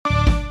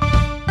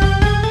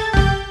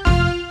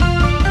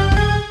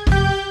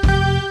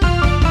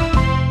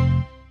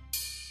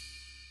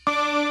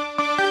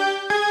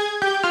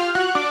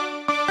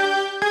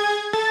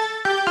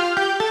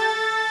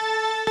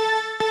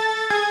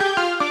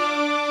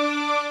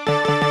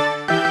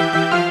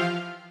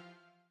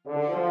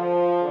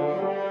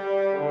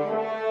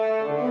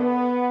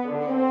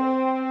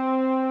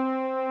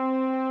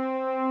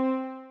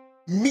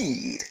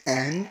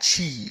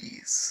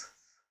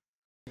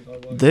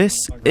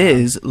This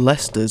is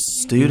Leicester's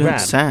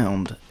student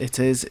sound. It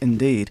is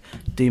indeed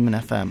Demon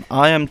FM.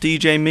 I am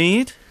DJ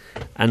Mead.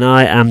 And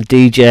I am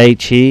DJ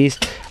Cheese.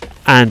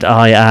 And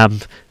I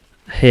am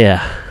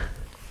here.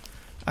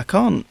 I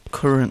can't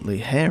currently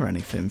hear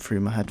anything through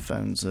my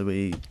headphones. Are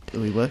we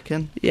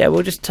working? Yeah,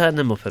 we'll just turn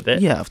them up a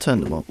bit. Yeah, I've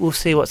turned them up. We'll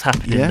see what's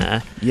happening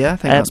there. Yeah, I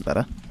think that's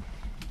better.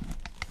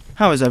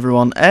 How is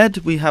everyone? Ed,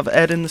 we have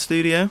Ed in the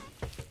studio.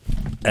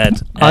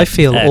 Ed. I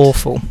feel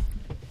awful.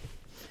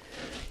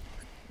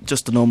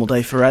 Just a normal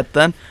day for Ed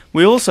then.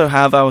 We also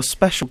have our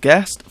special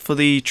guest for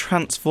the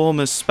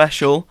Transformers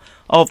special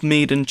of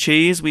Mead and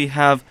Cheese. We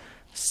have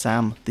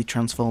Sam, the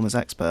Transformers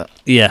expert.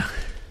 Yeah.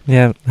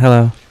 Yeah,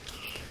 hello.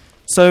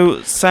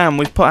 So, Sam,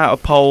 we've put out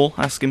a poll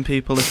asking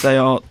people if they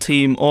are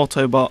Team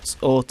Autobots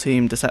or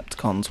Team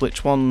Decepticons.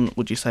 Which one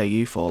would you say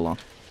you fall on?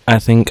 I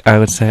think I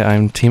would say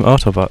I'm Team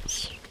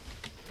Autobots.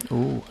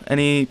 Ooh.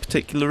 Any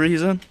particular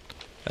reason?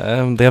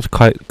 They have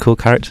quite cool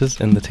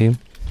characters in the team.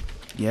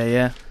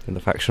 Yeah. In the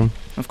faction.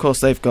 Of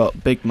course, they've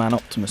got Big Man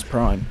Optimus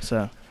Prime,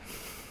 so...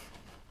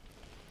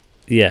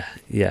 Yeah,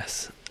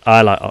 yes.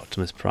 I like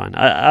Optimus Prime.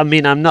 I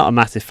mean, I'm not a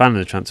massive fan of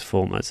the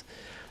Transformers.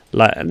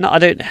 I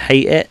don't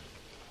hate it.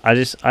 I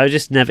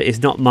just never... It's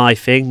not my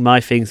thing. My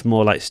thing's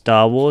more like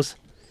Star Wars.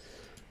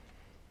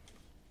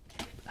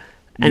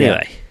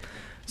 Anyway. Yeah.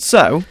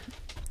 So...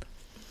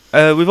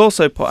 we've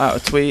also put out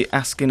a tweet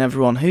asking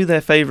everyone who their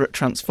favourite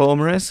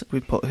Transformer is. We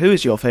put, who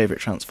is your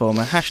favourite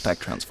Transformer? Hashtag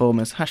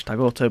Transformers, hashtag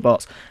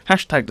Autobots,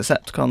 hashtag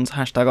Decepticons,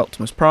 hashtag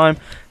Optimus Prime,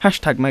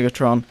 hashtag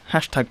Megatron,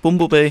 hashtag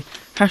Bumblebee,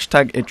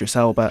 hashtag Idris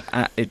Elba,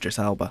 @Idris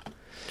Elba.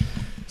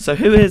 So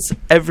who is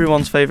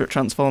everyone's favourite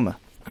Transformer?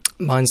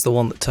 Mine's the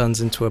one that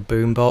turns into a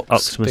boombox.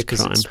 Optimus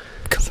because Prime.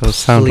 It's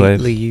So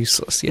completely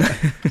useless, yeah.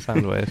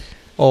 Soundwave.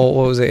 Or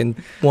what was it, in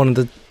one of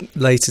the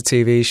later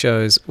TV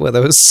shows where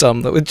there was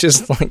some that were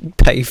just like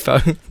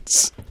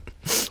payphones.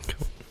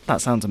 That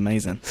sounds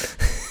amazing.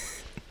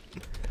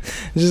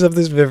 I just have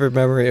this vivid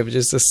memory of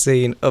just a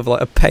scene of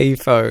like a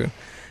payphone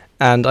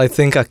and I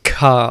think a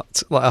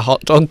cart, like a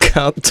hot dog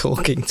cart,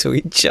 talking to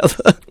each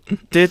other.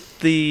 Did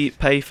the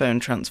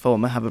payphone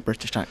Transformer have a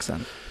British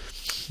accent?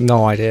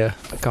 No idea.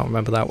 I can't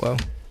remember that well.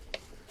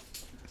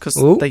 Because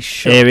Ooh. they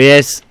should. Here he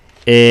is.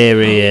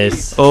 Here he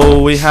is.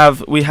 Oh, we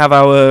have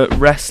our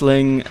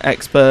wrestling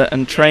expert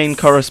and train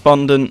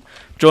correspondent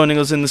joining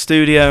us in the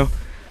studio.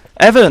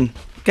 Evan,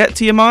 get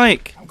to your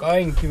mic. I'm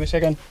going. Give me a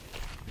second.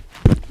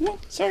 Oh,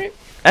 sorry.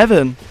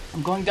 Evan.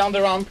 I'm going down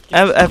the ramp.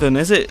 Evan,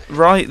 is it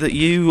right that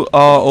you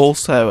are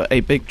also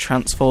a big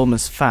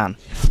Transformers fan?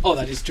 Oh,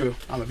 that is true.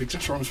 I'm a big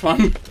Transformers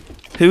fan.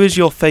 Who is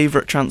your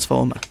favourite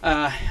Transformer?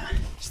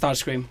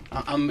 Starscream.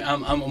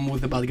 I'm with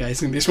the bad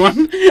guys in this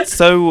one.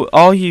 So,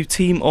 are you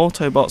Team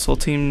Autobots or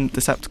Team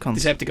Decepticons?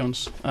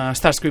 Decepticons.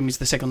 Starscream is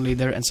the second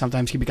leader, and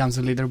sometimes he becomes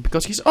the leader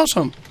because he's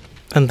awesome.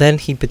 And then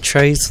he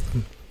betrays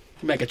them.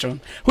 Megatron,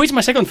 who is my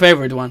second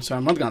favorite one, so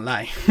I'm not gonna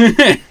lie.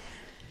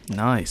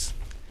 Nice.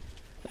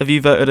 Have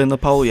you voted in the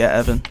poll yet,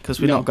 Evan? Because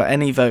we've No. not got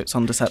any votes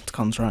on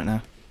Decepticons right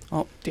now.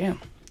 Oh,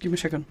 damn. Give me a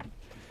second.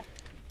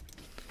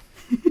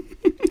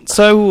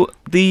 So,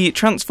 the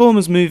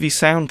Transformers movie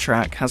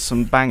soundtrack has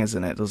some bangers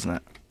in it, doesn't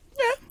it?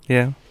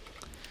 Yeah.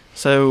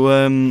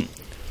 So,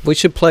 We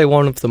should play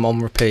one of them on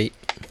repeat.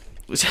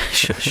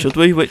 should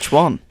we? Which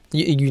one?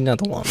 You know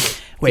the one.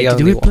 Wait, The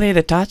did we only play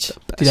The Touch?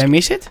 Did I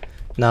miss it?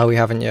 No, we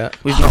haven't yet.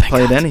 We've Oh not my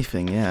played God.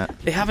 anything yet.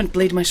 They haven't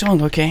played my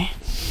song, okay?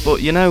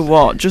 But you know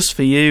what? Just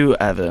for you,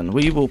 Evan,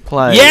 we will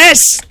play Yes!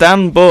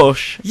 Stan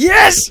Bush,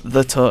 Yes!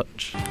 The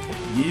Touch.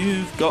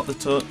 You've got the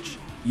touch.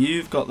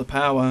 You've got the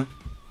power.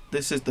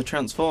 This is the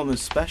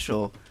Transformers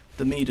special,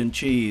 the Mead and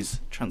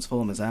Cheese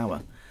Transformers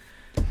Hour.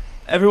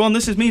 Everyone,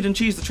 this is Mead and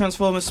Cheese, the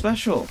Transformers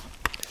special.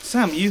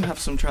 Sam, you have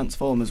some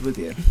Transformers with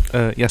you.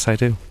 Yes, I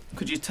do.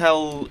 Could you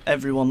tell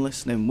everyone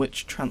listening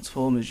which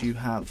Transformers you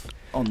have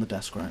on the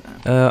desk right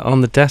now? On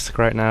the desk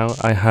right now,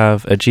 I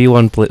have a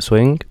G1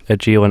 Blitzwing, a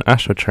G1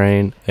 Astro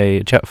Train,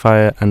 a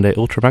Jetfire, and a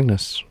Ultra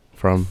Magnus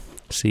from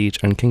Siege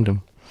and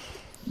Kingdom.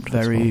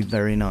 Very,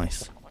 very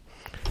nice.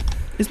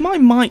 Is my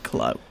mic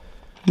low?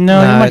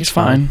 No, Nah, your mic's it's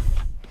fine.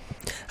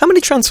 fine. How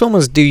many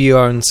Transformers do you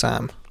own,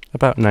 Sam?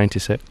 About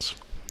 96.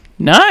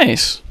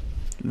 Nice.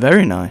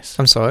 Very nice.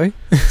 I'm sorry?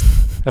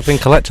 I've been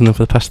collecting them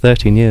for the past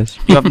 13 years.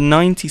 You have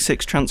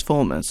 96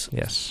 Transformers.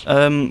 Yes.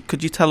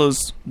 Could you tell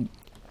us...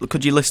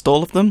 Could you list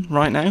all of them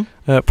right now?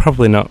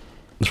 Probably not.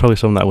 There's probably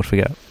some that I would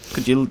forget.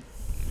 Could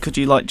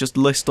you like just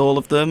list all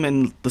of them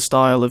in the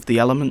style of the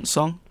Elements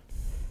song?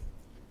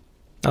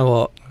 Oh,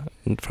 what?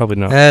 Probably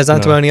not. There's no.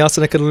 antimony,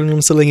 arsenic,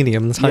 aluminum,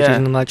 selenium. There's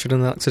hydrogen, Yeah.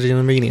 nitrogen, oxygen,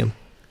 and rhenium.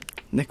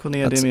 Nickel,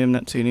 neodymium,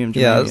 neptunium,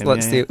 Yeah, germanium.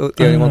 that's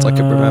the only ones I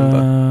could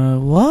remember.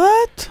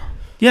 What?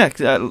 Yeah,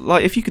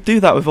 like if you could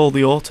do that with all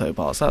the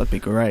Autobots, that would be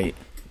great.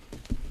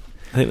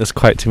 I think there's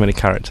quite too many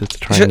characters to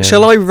try and name.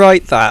 Shall I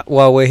write that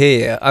while we're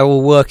here? I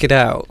will work it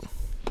out.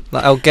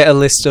 Like, I'll get a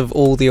list of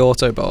all the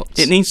Autobots.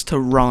 It needs to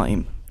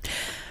rhyme.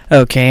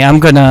 Okay, I'm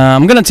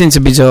gonna change a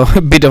bit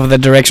of the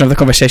direction of the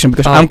conversation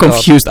because I'm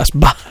confused as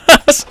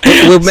buzz.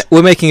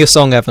 We're making a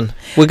song, Evan.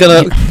 We're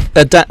gonna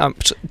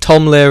adapt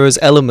Tom Lehrer's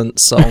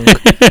Elements song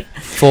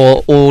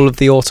for all of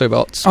the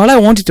Autobots. All I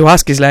wanted to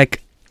ask is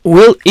like,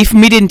 if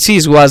Mead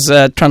Cheese was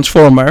a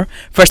transformer,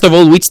 first of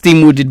all, which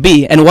team would it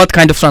be, and what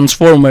kind of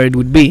transformer it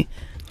would be?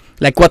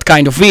 Like what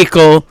kind of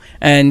vehicle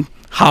and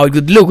how it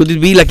would look? Would it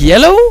be like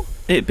yellow?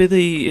 It'd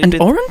be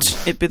orange?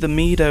 It'd be the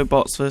Mead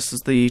Autobots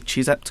versus the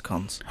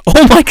Cheesecepticons.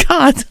 Oh my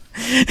god!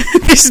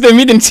 This is the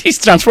Mead Cheese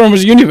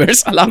Transformers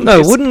universe. I love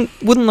this.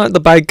 Wouldn't like the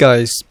bad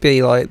guys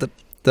be like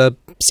the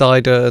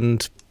cider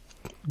and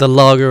the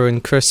lager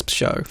and crisps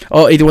show?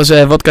 Oh, it was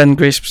vodka and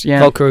crisps. Yeah,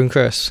 Vodka and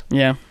crisps.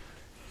 Yeah,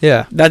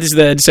 yeah. That is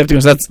the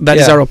Decepticons. That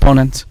is our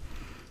opponent.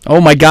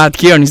 Oh my god,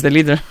 Kieran is the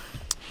leader.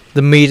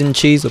 The Mead and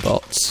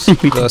Cheeseabots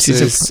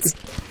versus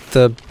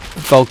the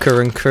Vodka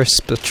and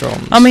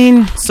Crispatrons. I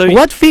mean, so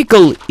what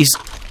vehicle is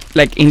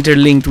like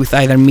interlinked with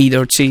either meat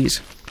or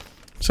cheese?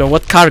 So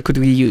what car could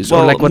we use,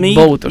 or like what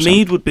boat? Or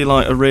Mead would be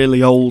like a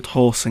really old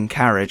horse and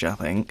carriage, I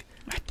think.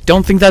 I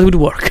don't think that would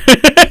work.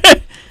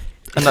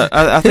 And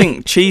I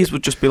think cheese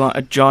would just be like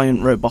a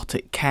giant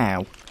robotic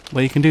cow.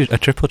 Well, you can do a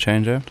triple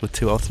changer with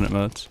 2 alternate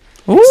modes.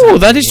 Oh, exactly,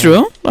 that is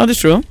true. That is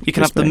true. You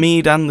can have the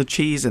mead and the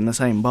cheese in the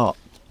same bot.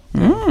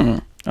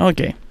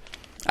 Okay.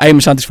 I am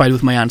satisfied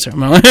with my answer.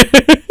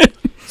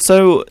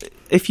 So,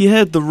 if you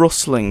heard the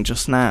rustling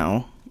just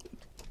now,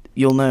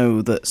 you'll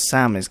know that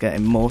Sam is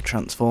getting more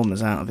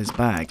Transformers out of his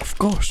bag. Of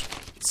course.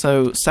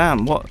 So,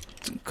 Sam,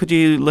 could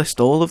you list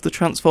all of the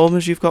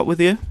Transformers you've got with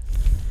you?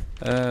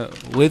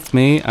 With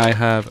me, I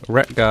have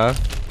Retgar,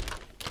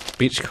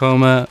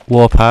 Beachcomber,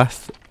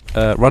 Warpath,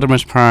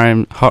 Rodimus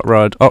Prime, Hot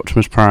Rod,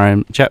 Optimus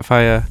Prime,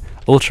 Jetfire,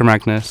 Ultra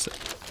Magnus,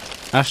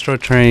 Astro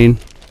Train,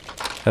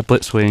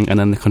 Blitzwing, and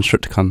then the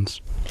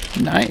Constructicons.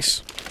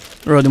 Nice.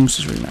 Rodimus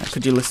is really nice.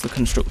 Could you list the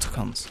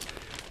Constructicons?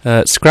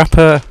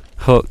 Scrapper,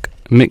 Hook,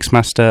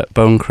 Mixmaster,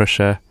 Bone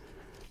Crusher,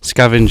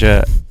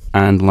 Scavenger,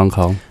 and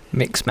Longhaul.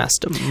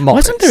 Mixmaster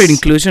Morris. Wasn't there an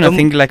inclusion? I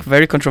think like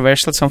very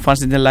controversial. Some fans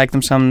didn't like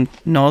them, some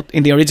not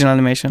in the original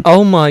animation.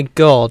 Oh my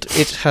god!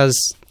 It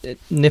has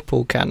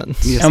nipple cannons.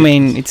 Yes, I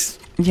mean, it's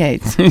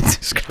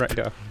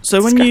Retgar.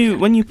 So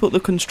when you put the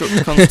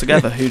Constructicons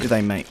together, who do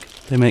they make?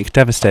 They make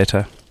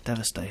Devastator.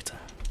 Devastator.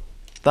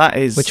 That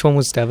is. Which one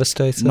was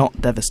Devastator? Not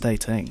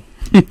devastating.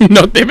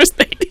 Not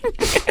devastating.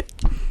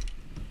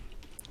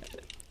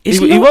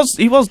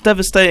 He was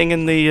devastating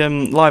in the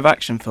live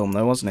action film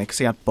though, wasn't he? Because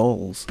he had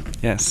balls.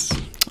 Yes.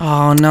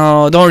 Oh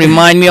no! Don't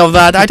remind me of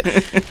that.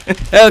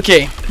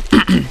 Okay.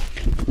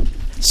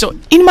 So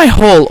in my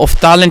hall of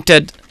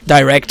talented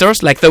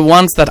directors, like the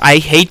ones that I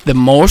hate the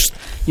most,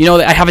 you know,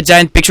 I have a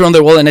giant picture on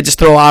the wall and I just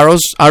throw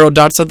arrow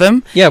darts at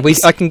them. Yeah,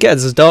 I can get it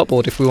as a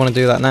dartboard if we want to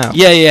do that now.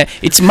 Yeah.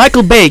 It's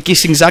Michael Bay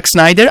kissing Zack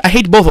Snyder. I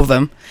hate both of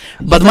them,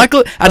 but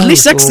at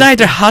least Zack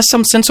Snyder has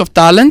some sense of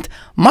talent.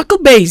 Michael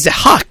Bay is a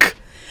hack,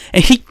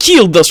 and he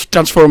killed those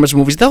Transformers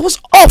movies. That was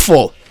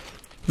awful.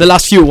 The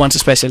last few ones,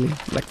 especially,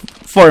 like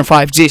 4 and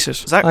 5. Jesus.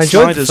 Zack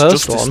Snyder's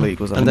Justice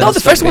League was that? No, the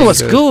first one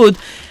was good.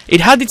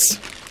 It had its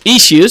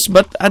issues,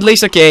 but at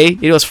least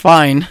it was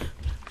fine.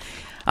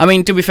 I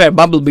mean, to be fair,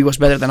 Bumblebee was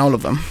better than all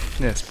of them.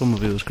 Yes,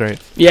 Bumblebee was great.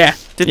 Yeah.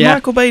 Did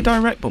Michael Bay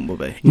direct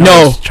Bumblebee?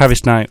 No.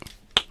 Travis Knight.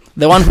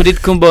 The one who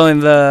did Kumbo in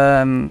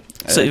the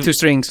 2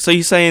 strings. So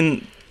you're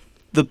saying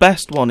the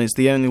best one is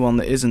the only one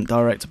that isn't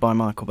directed by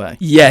Michael Bay?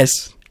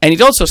 Yes. And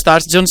it also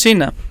stars John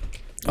Cena.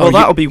 Oh,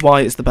 that'll be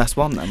why it's the best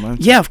one then, won't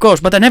it? Yeah, of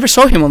course, but I never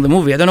saw him on the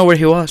movie. I don't know where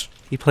he was.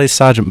 He plays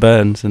Sergeant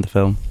Burns in the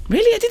film.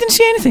 Really? I didn't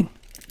see anything.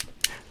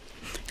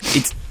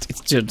 It's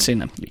John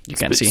Cena. You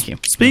can't see him.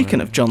 Speaking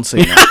of John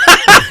Cena.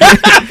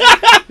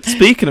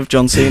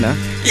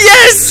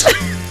 Yes!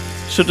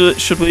 Should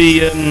we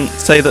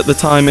say that the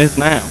time is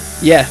now?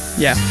 Yeah,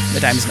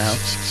 the time is now.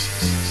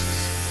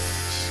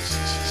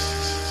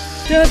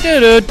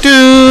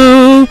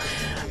 Do-do-do-do.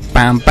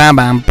 Bam, bam,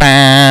 bam,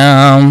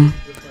 bam.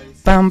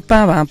 Bam,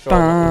 bam, bam,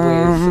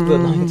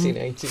 bam.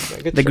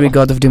 The Greek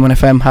god of Demon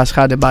FM has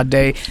had a bad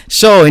day,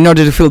 so in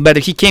order to feel better,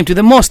 he came to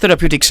the most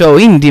therapeutic show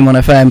in Demon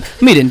FM,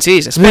 Mead and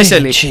Cheese,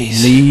 especially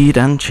Mead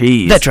and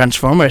Cheese, the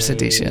Transformers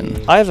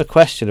edition. I have a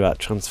question about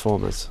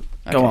Transformers.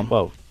 Go on.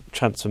 Well,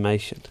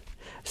 transformation.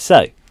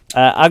 So,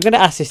 I'm going to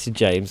ask this to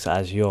James,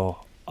 as you're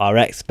our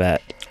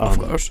expert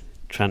on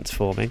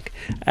transforming.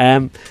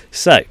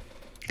 So,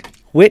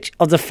 which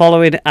of the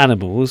following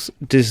animals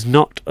does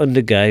not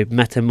undergo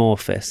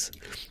metamorphosis?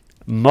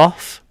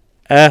 Moth,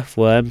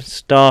 earthworm,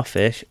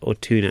 starfish, or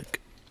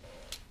tunic?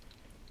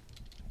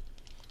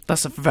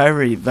 That's a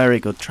very, very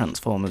good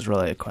Transformers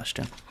related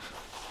question.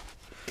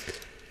 Do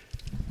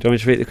you want me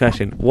to repeat the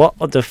question? What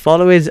of the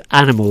following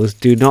animals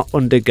do not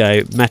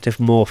undergo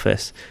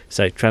metamorphosis?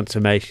 So,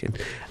 transformation.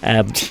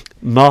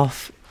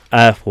 Moth,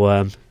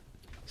 earthworm,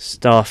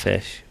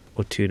 starfish,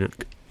 or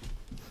tunic?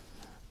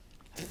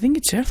 I think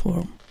it's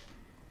earthworm.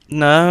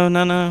 No.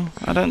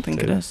 I don't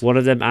think it is. One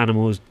of them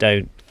animals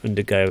don't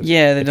undergo.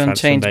 Yeah, they don't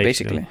change,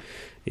 basically.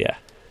 Yeah.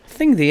 I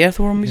think the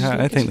earthworm is... Yeah,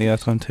 I think the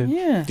earthworm too.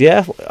 Yeah.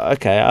 Yeah.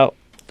 Okay.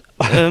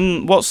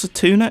 What's a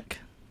tunic?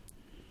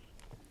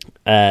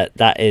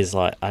 That is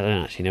like, I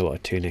don't actually know what a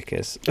tunic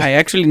is. I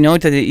actually know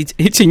that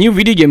it's a new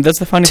video game. That's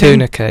the funny thing.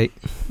 Tunicate.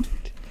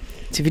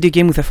 It's a video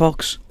game with a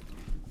fox.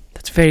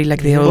 That's very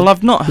like the old. Well,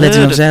 I've not heard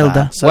Legend of of Zelda.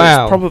 that, so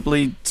Wow. it's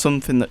probably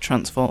something that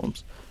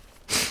transforms.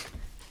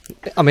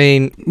 I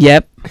mean,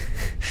 Yep.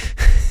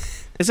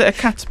 Is it a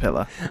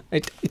caterpillar?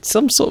 it's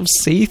some sort of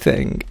sea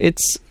thing.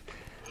 It's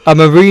a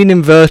marine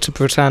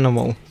invertebrate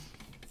animal.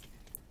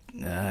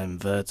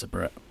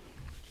 Invertebrate.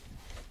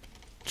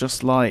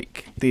 Just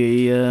like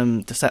the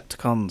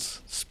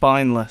Decepticons,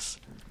 spineless,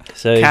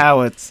 So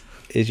cowards.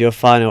 is your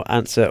final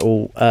answer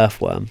all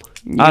earthworm?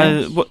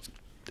 What?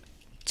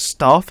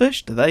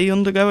 Starfish? Do they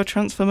undergo a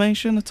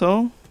transformation at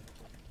all?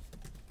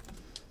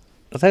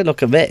 Don't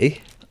look at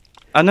me.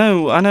 I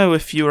know.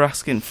 If you were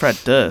asking Fred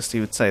Durst, he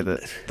would say that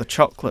the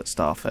chocolate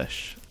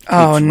starfish.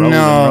 Oh, keeps rolling,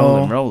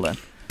 no. rolling.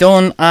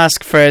 Don't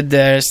ask Fred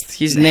Durst.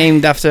 He's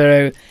named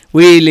after a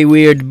really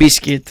weird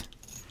biscuit.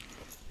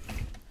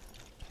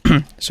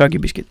 Soggy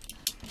biscuit.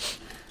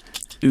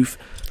 Oof.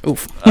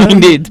 Oof.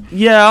 Indeed.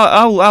 Yeah,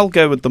 I'll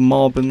go with the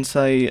mob and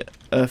say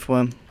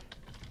earthworm.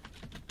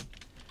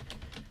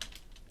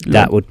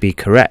 That would be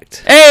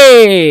correct.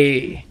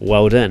 Hey!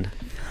 Well done.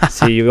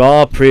 So you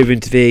are proven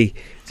to be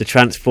the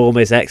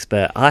Transformers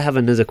expert. I have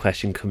another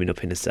question coming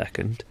up in a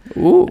second.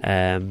 Ooh.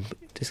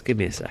 Just give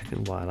me a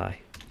second while I...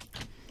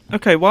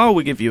 Okay, while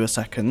we give you a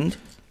second,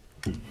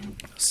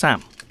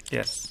 Sam,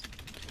 Yes.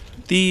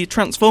 the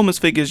Transformers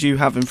figures you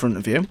have in front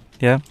of you,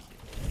 Yeah.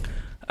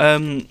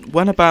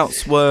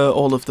 whenabouts were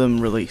all of them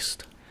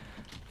released?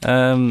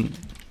 Well,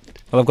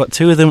 I've got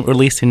two of them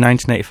released in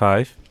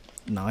 1985,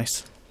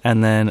 Nice.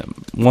 and then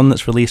one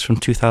that's released from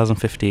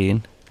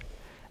 2015,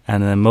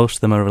 and then most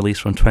of them are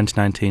released from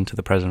 2019 to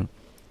the present.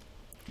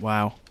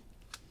 Wow.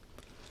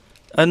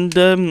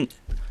 And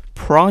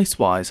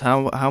price-wise,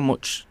 how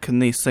much can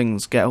these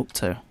things get up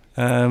to?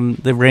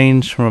 They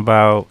range from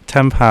about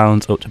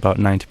 £10 up to about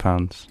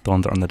 £90, the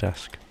ones that are on the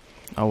desk.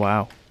 Oh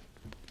wow.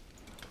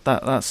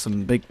 That's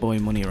some big boy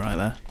money right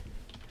there.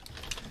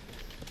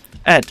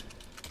 Ed,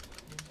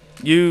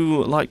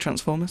 you like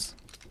Transformers?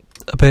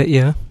 A bit,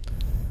 yeah.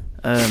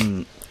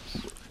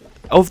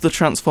 Of the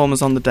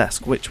Transformers on the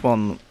desk, which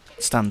one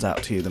stands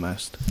out to you the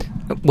most?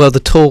 Well, the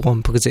tall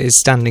one, because it is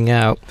standing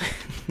out.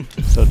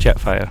 So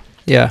Jetfire.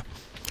 Yeah.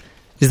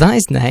 Is that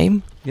his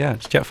name? Yeah,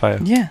 it's Jetfire.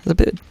 Yeah. It's a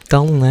bit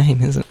dull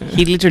name, isn't it?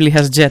 He literally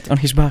has jet on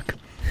his back.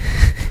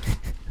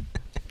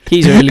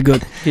 He's really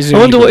good. I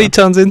wonder what he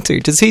turns into.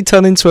 Does he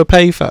turn into a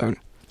payphone?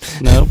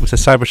 No, it's a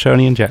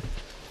Cybertronian jet.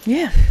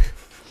 Yeah.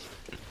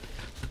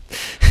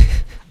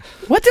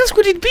 What else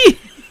could it be?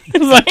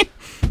 Right?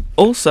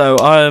 Also,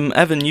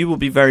 Evan, you will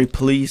be very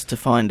pleased to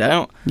find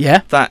out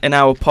Yeah. that in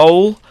our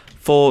poll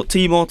for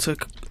Team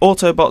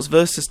Autobots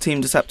versus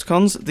Team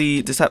Decepticons,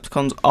 the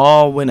Decepticons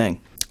are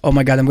winning. Oh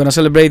my god, I'm gonna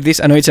celebrate this.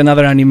 I know it's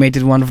another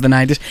animated one of the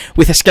 90s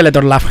with a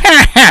Skeletor laugh.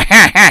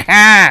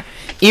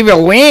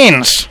 Evil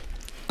wins!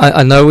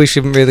 I know we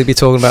shouldn't really be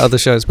talking about other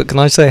shows, but can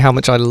I say how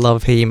much I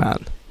love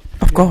He-Man?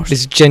 Of course.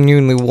 It's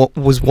genuinely what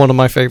was one of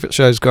my favourite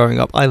shows growing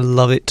up. I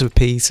love it to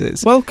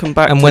pieces. Welcome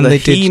back And to when the they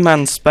did-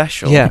 He-Man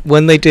special. Yeah,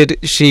 when they did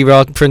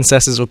She-Ra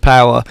Princesses of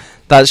Power,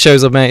 that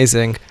show's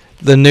amazing.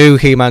 The new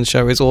He-Man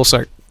show is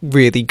also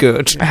really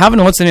good. I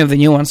haven't watched any of the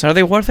new ones. Are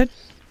they worth it?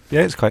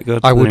 Yeah, it's quite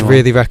good. I would Anyone.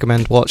 really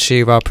recommend watch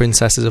She-Ra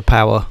Princesses of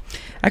Power.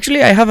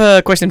 Actually, I have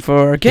a question for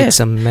our It's guest.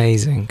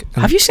 amazing.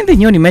 Have you seen the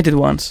new animated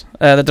ones?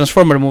 The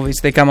Transformer movies.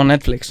 They come on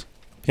Netflix.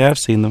 Yeah, I've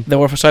seen them. The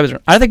War for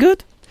Cybertron. Are they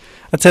good?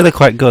 I'd say they're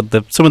quite good.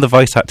 Some of the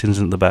voice acting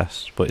isn't the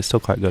best, but it's still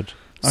quite good.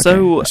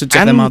 So, I should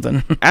check them out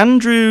then.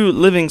 Andrew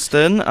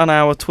Livingston on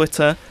our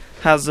Twitter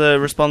has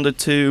responded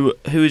to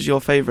who is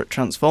your favourite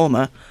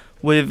Transformer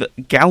with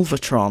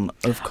Galvatron,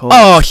 of course.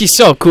 Oh, he's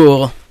so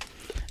cool.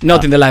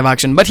 Not in the live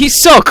action, but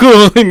he's so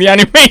cool in the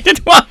animated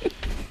one.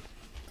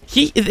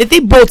 They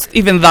both,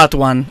 even that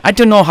one. I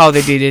don't know how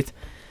they did it.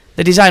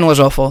 The design was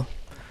awful.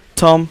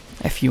 Tom,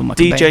 F you,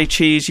 Michael DJ Bay.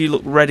 Cheese, you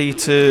look ready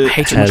to I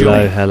hate you,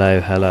 enjoy.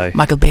 Hello.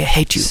 Michael Bay, I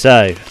hate you.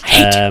 So,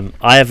 Hate.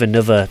 I have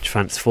another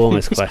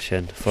Transformers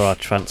question for our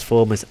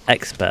Transformers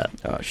expert.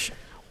 Gosh.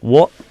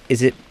 What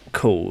is it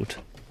called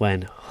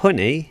when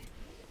honey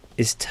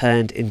is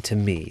turned into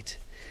mead?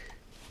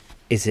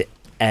 Is it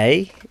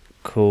A,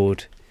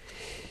 called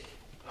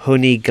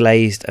honey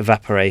glazed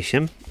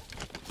evaporation?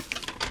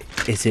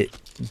 Is it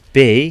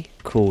B,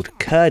 called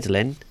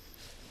curdling?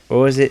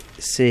 Or is it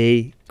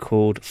C,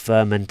 called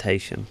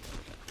fermentation?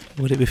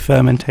 Would it be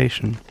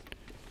fermentation?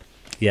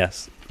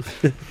 Yes.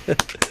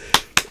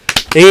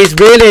 He's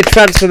really a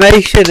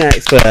transformation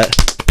expert.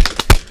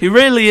 He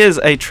really is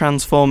a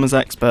Transformers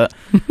expert.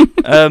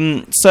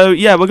 So,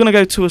 yeah, we're going to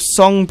go to a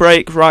song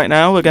break right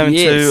now. We're going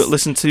to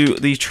listen to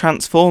the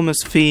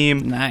Transformers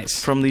theme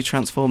Nice. from the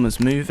Transformers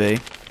movie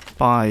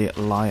by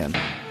Lion.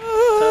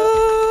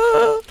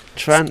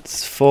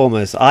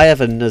 Transformers. I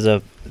have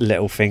another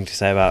little thing to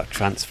say about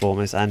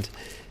Transformers, and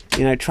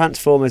you know,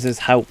 Transformers has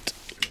helped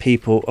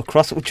people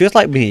across, just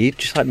like Mead,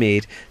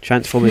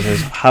 Transformers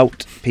has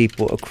helped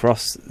people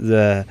across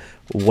the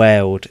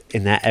world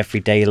in their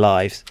everyday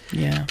lives.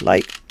 Yeah.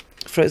 Like,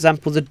 for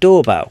example, the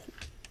doorbell.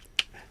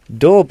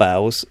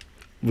 Doorbells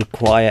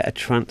require a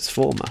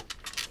transformer.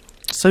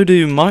 So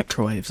do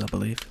microwaves, I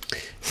believe.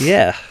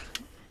 Yeah.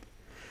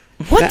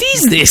 What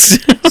is this?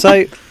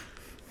 So,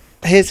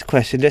 here's a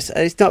question.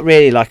 It's not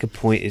really like a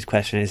pointed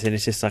question, is it?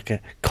 It's just like a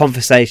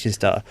conversation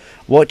starter.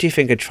 What do you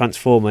think a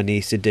transformer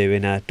needs to do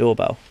in a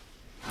doorbell?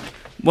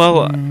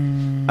 Well,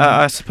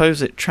 I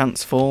suppose it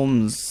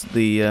transforms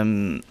the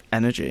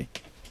energy.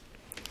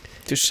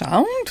 To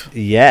sound?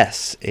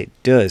 Yes, it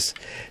does.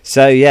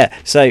 So yeah,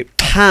 so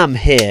Pam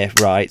here,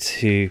 right,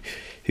 who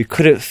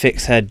couldn't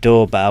fix her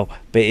doorbell,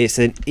 but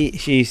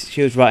she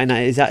was writing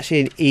that it's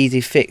actually an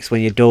easy fix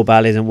when your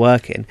doorbell isn't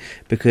working,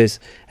 because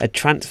a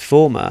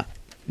transformer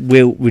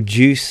will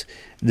reduce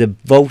the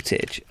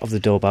voltage of the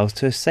doorbells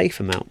to a safe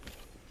amount.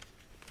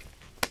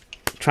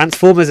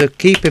 Transformers are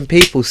keeping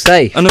people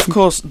safe. And of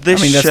course,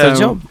 that's their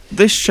job.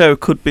 This show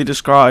could be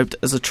described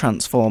as a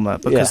transformer,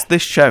 because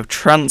this show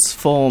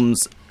transforms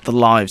the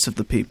lives of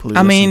the people who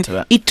listen to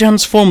it. It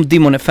transformed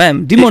Demon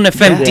FM. Demon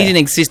FM didn't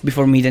exist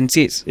before Mead and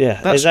Cheese. Yeah,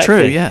 that's exactly.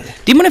 true, yeah.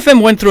 Demon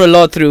FM went through a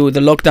lot through the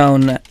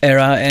lockdown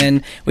era,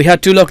 and we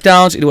had 2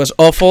 lockdowns. It was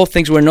awful.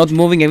 Things were not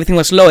moving. Everything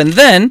was slow. And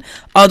then,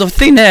 out of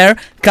thin air,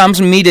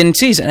 comes Mead and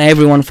Cheese, and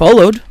everyone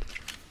followed.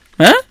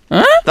 Huh?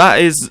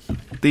 That is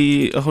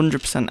the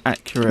 100%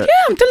 accurate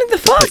I'm telling the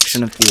facts.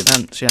 depiction of the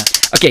events, yeah.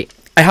 Okay,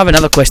 I have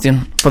another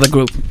question for the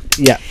group.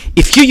 Yeah.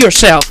 If you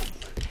yourself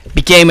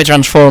became a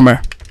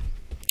transformer,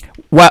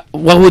 what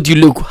would you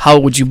look? How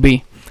would you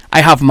be?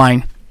 I have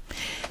mine.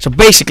 So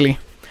basically,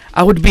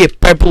 I would be a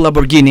purple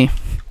Lamborghini.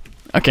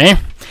 Okay,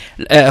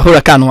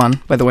 Huracan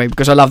one, by the way,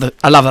 because I love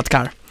that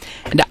car.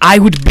 And I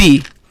would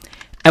be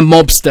a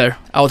mobster.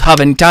 I would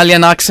have an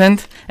Italian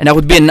accent, and I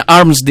would be an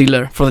arms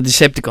dealer for the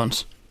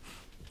Decepticons.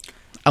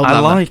 I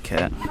like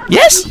it.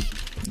 Yes.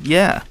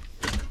 Yeah.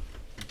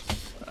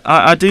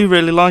 I do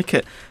really like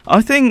it.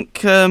 I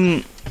think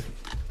I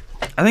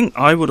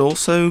would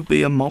also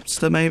be a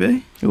mobster,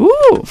 maybe.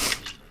 Ooh.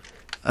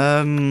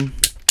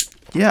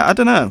 Yeah, I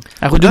don't know.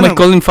 I would do my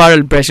Colin Farrell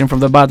impression from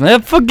the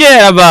Batman.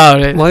 Forget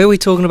about it. Why are we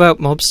talking about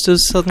mobsters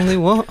suddenly?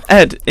 What?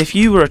 Ed, if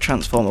you were a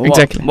transformer,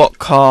 Exactly. what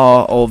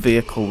car or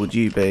vehicle would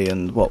you be,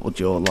 and what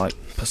would your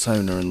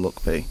persona and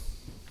look be?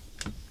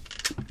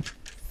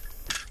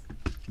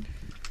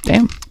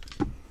 Damn.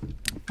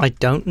 I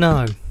don't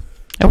know.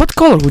 What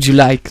color would you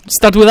like?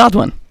 Start with that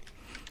one.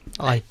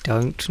 I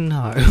don't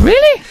know.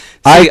 Really?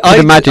 I See, could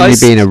imagine you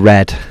being a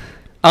red.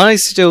 I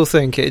still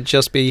think it'd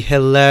just be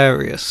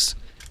hilarious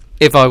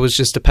if I was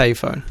just a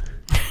payphone.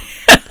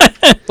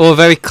 Or a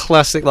very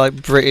classic,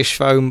 British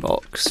phone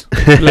box.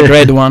 The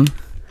red one.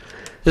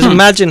 Just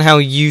imagine how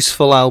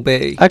useful I'll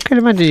be. I could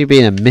imagine you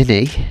being a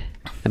Mini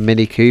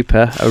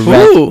Cooper, a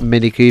red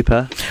Mini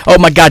Cooper. Oh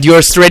my god,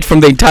 you're straight from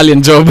the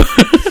Italian job.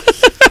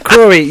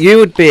 Corey, you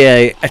would be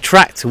a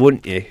tractor,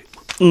 wouldn't you?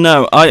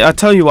 No, I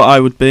tell you what I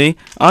would be.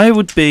 I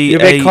would be You'd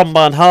be a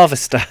combine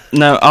harvester.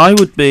 No, I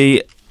would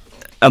be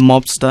a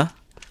mobster.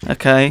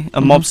 Okay,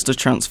 a mobster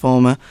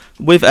transformer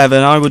with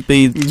Evan. I would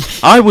be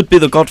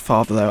the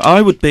Godfather though.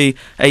 I would be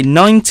a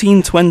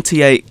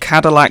 1928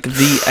 Cadillac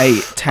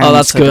V8 10 Oh,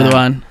 that's sedan. good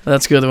one.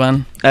 That's good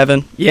one.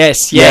 Evan.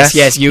 Yes, you Yes.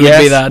 would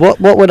be that.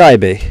 What would I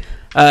be?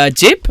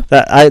 Jeep?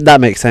 That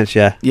makes sense,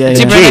 yeah. Yeah,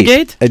 Jeep yeah.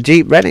 Renegade? A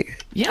Jeep Renegade.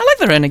 Yeah, I like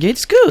the Renegade.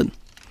 It's good.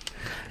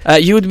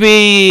 You would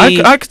be...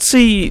 I could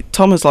see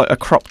Tom as a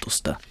crop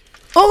duster.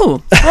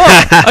 Oh,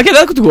 okay,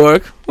 that could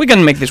work. We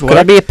can make this work. Could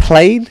I be a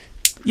plane?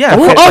 Yeah.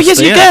 Oh,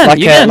 yes, you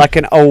can. Like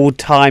an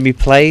old-timey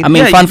plane? I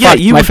mean, fun fact,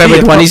 you my would be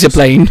favorite a one is a crop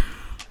plane.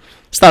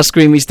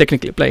 Starscream is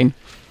technically a plane.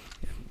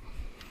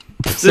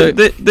 So,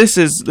 This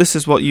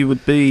is what you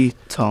would be,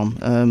 Tom.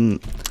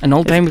 an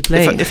old-timey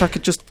plane. If I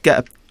could just get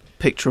a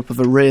picture up of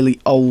a really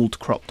old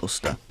crop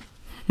duster.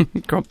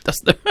 Crop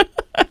duster.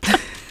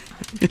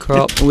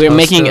 Crop We're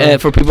making, duster.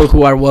 for people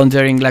who are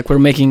wondering, we're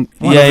making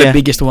one of the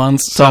biggest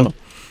ones. Tom.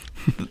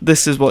 So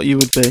This is what you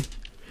would be.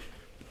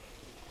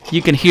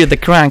 you can hear the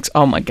cranks.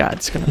 Oh my god,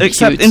 it's gonna be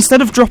Except huge.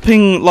 instead of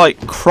dropping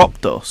crop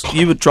dust,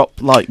 you would drop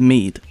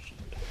mead.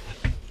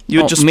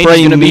 You would just mead is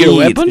spray gonna be your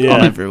mead weapon? on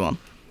Yeah. everyone.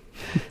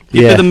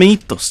 You'd Yeah. be the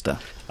mead duster.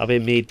 I'll be a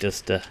Mead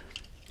Duster.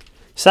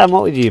 Sam,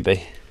 what would you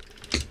be?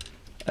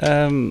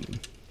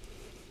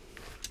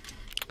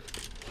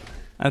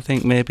 I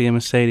think maybe a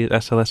Mercedes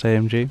SLS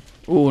AMG.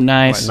 Oh,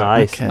 nice.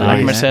 Nice, Okay. I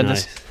like nice,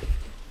 Mercedes.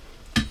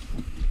 nice.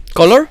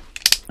 Color?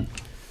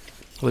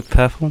 With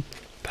purple.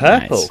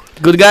 Purple. Nice.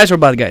 Good guys or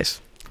bad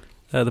guys?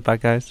 The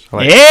bad guys. I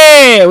like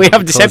Yeah, we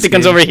have Of course,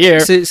 Decepticons yeah. over here.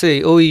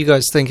 See, all you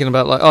guys thinking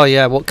about oh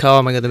yeah, what car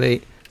am I going to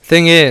be?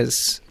 Thing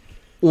is,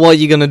 what are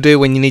you going to do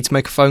when you need to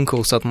make a phone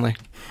call suddenly?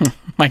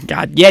 My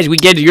god, yes, we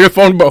get your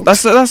phone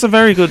box. That's a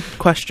very good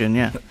question.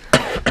 Yeah.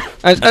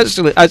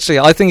 Actually,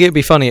 I think it'd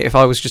be funny if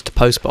I was just a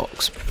post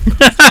box.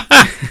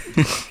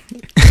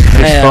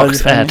 Yeah,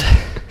 Box that'd be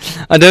head.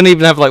 I don't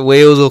even have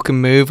wheels or can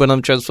move when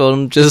I'm transformed.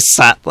 I'm just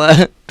sat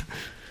there.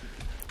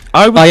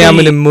 I am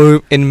an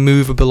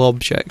immovable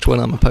object when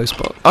I'm a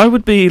postbot. I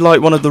would be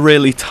like one of the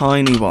really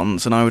tiny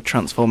ones, and I would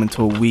transform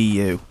into a Wii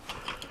U.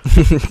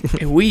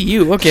 A Wii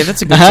U. Okay,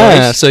 that's a good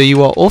Ah, choice. so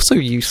you are also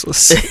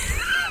useless.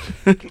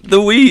 The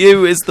Wii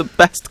U is the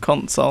best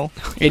console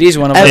It is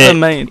one of ever the.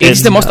 made.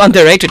 It's the most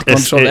underrated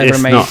console ever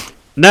made. Not.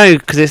 No,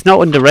 because it's not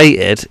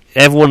underrated.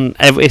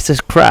 It's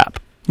just crap.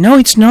 No,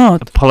 it's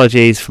not.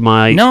 Apologies for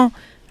my. No.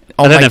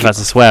 I don't know if that's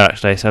a swear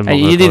actually. So I'm not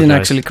You gonna didn't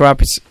apologise. actually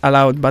crap. It's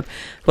allowed, but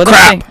what Crap!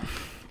 I'm saying,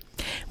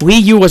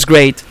 Wii U was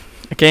great.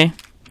 Okay,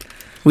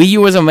 Wii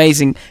U was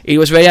amazing. It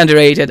was very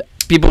underrated.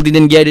 People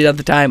didn't get it at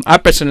the time. I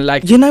personally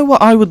liked it. You know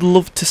what I would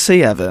love to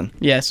see, Evan?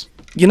 Yes.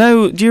 You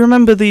know, do you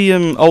remember the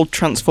old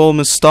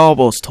Transformers Star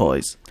Wars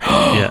toys?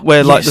 Yeah.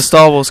 Where, like, Yes. the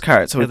Star Wars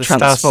character Yeah, would the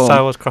transform.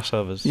 Star Wars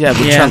crossovers. Yeah,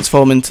 would Yeah.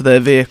 transform into their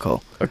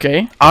vehicle.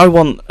 Okay. I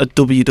want a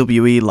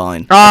WWE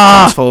line of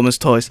Ah! Transformers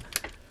toys.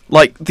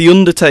 Like, The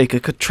Undertaker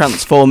could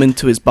transform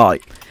into his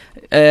bike.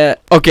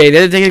 Okay,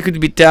 the Undertaker could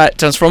be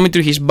transformed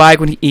into his bike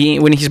when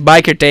he's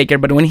biker taker,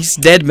 but when he's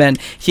dead man,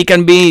 he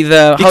can be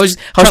the He how's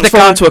the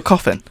Transform car? into a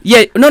coffin.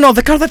 Yeah, no,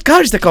 the car that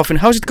carries the coffin.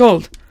 How's it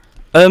called?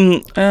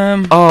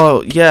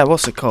 Oh, yeah,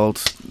 what's it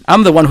called?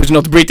 I'm the one who's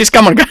not British.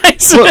 Come on,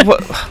 guys.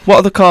 what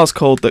are the cars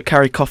called that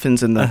carry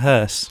coffins in A them?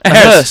 hearse. A A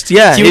hearse. hearse,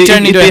 yeah. He would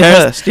turn it'd into be a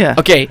hearse. yeah.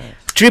 Okay,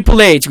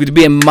 Triple H would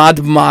be a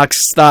Mad Max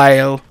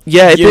style.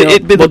 Yeah, You know,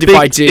 it'd be the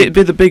modified big, to- it'd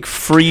be the big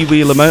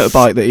freewheeler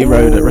motorbike that he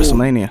rode at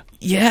WrestleMania.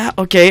 Yeah,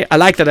 okay, I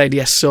like that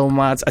idea so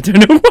much. I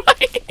don't know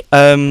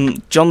why.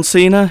 John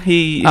Cena,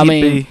 he'd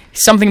be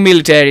Something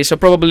military, so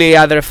probably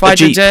either a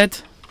fighter Jeep.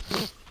 jet.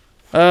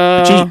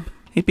 a Jeep.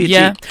 He'd be a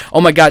Yeah. Jeep.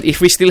 Oh my God,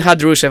 if we still had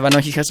Rusev, I know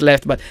he has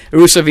left, but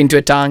Rusev into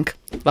a tank,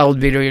 that would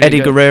be really Eddie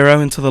good. Guerrero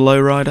into the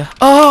lowrider.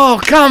 Oh,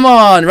 come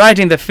on! Right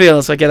in the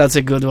feels. Okay, that's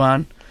a good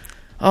one.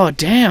 Oh,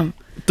 damn.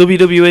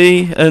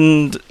 WWE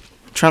and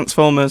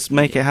Transformers,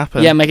 make it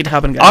happen. Yeah, make it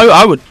happen, guys.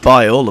 I would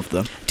buy all of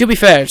them. To be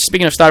fair,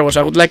 speaking of Star Wars,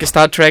 I would like a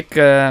Star Trek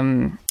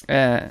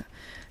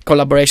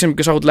collaboration,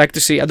 because I would like to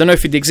see, I don't know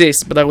if it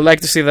exists, but I would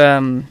like to see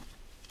the,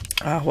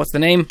 what's the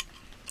name?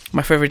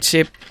 My favorite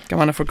ship. Come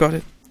on, I forgot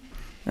it.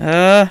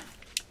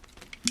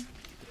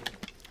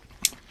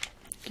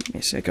 Give me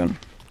a second.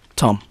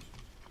 Tom,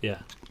 Yeah.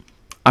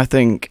 I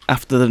think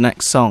after the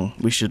next song,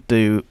 we should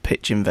do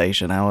Pitch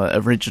Invasion, our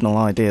original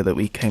idea that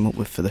we came up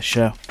with for the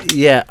show.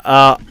 Yeah,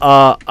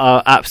 our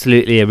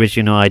absolutely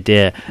original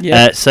idea.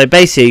 Yeah. So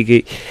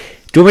basically, do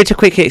you want me to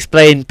quickly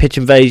explain Pitch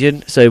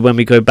Invasion? So when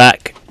we go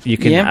back, you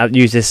can Yeah.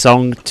 use this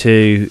song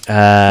to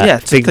to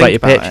think about your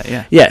pitch. it,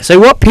 yeah. Yeah. So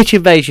what Pitch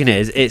Invasion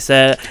is? It's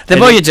The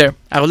Voyager.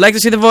 I would like to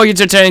see the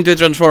Voyager turn into a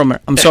Transformer.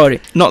 I'm sorry.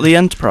 Not the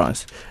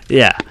Enterprise.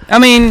 Yeah. I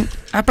mean,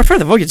 I prefer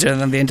the Voyager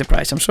than the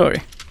Enterprise. I'm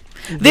sorry.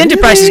 The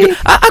Enterprise is good.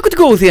 I could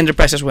go with the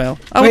Enterprise as well.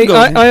 I would go.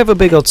 with I have a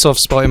big old soft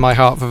spot in my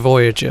heart for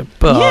Voyager,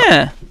 but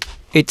yeah.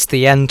 it's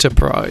the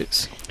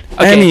Enterprise.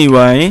 Okay.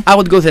 Anyway, I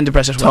would go with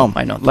Enterprise as well. Tom,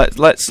 Why not?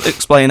 let's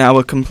explain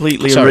our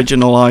completely Sorry.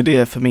 original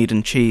idea for Mead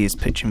and Cheese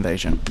Pitch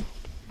Invasion.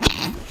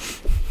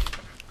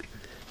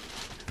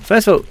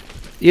 First of all,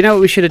 you know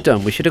what we should have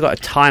done? We should have got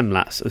a time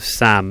lapse of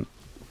Sam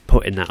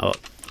putting that up.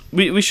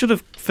 We should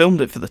have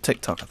filmed it for the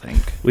TikTok, I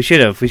think. We should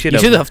have. You should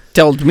have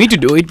told me to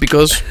do it,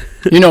 because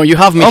you know you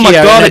have me Oh my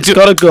here. god, and I it's do-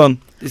 got a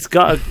gun. It's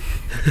got.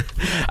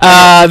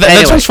 the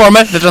Anyway.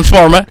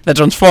 the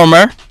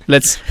Transformer.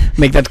 Let's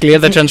make that clear.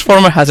 The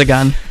Transformer has a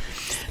gun.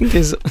 It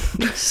is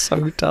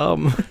so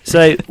dumb.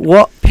 So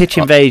what Pitch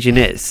Invasion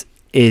is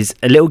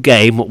a little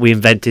game what we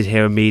invented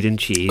here at Mead and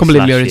Cheese.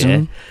 Completely last original.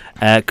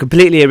 year.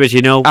 Completely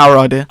original. Our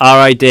idea. Our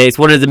idea. It's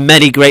one of the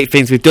many great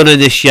things we've done on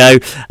this show.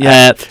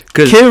 Yeah.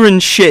 'Cause Kieran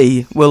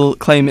Shee will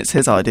claim it's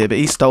his idea, but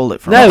he stole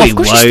it from no, us. he Of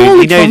course he won't. stole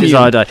He it knows from it's you.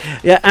 our idea.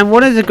 Yeah, and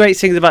one of the great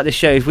things about this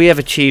show is we have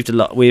achieved a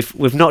lot. We've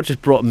not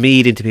just brought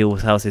mead into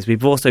people's houses.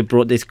 We've also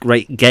brought this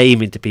great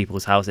game into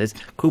people's houses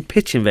called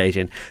Pitch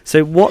Invasion.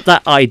 So what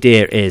that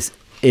idea is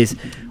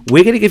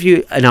we're going to give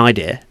you an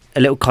idea,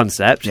 a little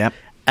concept, Yep.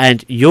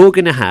 and you're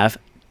going to have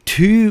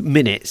 2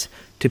 minutes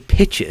to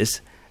pitch us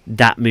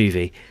that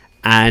movie.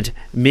 And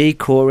me,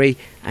 Corey,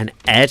 and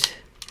Ed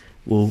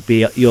will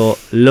be your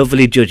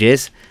lovely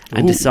judges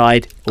and Ooh.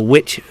 decide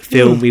which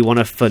film we want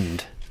to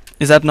fund.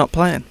 Is Ed not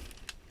playing?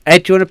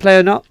 Ed, do you want to play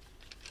or not?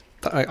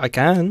 I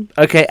can.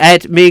 Okay,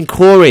 Ed, me and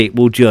Corey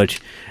will judge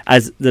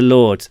as the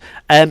lords.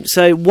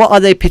 So what are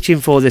they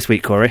pitching for this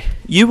week, Corey?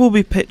 You will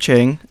be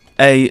pitching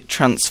a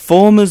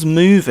Transformers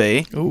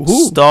movie Ooh.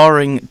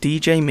 starring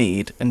DJ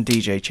Mead and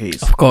DJ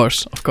Cheese. Of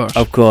course.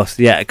 Of course,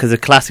 yeah, because a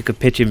classic of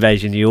Pitch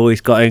Invasion, you always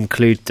got to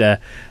include the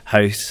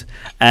hosts.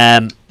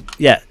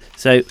 Yeah,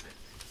 so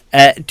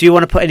do you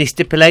want to put any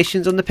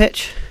stipulations on the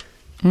pitch?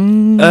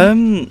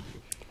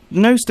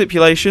 No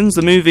stipulations.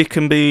 The movie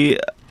can be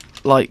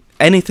like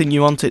anything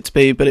you want it to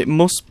be, but it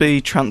must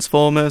be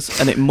Transformers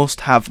and it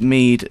must have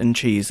Mead and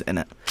Cheese in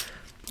it.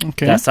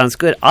 Okay. That sounds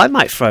good. I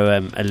might throw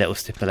a little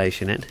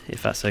stipulation in,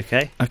 if that's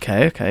okay.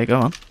 Okay, go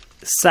on.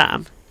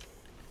 Sam,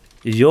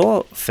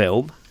 your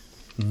film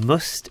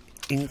must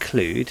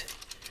include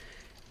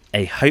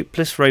a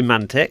hopeless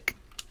romantic,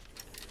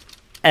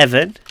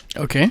 Evan,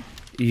 Okay.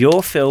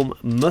 your film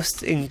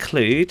must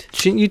include...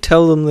 Shouldn't you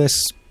tell them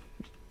this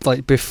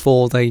like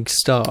before they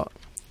start?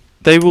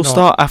 They will No.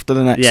 start after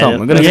the next Yeah, song.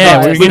 We're going to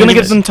yeah, we're going to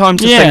give them time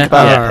to Yeah. think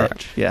about Yeah.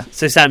 it. Yeah.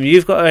 So, Sam,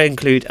 you've got to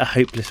include a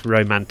hopeless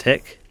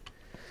romantic.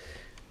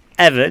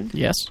 Evan,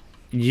 Yes.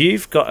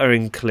 you've got to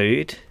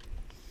include...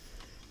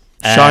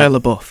 Shia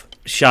LaBeouf.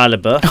 Shia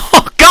LaBeouf.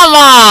 Oh, come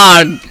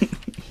on!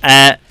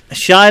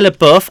 Shia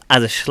LaBeouf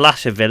as a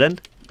slasher villain.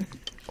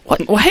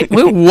 What? Wait,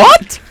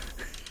 what?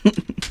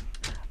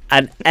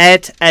 And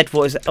Ed,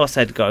 what's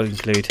Ed got to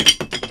include?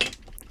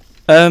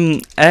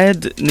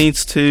 Ed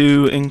needs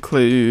to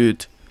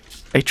include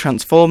a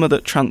transformer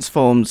that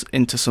transforms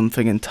into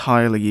something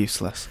entirely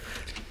useless.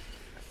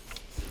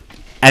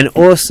 And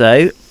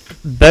also,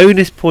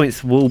 bonus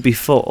points will be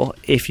for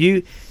if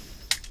you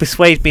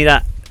persuade me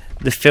that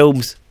the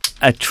film's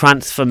a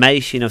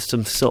transformation of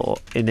some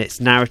sort in its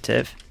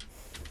narrative,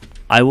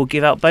 I will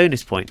give out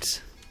bonus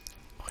points.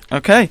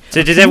 Okay.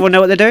 So does everyone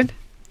know what they're doing?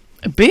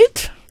 A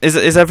bit?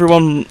 Is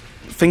everyone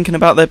thinking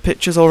about their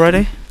pictures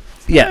already?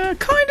 Yeah.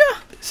 Kinda.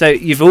 So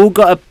you've all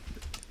got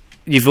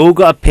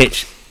to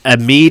pitch a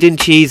Mead and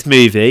Cheese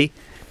movie,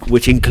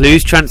 which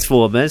includes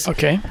Transformers.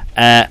 Okay.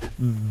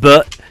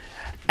 But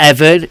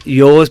Evan,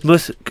 yours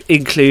must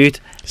include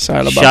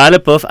Shia LaBeouf. Shia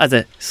LaBeouf as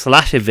a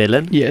slasher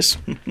villain. Yes.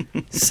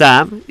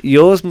 Sam,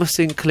 yours must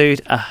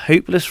include a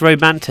hopeless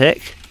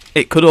romantic.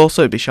 It could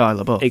also be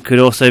Shia LaBeouf. It could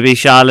also be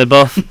Shia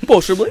LaBeouf.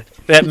 Possibly.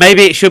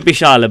 Maybe it should be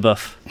Shia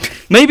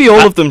LaBeouf. Maybe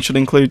all of them should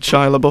include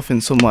Shia LaBeouf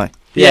in some way.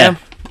 Yeah.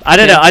 I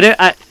don't know.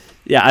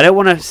 I don't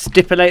want to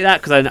stipulate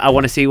that because I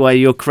want to see where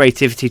your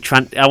creativity.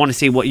 I want to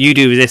see what you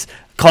do with this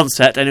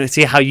concept and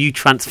see how you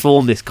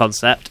transform this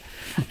concept.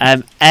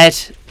 Ed,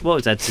 what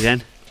was Ed's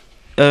again?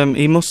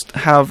 He must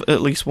have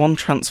at least one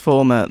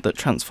transformer that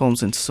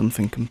transforms into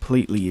something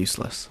completely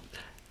useless.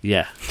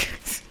 Yeah.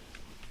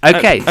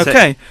 Okay.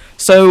 Okay.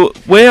 So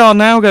we are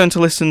now going to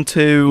listen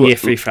to Year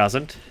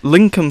 3000.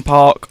 Linkin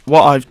Park,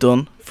 What I've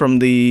Done, from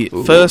the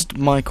first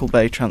Michael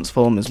Bay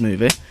Transformers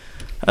movie,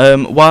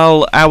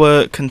 while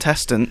our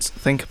contestants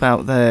think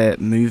about their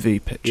movie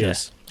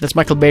pictures. That's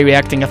Michael Bay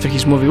reacting after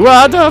his movie.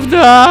 What I've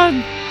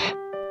done!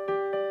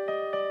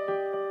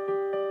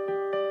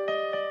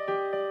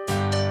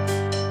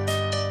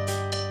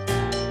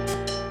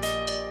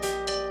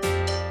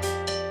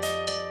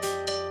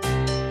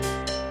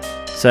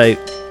 So,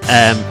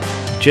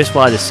 just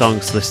while the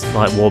song's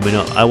like warming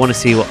up, I want to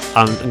see what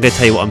I'm going to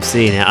tell you what I'm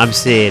seeing here. I'm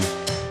seeing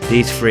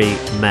these three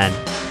men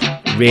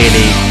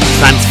really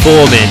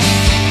transforming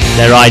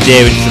their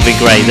idea into something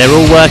great. They're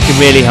all working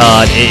really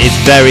hard. It's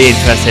very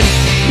interesting,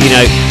 you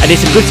know, and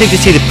it's a good thing to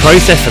see the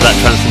process for that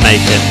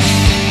transformation.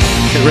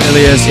 It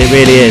really is. It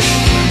really is.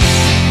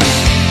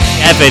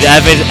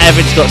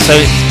 Evan's got so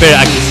much spirit.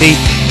 I can see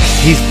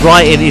he's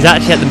writing. He's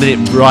actually at the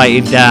minute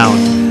writing down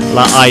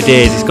like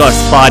ideas. He's got a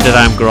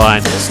Spider-Man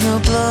grind.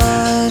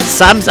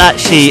 Sam's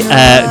actually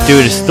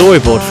doing a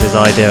storyboard for his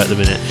idea at the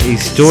minute.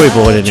 He's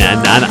storyboarding it,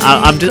 and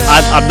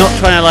I'm not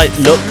trying to like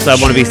look because I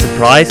want to be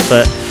surprised,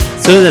 but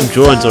some of them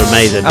drawings are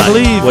amazing. I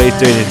believe what he's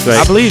doing is great.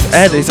 I believe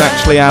Ed is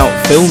actually out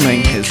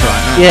filming his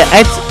right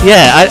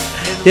now.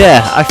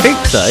 Yeah, I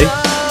think so.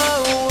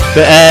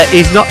 But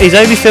he's not. He's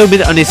only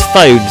filming it on his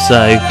phone,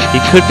 so he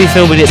could be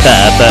filming it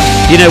better. But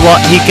you know what?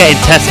 He's getting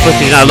test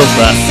footage, and I love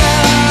that.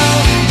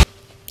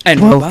 And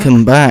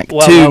Welcome back to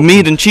welcome.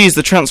 Mead and Cheese,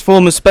 the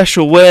Transformers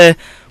special, where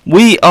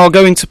we are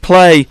going to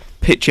play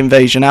Pitch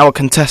Invasion. Our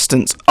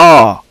contestants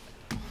are...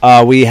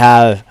 We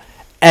have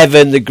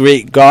Evan, the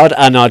Greek god,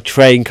 and our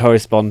train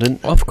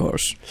correspondent. Of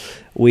course.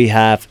 We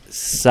have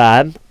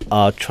Sam,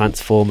 our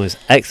Transformers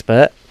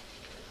expert.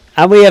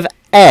 And we have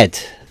Ed,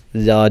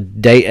 our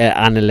data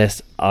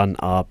analyst and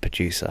our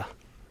producer.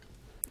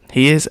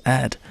 He is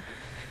Ed.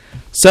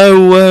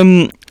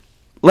 So,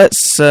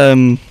 let's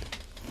do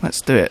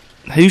it.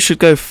 Who should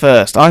go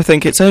first? I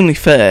think it's only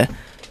fair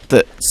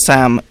that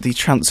Sam, the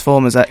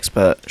Transformers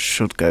expert,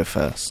 should go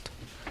first.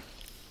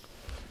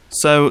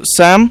 So,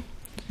 Sam,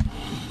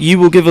 you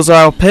will give us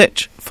our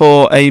pitch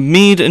for a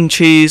Mead and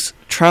Cheese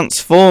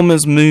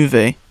Transformers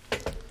movie.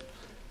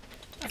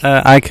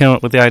 I came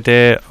up with the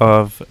idea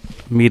of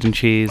Mead and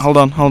Cheese. Hold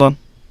on.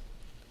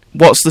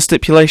 What's the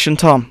stipulation,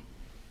 Tom?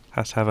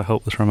 Has to have a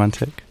hopeless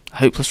romantic.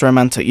 Hopeless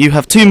romantic. You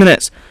have 2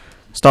 minutes.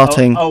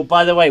 Starting. Oh,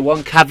 by the way,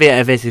 one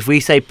caveat of this: if we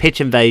say pitch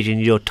invasion,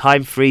 your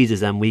time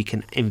freezes, and we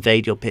can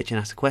invade your pitch and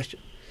ask a question.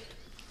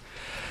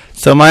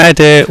 So my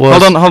idea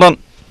was... Hold on.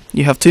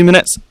 You have 2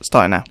 minutes.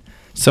 Starting now.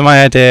 So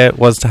my idea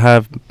was to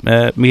have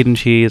Mead and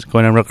Cheese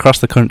going across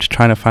the country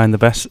trying to find the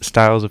best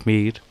styles of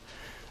mead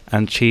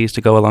and cheese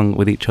to go along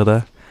with each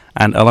other.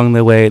 And along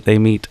the way, they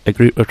meet a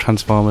group of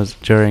Transformers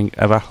during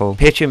a battle.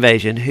 Pitch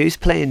invasion. Who's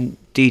playing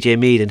DJ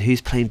Mead and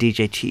who's playing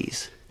DJ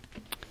Cheese?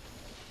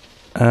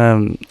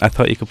 I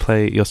thought you could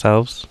play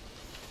yourselves.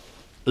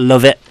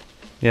 Love it.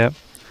 Yeah.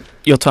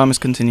 Your time has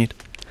continued.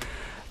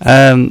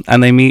 And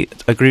they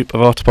meet a group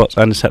of Autobots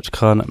and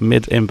Decepticon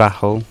mid in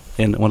battle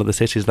in one of the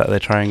cities that they're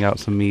trying out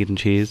some mead and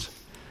cheese.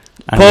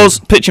 And Pause.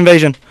 Pitch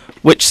invasion.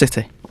 Which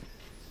city?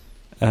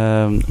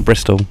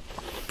 Bristol.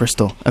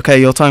 Bristol. Okay,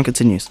 your time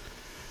continues.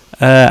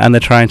 and they're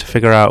trying to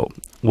figure out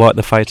what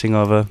they're fighting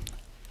over,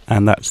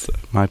 and that's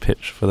my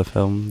pitch for the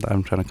film that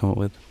I'm trying to come up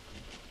with.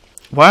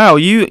 Wow,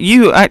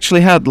 you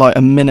actually had like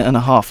a minute and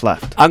a half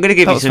left. I'm going to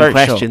give That you was some very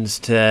short. questions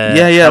to.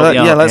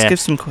 Let's give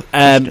some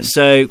questions.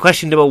 So,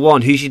 question number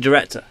 1: who's your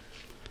director?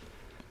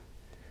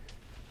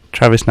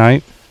 Travis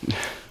Knight.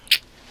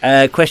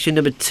 Question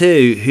number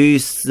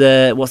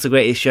 2: what's the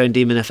greatest show in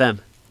Demon FM?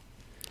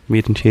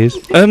 Mead and Cheese.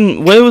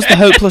 Where was the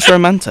hopeless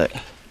romantic?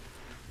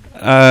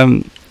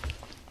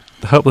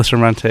 The Hopeless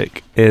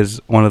Romantic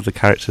is one of the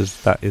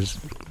characters that is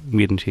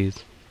Mead and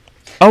Cheese.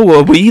 Oh,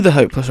 are we the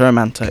hopeless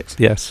romantics?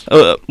 Yes.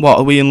 What,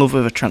 are we in love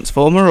with a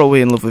transformer, or are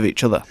we in love with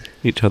each other?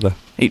 Each other.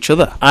 Each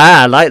other?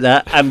 I like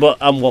that. And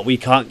what we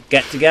can't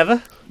get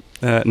together?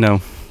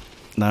 No.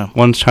 No.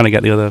 One's trying to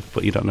get the other,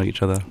 but you don't know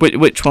each other.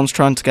 Which one's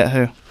trying to get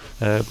who?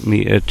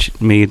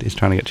 Mead is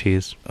trying to get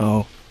cheese.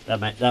 Oh. That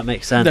makes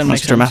sense. That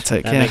makes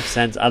dramatic, That yeah. makes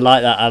sense. I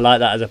like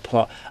that as a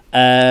plot.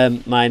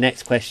 My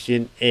next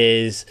question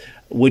is: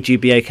 would you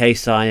be okay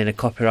signing a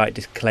copyright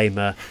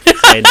disclaimer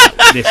saying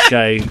that this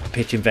show,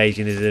 Pitch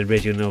Invasion, is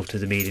original to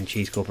the Mead and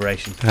Cheese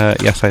Corporation?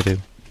 Yes, I do.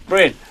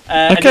 Brilliant.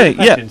 Okay, any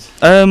other questions?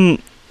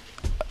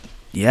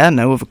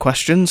 No other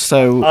questions,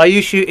 so... Are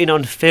you shooting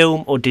on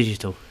film or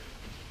digital?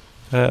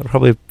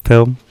 Probably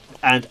film.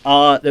 And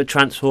are the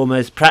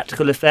Transformers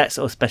practical effects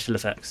or special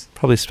effects?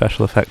 Probably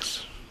special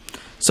effects.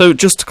 So,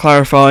 just to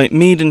clarify,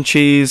 Mead and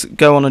Cheese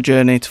go on a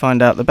journey to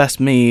find out the best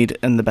mead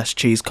and the best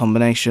cheese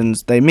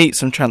combinations. They meet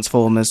some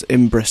Transformers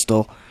in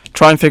Bristol,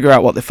 try and figure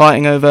out what they're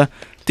fighting over.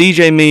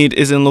 DJ Mead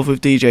is in love with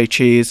DJ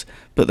Cheese,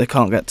 but they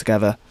can't get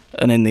together.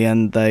 And in the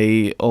end,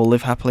 they all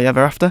live happily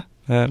ever after.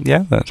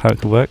 Yeah, that's how it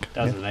could work.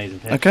 That was an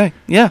amazing pitch. Okay,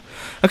 yeah.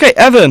 Okay,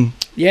 Evan,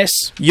 Yes.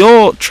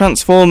 your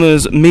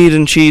Transformers Mead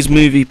and Cheese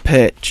movie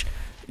pitch,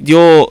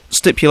 your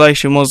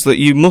stipulation was that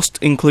you must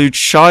include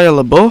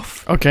Shia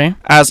LaBeouf Okay.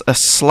 as a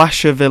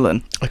slasher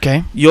villain.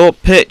 Okay. Your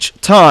pitch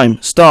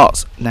time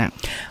starts now.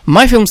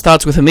 My film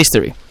starts with a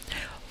mystery.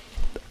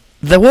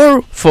 The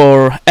war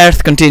for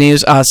Earth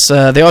continues as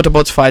the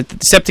Autobots fight the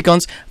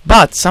Decepticons,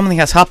 but something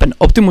has happened.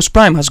 Optimus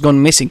Prime has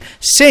gone missing.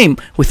 Same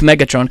with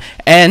Megatron.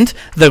 And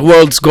the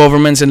world's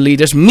governments and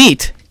leaders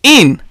meet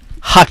in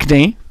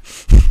Hackney.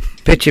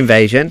 Pitch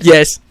Invasion.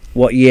 Yes.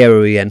 What year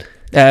are we in?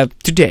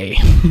 Today.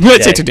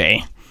 Let's say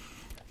today.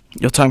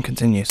 Your time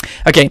continues.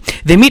 Okay,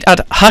 they meet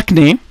at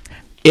Hackney,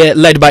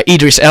 led by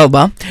Idris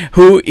Elba,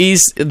 who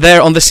is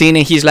there on the scene,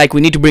 and he's like,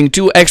 we need to bring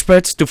 2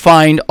 experts to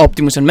find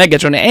Optimus and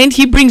Megatron, and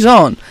he brings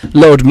on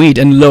Lord Mead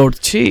and Lord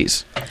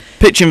Cheese.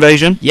 Pitch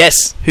Invasion.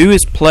 Yes. Who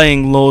is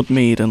playing Lord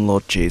Mead and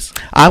Lord Cheese?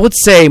 I would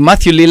say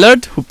Matthew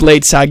Lillard, who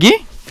played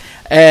Sagi,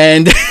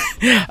 and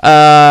what's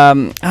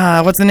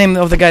the name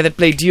of the guy that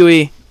played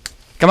Dewey?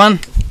 Come on.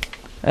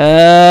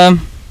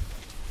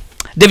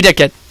 David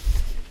Arquette.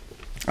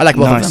 I like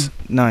both of them.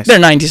 Nice. They're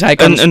 90s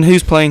icons. And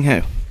who's playing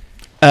who?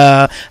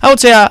 I would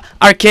say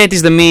Arquette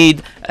is the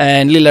Mead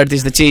and Lillard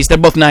is the Cheese. They're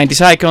both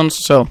 90s icons,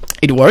 so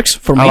it works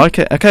for me. I like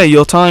it. Okay,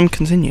 your time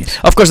continues.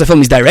 Of course, the film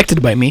is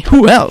directed by me.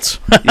 Who else?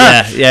 No,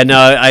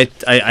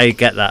 I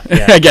get that.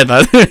 Yeah. I get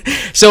that.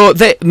 So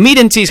the Mead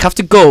and Cheese have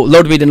to go,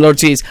 Lord Mead and Lord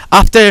Cheese,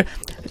 after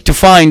to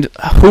find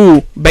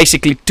who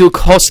basically took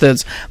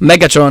hostage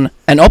Megatron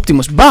and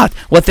Optimus. But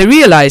what they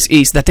realize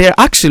is that they're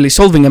actually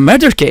solving a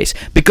murder case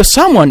because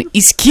someone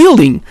is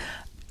killing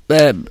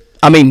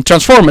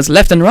Transformers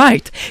left and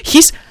right.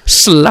 He's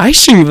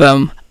slicing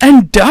them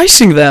and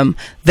dicing them.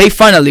 They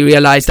finally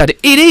realize that it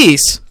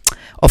is,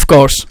 of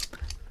course,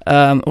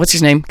 what's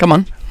his name? Come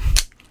on.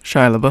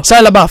 Shia LaBeouf.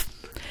 Shia LaBeouf.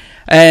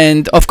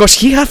 And of course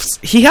he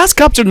has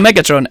captured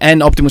Megatron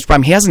and Optimus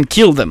Prime. He hasn't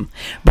killed them.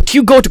 But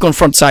you go to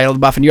confront Shia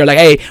LaBeouf and you're like,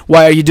 hey,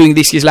 why are you doing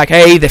this? He's like,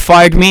 hey, they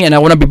fired me and I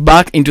want to be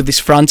back into this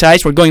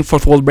franchise. We're going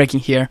fourth wall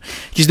breaking here.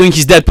 He's doing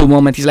his Deadpool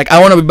moment. He's like, I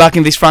want to be back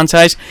in this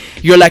franchise.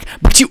 You're like,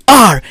 but you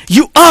are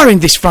in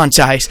this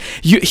franchise.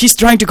 He's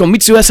trying to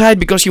commit suicide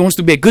because he wants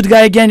to be a good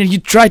guy again, and you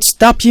try to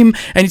stop him,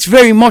 and it's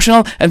very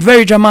emotional and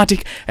very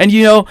dramatic. And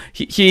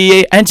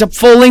he ends up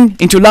falling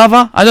into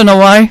lava. I don't know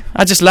why.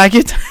 I just like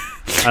it.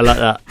 I like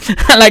that.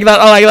 I like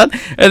that.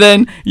 And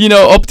then,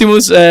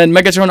 Optimus and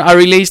Megatron are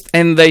released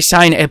and they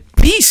sign a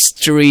peace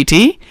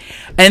treaty.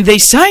 And they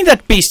sign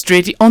that peace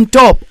treaty on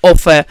top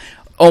of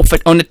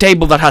on a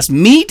table that has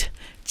meat,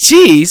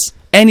 cheese,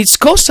 and it's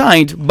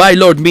co-signed by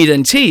Lord Mead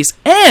and Cheese.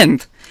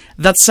 And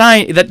that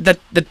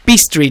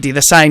peace treaty,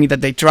 the sign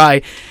that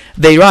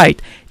they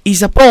write,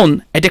 is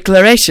upon a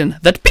declaration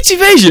that Pitch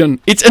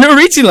Invasion, it's an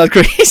original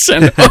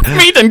creation of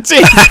Mead and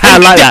Cheese. I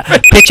like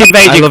that. Pitch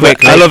Invasion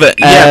quickly. I love it.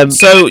 Yeah.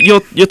 So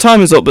your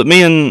time is up, but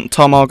me and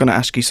Tom are going to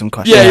ask you some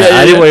questions.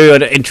 I didn't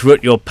want to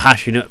interrupt your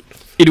passionate.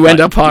 It went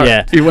apart.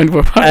 Yeah. It went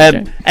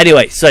apart.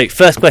 Anyway, so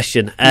first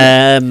question.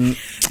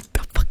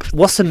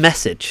 What's the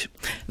message?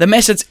 The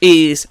message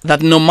is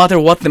that no matter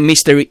what the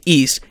mystery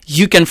is,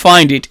 you can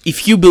find it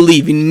if you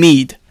believe in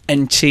Mead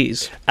and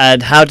Cheese.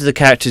 And how do the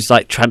characters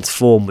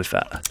transform with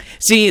that?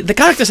 See, the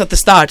characters at the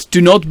start do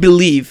not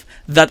believe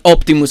that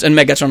Optimus and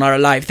Megatron are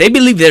alive. They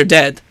believe they're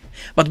dead.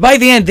 But by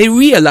the end, they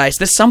realize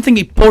there's something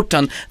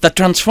important that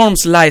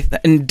transforms life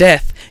and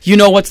death. You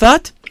know what's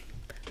that?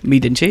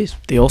 Mead and cheese.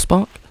 The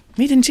Allspark?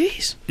 Mead and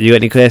cheese. You got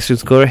any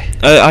questions, Corey?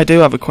 I do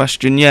have a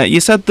question. Yeah, you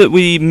said that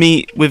we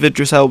meet with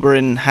Idris Elba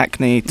in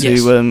Hackney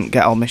to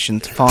get our mission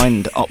to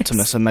find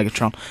Optimus and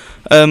Megatron.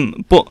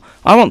 But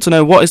I want to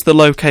know, what is the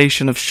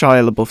location of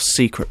Shia LaBeouf's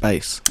secret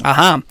base?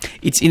 Aha!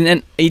 It's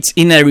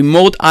in a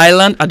remote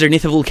island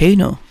underneath a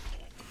volcano.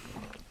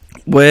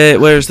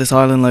 Where is this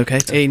island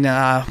located? In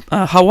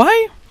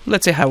Hawaii.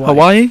 Let's say Hawaii.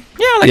 Hawaii?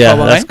 Yeah, I like Yeah,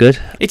 Hawaii. that's good.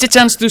 It's a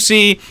chance to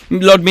see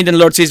Lord Mead and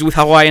Lord Cheese with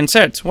Hawaiian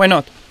shirts. Why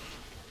not?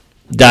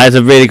 That is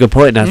a really good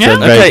point. That's Yeah. a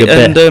very good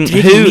bit. And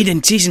Drinking meat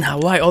and cheese in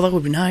Hawaii. Oh, that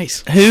would be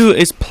nice. who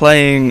is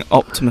playing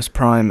Optimus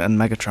Prime and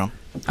Megatron?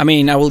 I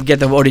mean, I will get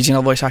the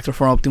original voice actor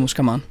for Optimus.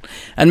 Come on.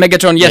 And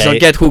Megatron, yes, Yeah, I'll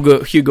get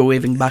Hugo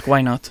Weaving back.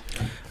 Why not?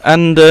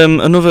 And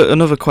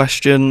another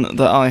question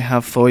that I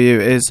have for you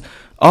is,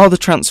 are the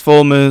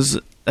Transformers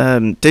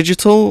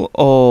digital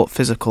or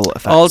physical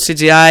effects? All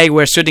CGI.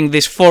 We're shooting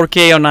this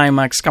 4K on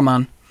IMAX. Come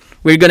on.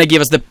 We're gonna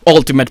give us the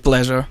ultimate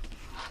pleasure.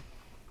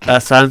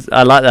 That sounds.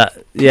 I like that.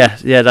 Yeah,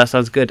 that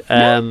sounds good.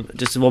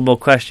 Just one more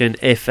question: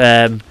 if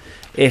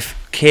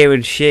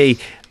Kieran Shee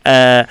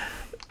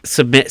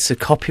submits a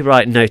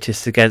copyright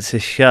notice against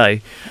his show,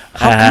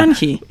 How can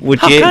he? Would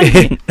How you? can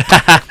he?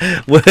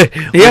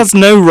 He has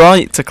no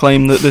right to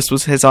claim that this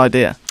was his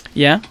idea.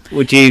 Yeah.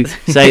 Would you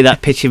say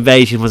that Pitch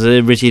Invasion was an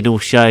original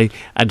show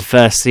and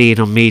first seen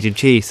on Mead and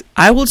Cheese?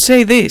 I would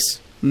say this: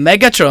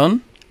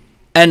 Megatron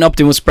and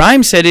Optimus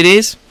Prime said it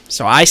is.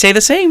 So I say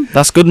the same.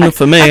 That's good enough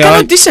for me. I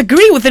cannot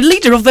disagree with the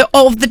leader of the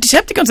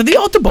Decepticons and the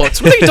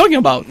Autobots. What are you talking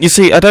about? You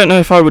see, I don't know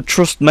if I would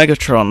trust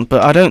Megatron,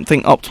 but I don't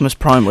think Optimus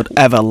Prime would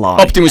ever lie.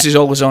 Optimus is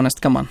always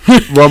honest. Come on.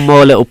 One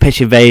more little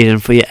Pitch Invasion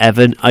for you,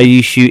 Evan. Are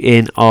you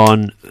shooting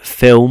on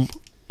film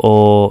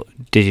or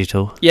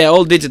digital? Yeah,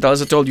 all digital, as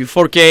I told you.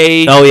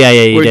 4K. Oh yeah.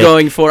 You We're do.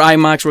 going for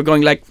IMAX. We're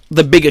going like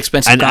the big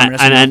expensive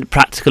cameras. And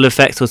practical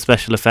effects or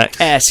special effects?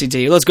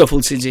 CG. Let's go full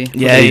CG.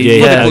 Yeah, CG,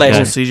 yeah, For the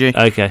pleasure. CG.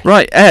 Okay.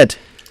 Right, Ed,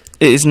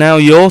 it is now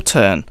your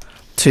turn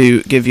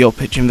to give your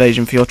pitch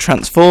invasion for your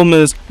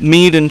Transformers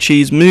Mead and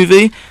Cheese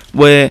movie,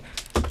 where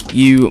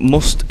you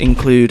must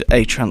include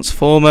a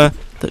Transformer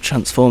that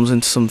transforms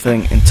into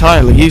something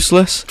entirely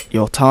useless.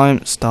 Your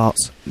time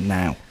starts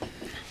now.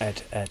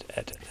 Ed.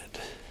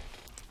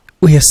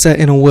 We are set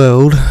in a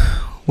world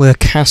where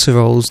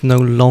casseroles no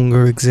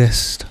longer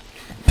exist.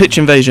 Pitch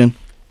invasion.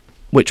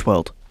 Which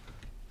world?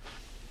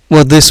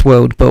 Well, this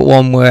world, but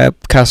one where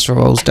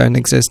casseroles don't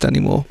exist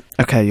anymore.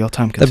 Okay, your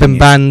time They've continues. been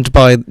banned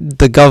by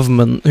the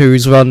government,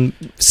 who's run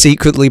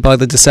secretly by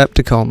the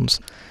Decepticons.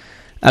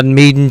 And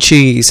Mead and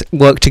Cheese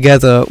work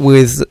together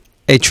with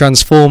a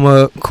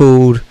transformer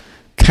called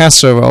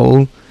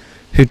Casserole,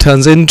 who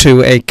turns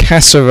into a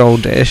casserole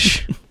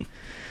dish.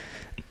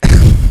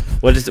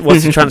 What's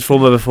the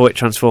transformer before it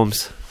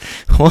transforms?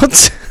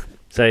 What?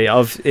 So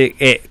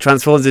it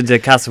transforms into a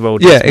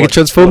casserole. Yeah, dish. it What-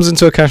 transforms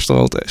into a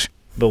casserole dish.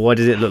 But what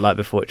does it look like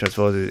before it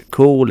transforms? Is it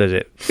cool? Is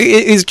it?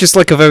 It is just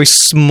like a very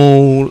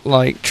small,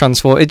 like,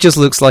 transform. It just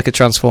looks like a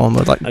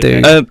transformer, like,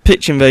 Okay. dude.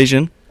 Pitch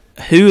invasion.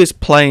 Who is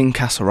playing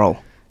Casserole?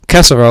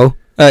 Casserole.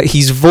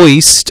 He's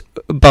voiced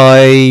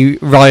by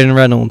Ryan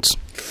Reynolds.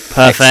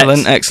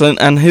 Perfect. Excellent.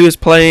 And who is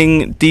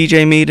playing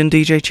DJ Mead and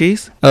DJ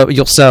Cheese?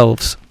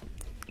 Yourselves.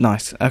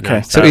 Nice. Okay.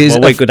 Nice. So it is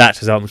well, we're a- good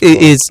actors, aren't we?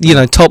 It is,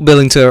 top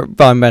billing to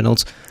Ryan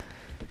Reynolds.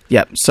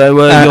 Yep. So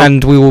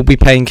And we will be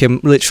paying him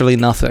literally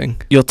nothing.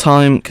 your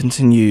time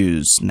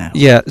continues now.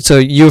 Yeah, so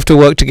you have to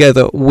work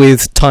together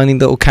with tiny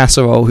little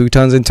Casserole, who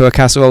turns into a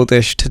casserole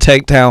dish, to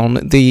take down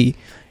the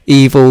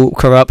evil,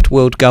 corrupt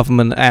world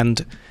government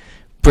and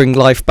bring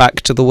life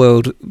back to the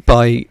world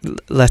by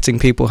letting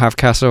people have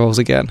casseroles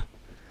again.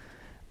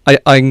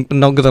 I'm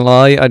not going to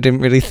lie, I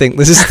didn't really think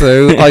this is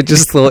through. I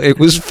just thought it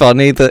was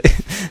funny that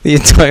the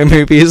entire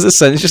movie is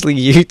essentially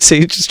you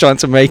two just trying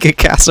to make a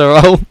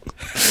casserole.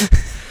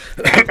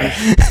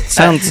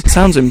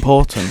 Sounds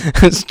important.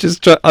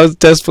 I was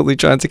desperately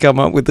trying to come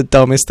up with the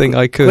dumbest thing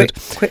I could.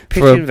 Quick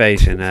pitch for a-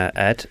 invasion,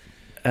 Ed.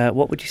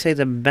 What would you say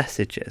the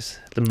message is?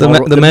 The The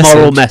moral, message.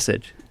 moral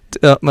message.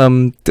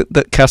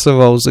 That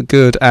casseroles are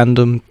good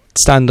and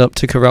stand up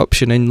to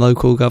corruption in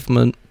local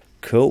government.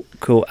 Cool.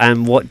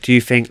 And what do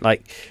you think?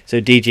 So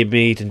DJ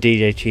Mead and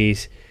DJ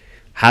Cheese.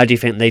 How do you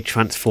think they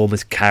transform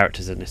as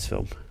characters in this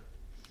film?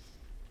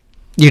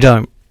 You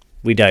don't.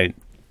 We don't.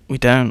 We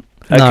don't.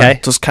 No. Okay.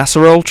 Does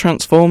Casserole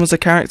transform as a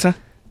character?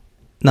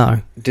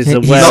 No. Does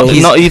the He's- well?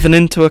 Not even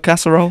into a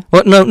casserole?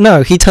 What?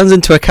 No. He turns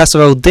into a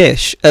casserole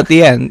dish at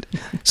the end,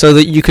 so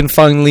that you can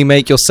finally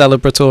make your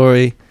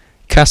celebratory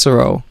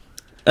casserole.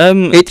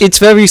 It's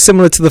very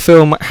similar to the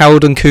film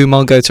Harold and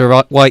Kumar Go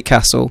to White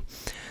Castle,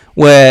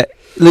 where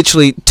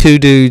literally two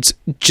dudes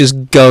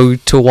just go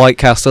to White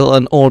Castle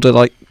and order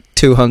like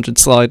 200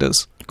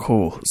 sliders.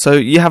 Cool. So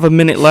you have a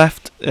minute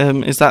left.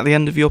 Is that the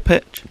end of your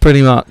pitch?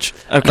 Pretty much.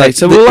 Okay, Like,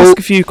 so the- we'll all- ask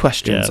a few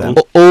questions Yeah,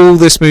 then. All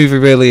this movie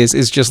really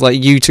is just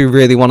like you two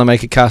really want to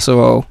make a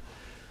casserole,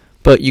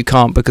 but you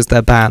can't because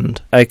they're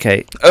banned.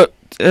 Okay.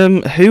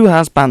 who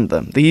has banned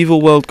them? The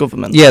evil world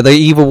government. Yeah, the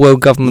evil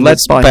world government Led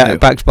that's by who?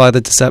 backed by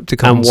the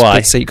Decepticons. And why?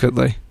 But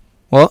secretly.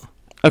 What?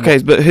 Okay,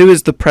 but who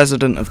is the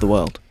president of the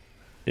world?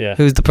 Yeah.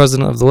 Who's the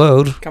president of the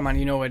world? Come on,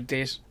 you know what it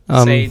is.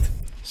 Um, Say it.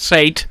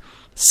 Say it.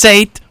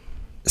 Say it.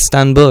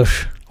 Stan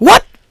Bush.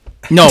 What?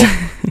 No.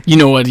 You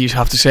know what you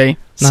have to say.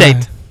 No. Say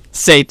it.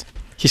 Say it.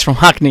 He's from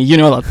Hackney. You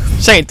know that.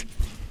 Say it.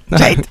 No.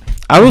 Say it.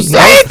 I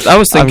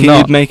was thinking not.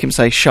 you'd make him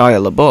say Shia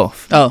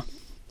LaBeouf. Oh.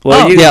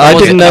 Well, Oh, you, Yeah, I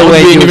didn't know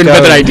where you an were even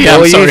going. better idea. what I'm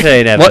were you sorry.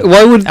 saying, Evan?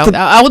 Why would I, the...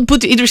 I would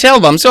put Idris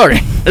Elba. I'm sorry.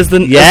 As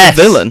the Yes.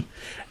 villain.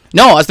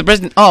 No, as the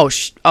president.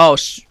 Shiza.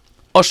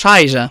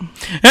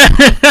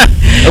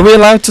 Are we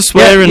allowed to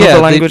swear in Yeah, other they-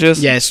 Yes.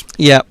 languages?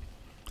 Yeah.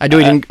 I do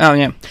it in. Oh,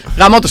 yeah.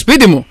 Ramoto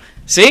spiti mu.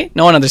 See?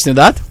 No one understood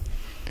that.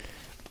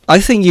 I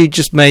think you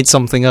just made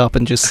something up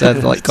and just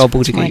said, like, My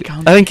gobbledygook.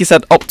 account. I think he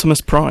said Optimus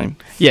Prime.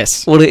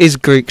 Yes. Well, it is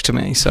Greek to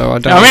me, so I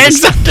don't... I mean,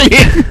 understand.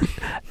 exactly.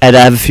 Ed,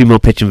 I have a few more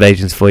pitch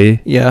invasions for you.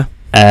 Yeah.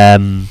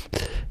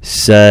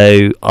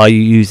 So, are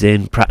you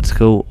using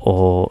practical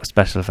or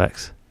special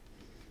effects?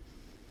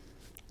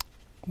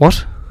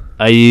 What?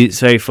 Are you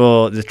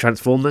for the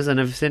Transformers and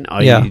everything?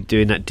 Are Yeah. you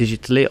doing that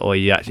digitally, or are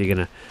you actually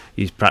gonna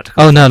use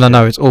practical? Oh,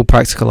 no, it's all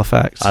practical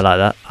effects. I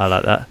like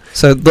that.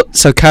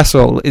 So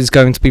Casserole is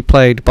going to be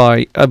played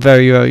by a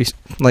very, very,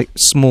 like,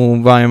 small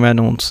Ryan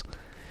Reynolds,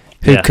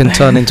 who Yeah. can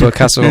turn into a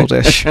casserole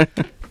dish.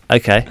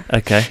 Okay.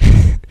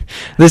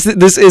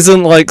 This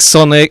isn't like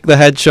Sonic the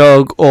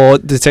Hedgehog or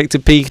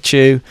Detective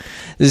Pikachu.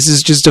 This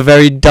is just a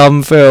very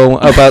dumb film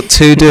about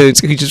two dudes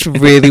who just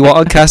really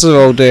want a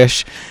casserole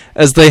dish,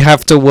 as they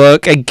have to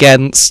work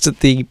against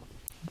the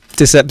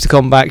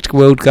Decepticon-backed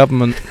world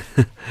government.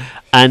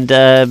 And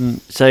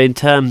so, in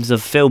terms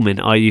of filming,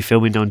 are you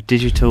filming on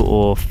digital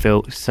or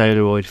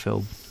Polaroid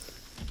film?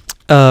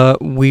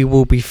 We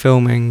will be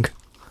filming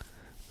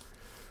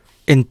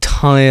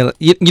entirely...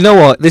 You know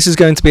what? This is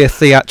going to be a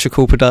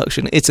theatrical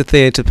production. It's a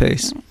theatre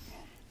piece.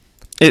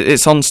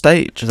 It's on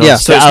stage. Yeah.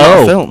 So it's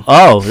not a film.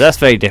 Oh, that's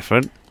very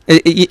different.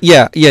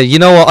 Yeah. You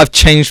know what? I've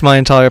changed my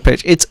entire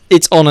pitch.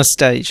 It's on a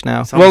stage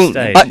now. It's on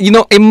stage.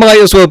 It might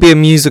as well be a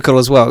musical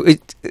as well.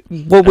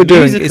 What we're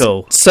doing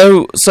musical.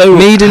 So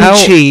Mead and how-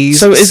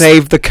 Cheese, so is-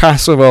 Save the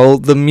Casserole,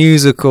 the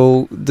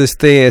musical, the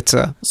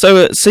theatre.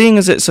 So, seeing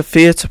as it's a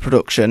theatre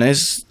production,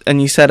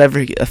 and you said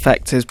every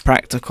effect is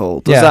practical,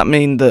 does Yeah. that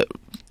mean that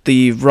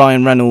the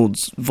Ryan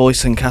Reynolds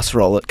voice in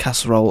Casserole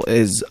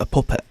is a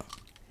puppet?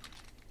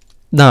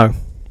 No,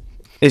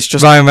 It's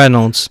just Ryan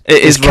Reynolds.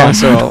 It is Ryan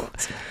Casserole,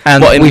 Reynolds.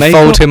 and What, in we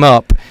makeup? fold him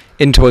up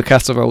into a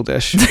casserole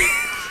dish.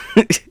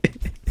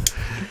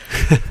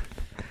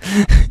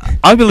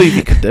 I believe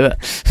he could do it.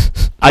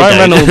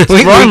 I don't.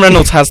 Ryan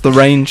Reynolds has the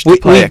range to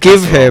play We a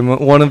give casserole.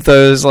 him one of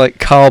those like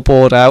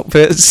cardboard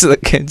outfits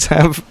that kids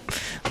have,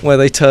 where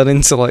they turn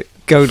into like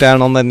go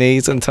down on their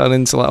knees and turn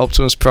into like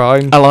Optimus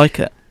Prime. I like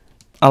it.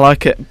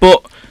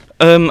 But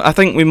I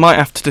think we might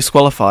have to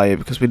disqualify you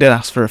because we did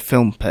ask for a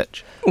film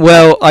pitch.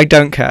 Well, I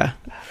don't care.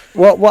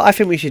 What I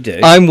think we should do?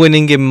 I'm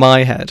winning in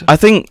my head. I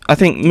think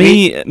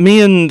me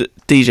and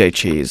DJ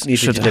Cheese need to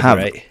should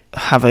deliberate.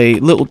 have a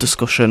little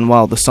discussion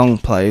while the song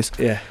plays,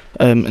 Yeah.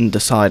 and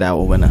decide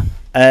our winner.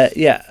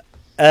 Yeah.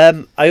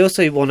 I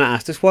also want to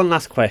ask just one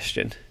last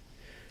question.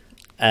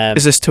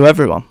 Is this to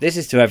everyone? This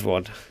is to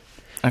everyone.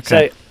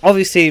 Okay. So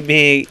obviously,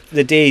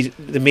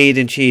 the Mead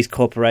and Cheese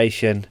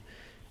Corporation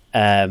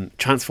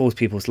transforms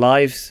people's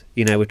lives.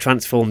 You know, we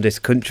transformed this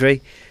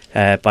country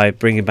by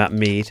bringing back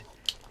mead.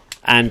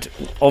 And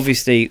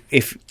obviously,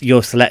 if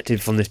you're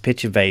selected from this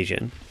pitch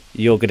invasion,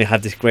 you're going to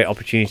have this great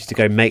opportunity to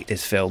go make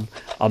this film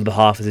on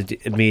behalf of the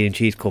Mead and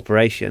Cheese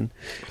Corporation.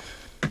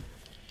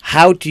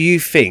 How do you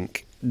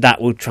think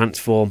that will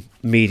transform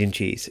Mead and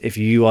Cheese if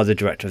you are the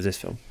director of this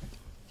film?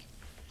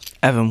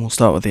 Evan, we'll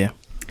start with you.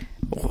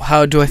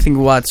 How do I think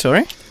what?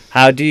 Sorry?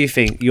 How do you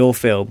think your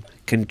film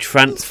can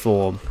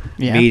transform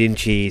Yeah. Mead and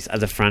Cheese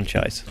as a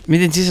franchise?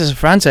 Mead and Cheese as a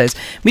franchise.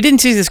 Mead and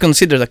Cheese is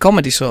considered a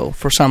comedy show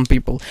for some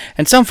people,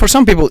 and for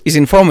some people is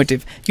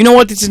informative. You know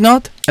what it is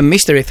not? A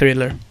mystery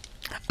thriller,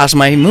 as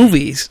my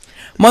movie is.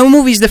 My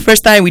movie is the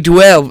first time we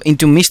delve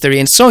into mystery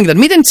and showing that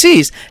Mead and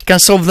Cheese can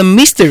solve the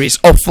mysteries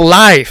of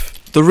life.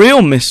 The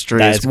real mystery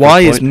That is is a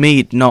why good is point.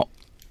 mead not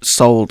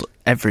sold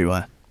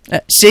everywhere?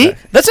 See?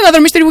 That's another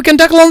mystery we can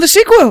tackle on the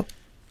sequel.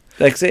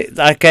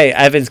 Okay,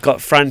 Evan's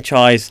got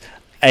franchise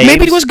aims.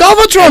 Maybe it was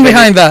Galvatron Evan-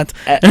 behind that.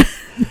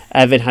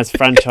 Evan has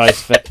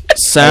franchise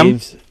Sam,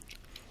 aims.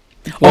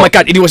 Oh my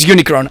god, it was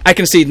Unicron. I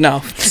can see it now.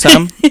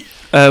 Sam,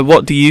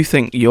 what do you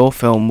think your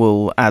film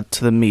will add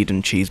to the Mead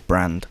and Cheese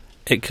brand?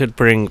 It could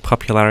bring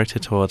popularity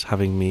towards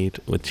having mead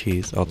with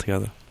cheese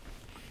altogether.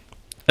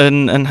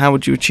 And how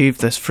would you achieve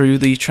this? Through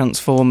the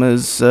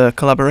Transformers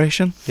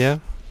collaboration? Yeah.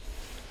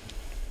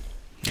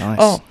 Nice.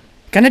 Oh,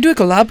 can I do a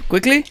collab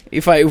quickly?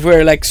 If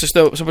we're like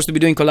supposed to be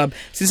doing collab,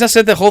 since I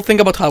said the whole thing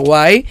about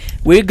Hawaii,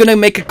 we're gonna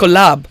make a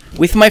collab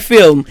with my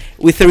film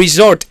with a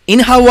resort in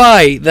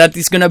Hawaii that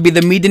is gonna be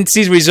the Mead and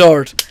Cheese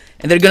Resort,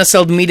 and they're gonna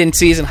sell meat and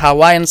cheese and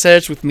Hawaiian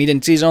shirts with meat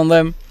and cheese on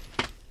them.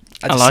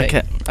 I like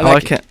it. I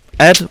like it.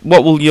 Ed,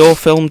 what will your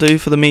film do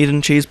for the Mead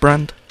and Cheese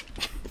brand?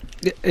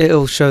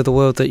 It'll show the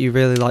world that you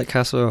really like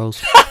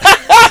casseroles.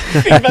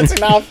 I think that's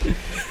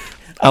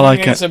enough. I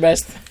like It's it. the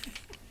best.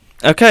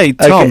 Okay,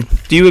 Tom,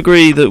 do you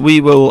agree that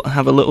we will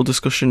have a little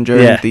discussion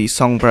during Yeah. the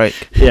song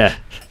break? Yeah.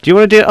 Do you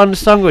want to do it on the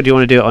song, or do you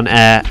want to do it on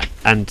air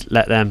and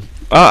let them?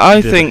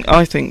 I Do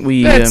think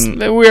we.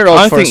 We're all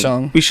I for a think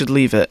song. we should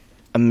leave it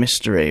a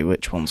mystery.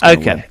 Which one's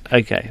going to win?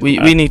 Okay. We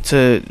need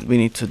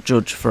to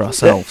judge for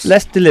ourselves.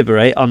 Let's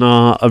deliberate on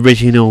our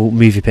original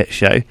movie pitch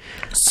show.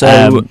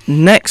 So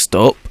next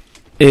up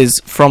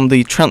is from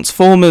the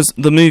Transformers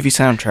the movie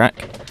soundtrack,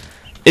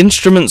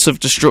 "Instruments of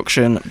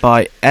Destruction"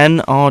 by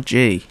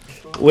NRG.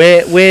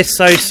 We're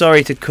so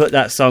sorry to cut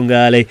that song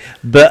early,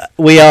 but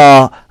we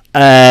are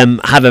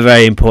have a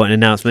very important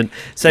announcement.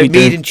 So We do.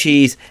 Mead and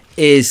Cheese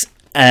is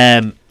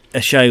a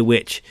show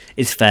which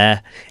is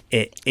fair.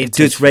 It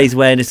does raise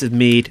awareness of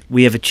mead.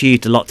 We have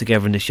achieved a lot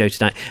together in this show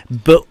tonight,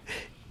 but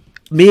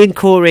me and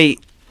Corey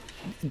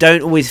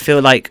don't always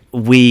feel like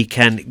we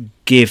can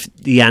give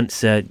the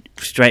answer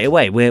straight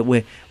away.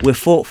 We're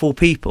thoughtful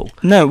people.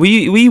 No,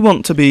 we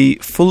want to be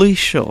fully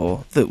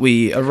sure that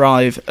we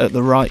arrive at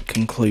the right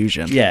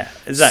conclusion. Yeah,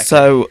 exactly.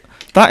 So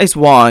that is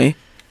why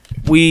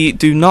we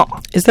do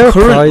not. Is there a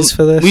prize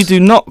for this? We do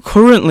not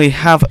currently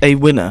have a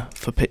winner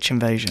for Pitch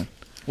Invasion.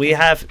 We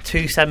have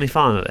 2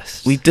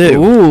 semi-finalists. We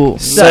do. Ooh.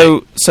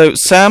 So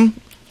Sam,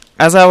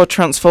 as our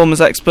Transformers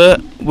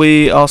expert,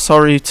 we are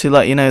sorry to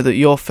let you know that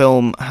your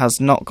film has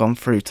not gone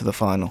through to the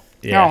final.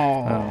 Yeah.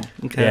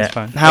 Oh. Okay, Yeah. that's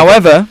fine.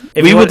 However,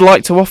 If we you would want-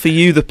 like to offer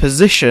you the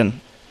position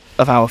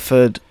of our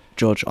third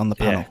judge on the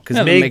panel. Because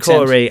Yeah, that me and makes sense.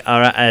 Corey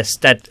are at a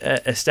stead.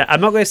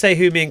 I'm not going to say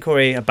who me and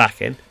Corey are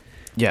backing.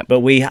 Yeah. But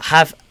we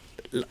have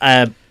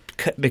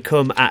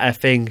become at a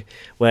thing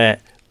where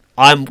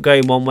I'm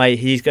going one way,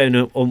 he's going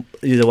the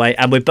other way,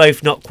 and we're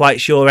both not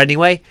quite sure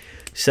anyway.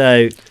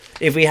 So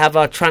if we have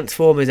our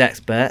Transformers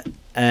expert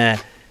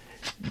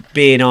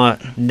being our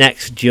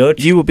next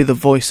judge, You will be the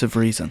voice of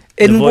reason.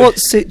 In The voice- what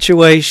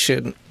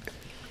situation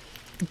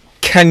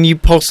can you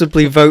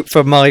possibly vote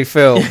for my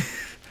film?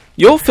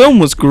 Your film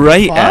was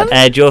great, Fun? Ed.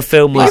 Ed, your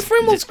film My was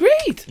friend was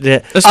great.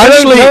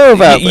 Especially know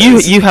about you.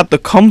 this. You had the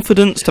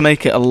confidence to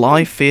make it a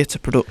live theatre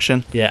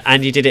production. yeah,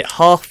 and you did it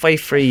halfway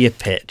through your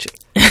pitch,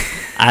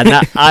 and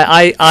that,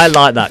 I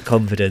like that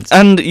confidence.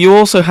 And you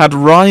also had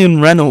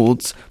Ryan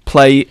Reynolds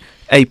play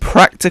a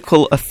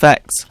practical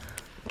effects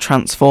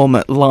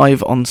Transformer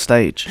live on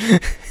stage.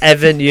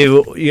 Evan,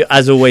 you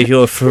as always,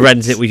 you're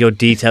forensic with your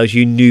details.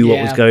 You knew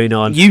what was Yeah. going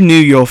on. You knew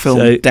your film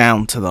So-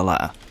 down to the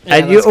letter.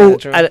 And you all,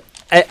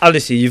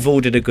 honestly, you've all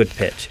done a good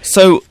pitch.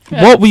 So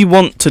Yeah. what we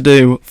want to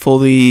do for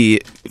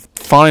the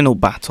final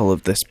battle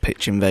of this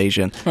pitch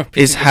invasion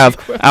is have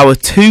our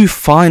 2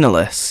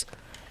 finalists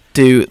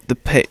do the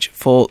pitch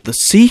for the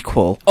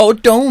sequel Oh,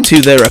 don't.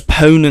 to their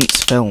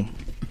opponent's film.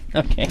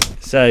 Okay.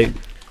 So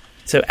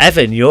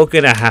Evan, you're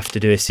gonna have to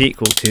do a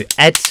sequel to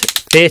Ed's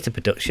theatre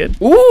production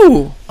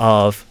Ooh.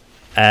 of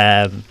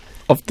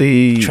Of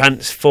the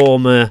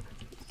Transformer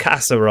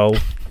Casserole.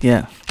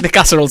 yeah. The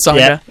Casserole Saga.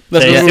 Yeah. That's So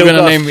what you we're still going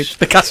to got- name it.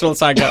 The Casserole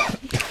Saga.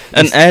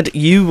 And Ed,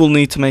 you will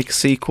need to make a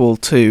sequel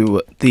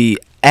to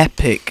the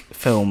epic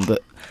film that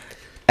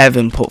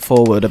Evan put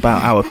forward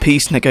about our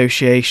peace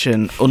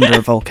negotiation under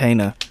a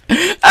volcano.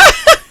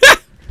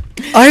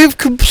 I have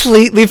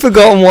completely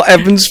forgotten what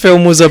Evan's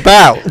film was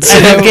about.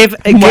 And give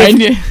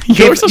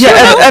Yours as Yeah,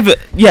 well? Evan,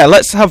 yeah,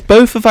 let's have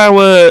both of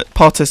our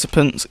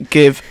participants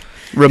give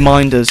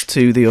reminders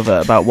to the other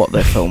about what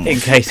their film in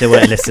was. case they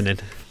weren't listening.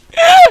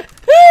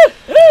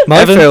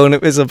 My Evan? film,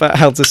 it was about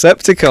how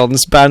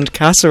Decepticons banned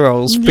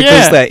casseroles because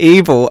Yeah. they're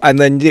evil, and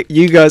then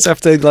you guys have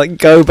to like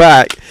go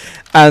back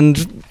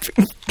and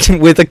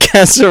with a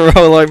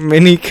casserole like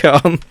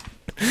minicon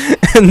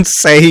and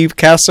save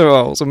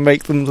casseroles and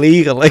make them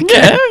legal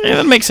again. Yeah,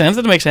 that makes sense.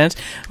 That makes sense.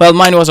 Well,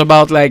 mine was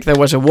about like there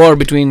was a war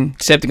between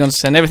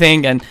Decepticons and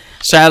everything, and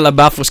Shia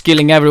LaBeouf was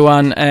killing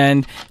everyone,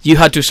 and you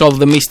had to solve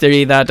the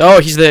mystery that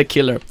he's the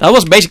killer. That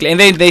was basically, and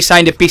they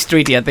signed a peace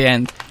treaty at the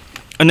end.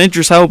 And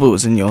Idris Elba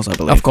was in yours, I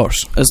believe. Of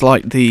course. As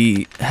like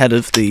the head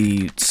of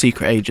the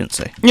secret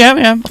agency.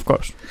 Yeah, of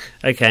course.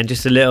 Okay, and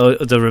just a little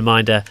other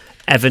reminder: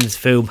 Evan's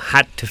film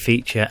had to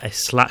feature a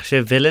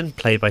slasher villain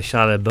played by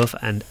Shia LaBeouf,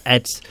 and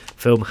Ed's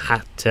film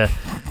had to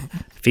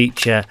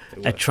feature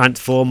a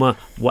transformer.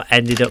 What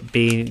ended up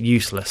being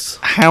useless.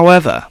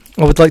 However,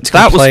 I would like to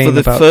That was for complain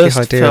the about first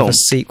the idea film. of a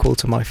sequel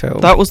to my film.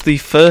 that was the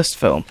first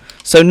film.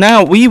 So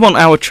now we want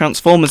our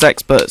Transformers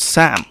expert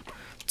Sam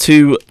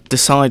to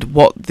decide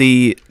what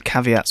the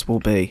caveats will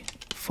be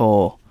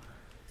for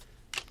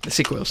The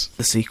sequels.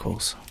 the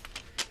sequels.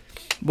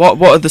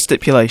 What are the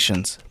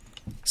stipulations,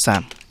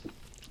 Sam?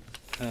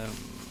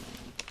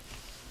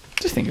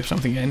 Just think of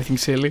something, anything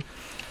silly.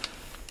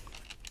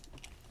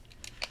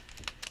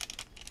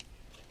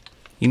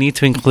 You need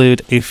to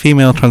include a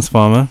female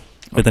Transformer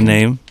with a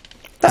name.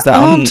 Is that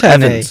on aren't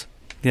any. Evans?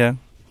 Yeah,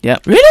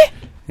 Really?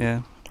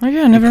 yeah. Oh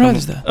yeah, I never Come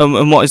noticed that.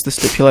 And what is the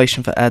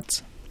stipulation for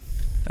Ed's?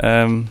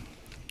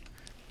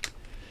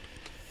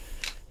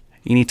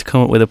 You need to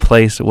come up with a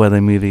place where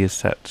the movie is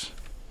set.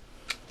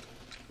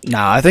 No,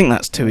 I think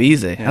that's too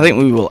easy. Yeah. I think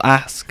we will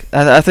ask.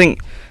 I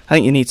think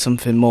you need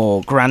something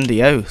more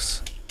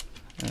grandiose.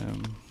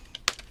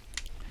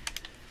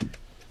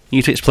 You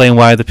need to explain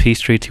why the peace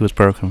treaty was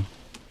broken.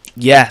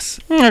 Yes.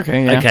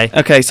 Okay, yeah. Okay.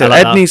 Okay, so I like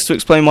Ed that. needs to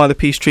explain why the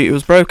peace treaty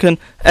was broken.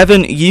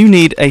 Evan, you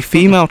need a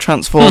female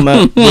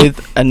transformer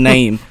with a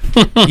name.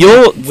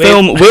 Your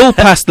film will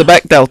pass the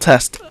Bechdel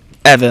test,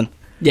 Evan.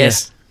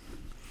 Yes.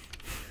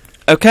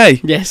 Okay,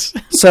 Yes.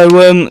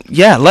 so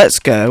yeah, let's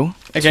go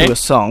Okay. to a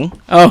song.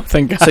 Oh,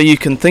 thank God. So you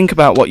can think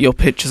about what your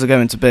pictures are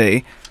going to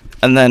be,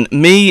 and then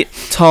me,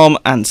 Tom,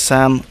 and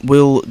Sam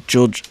will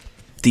judge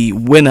the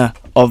winner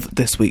of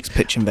this week's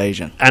Pitch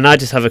Invasion. And I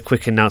just have a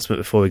quick announcement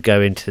before we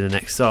go into the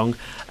next song.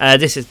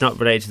 This is not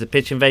related to the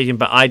Pitch Invasion,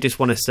 but I just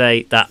want to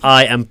say that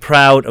I am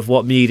proud of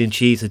what Mead and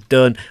Cheese have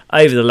done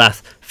over the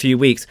last few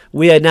weeks.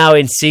 We are now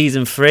in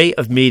season 3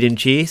 of Mead and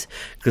Cheese,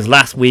 because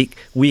last week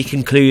we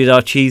concluded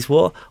our cheese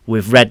war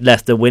with Red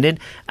Leicester winning,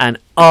 and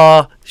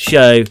our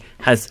show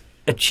has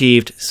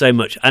achieved so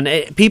much. And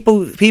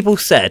people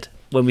said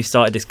when we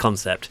started this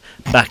concept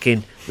back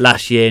in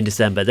last year in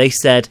December, they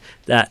said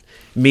that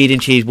Mead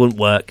and Cheese wouldn't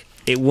work.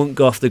 It wouldn't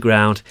go off the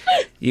ground.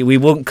 We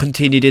wouldn't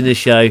continue in the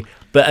show.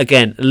 But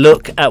again,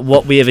 look at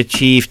what we have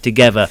achieved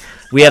together.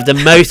 We have the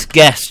most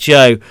guest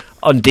show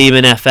on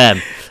Demon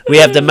FM. We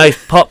have the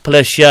most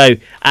popular show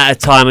at a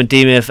time on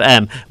Demon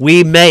FM.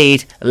 We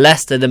made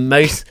Leicester the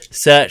most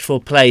searched for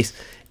place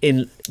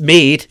in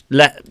Mead.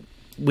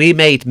 We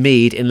made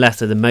Mead in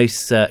Leicester the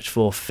most searched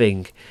for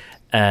thing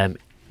in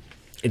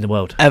the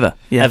world. Ever.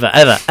 Yeah.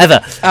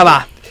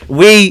 Ever.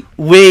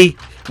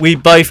 We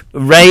both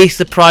raised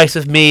the price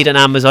of Mead on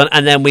Amazon,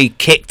 and then we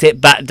kicked it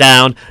back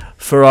down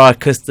for our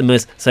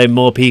customers so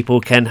more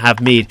people can have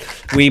mead.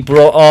 We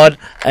brought on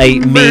a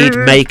mead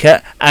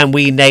maker, and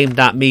we named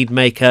that mead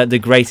maker the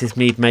greatest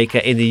mead maker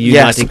in the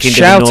United Kingdom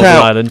shout of Northern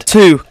out Ireland.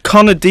 to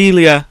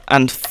Conadelia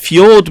and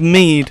Fjord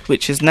Mead,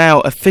 which is now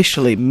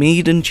officially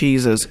Mead and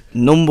Cheese's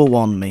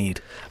 #1 mead.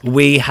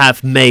 We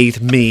have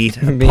made mead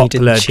a Mead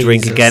popular and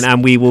drink cheeses. again,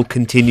 and we will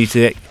continue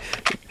to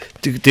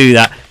do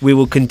that. We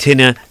will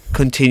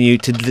continue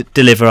to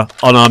deliver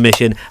on our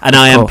mission, and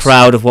I am course.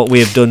 proud of what we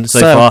have done so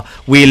far.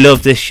 We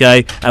love this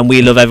show, and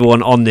we love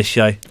everyone on this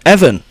show.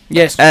 Evan,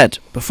 Yes. Ed,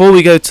 before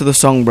we go to the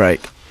song break,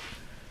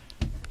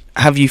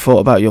 have you thought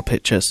about your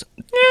pictures?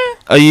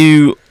 Are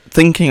you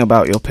thinking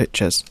about your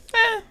pictures?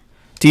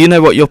 Do you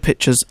know what your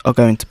pictures are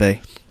going to be?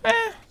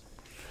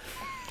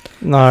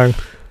 No.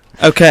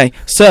 Okay,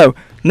 so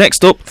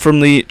next up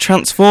from the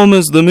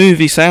Transformers the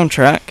movie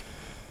soundtrack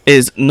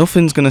is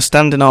Nothing's Gonna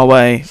Stand in Our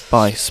Way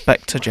by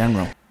Spectre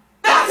General.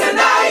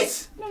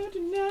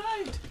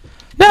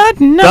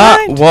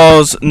 That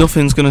was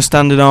Nothing's Gonna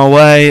Stand in Our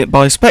Way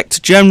by Spectre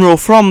General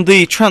from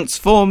the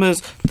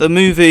Transformers the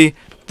movie,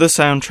 the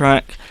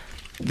soundtrack,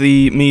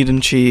 the Mead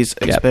and Cheese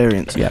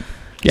experience. Yep.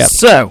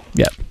 So,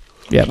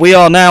 Yep. we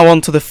are now on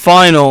to the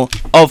final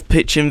of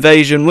Pitch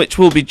Invasion, which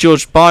will be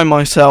judged by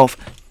myself,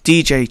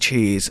 DJ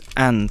Cheese,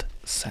 and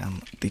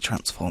Sam, the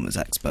Transformers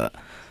expert.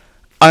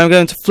 I am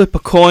going to flip a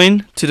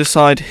coin to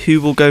decide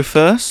who will go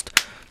first.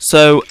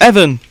 So,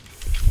 Evan,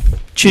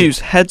 choose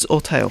heads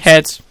or tails.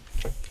 Heads.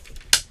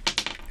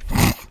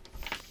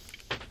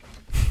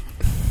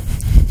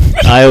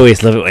 I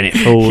always love it when it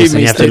falls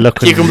and you have to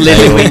look He under the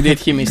completely table. winged it.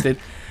 He missed it.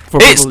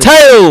 It's Probably.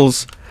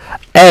 tails!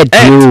 Ed,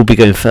 Ed, you will be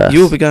going first.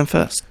 You will be going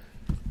first.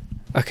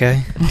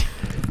 Okay.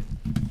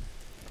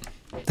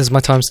 Does my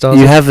time start?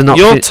 You have an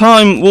Your option.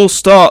 time will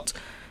start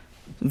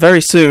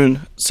very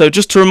soon. So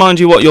just to remind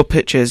you what your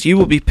pitch is, you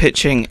will be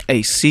pitching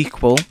a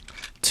sequel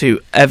to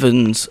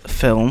Evan's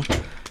film,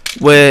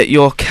 where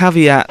your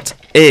caveat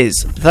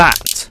is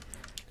that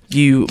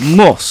you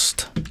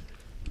must...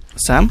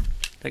 Sam?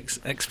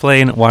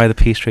 Explain why the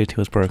peace treaty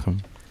was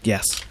broken.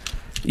 Yes.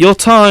 Your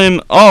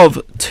time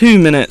of 2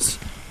 minutes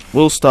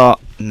will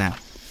start now.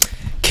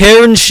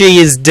 Kieran Shee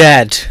is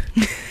dead.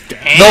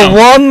 The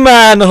one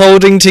man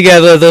holding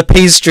together the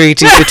peace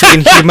treaty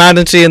between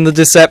humanity and the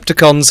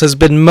Decepticons has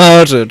been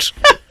murdered.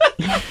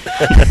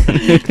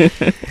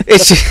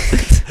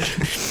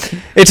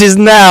 It is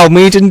now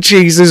Meat and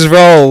Cheese's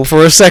role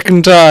for a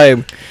second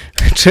time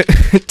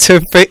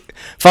to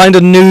find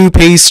a new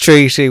peace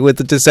treaty with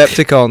the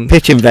Decepticons.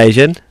 Pitch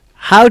Invasion.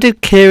 How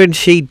did Kieran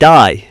Shee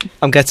die?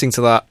 I'm getting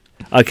to that.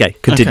 Okay,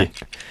 continue.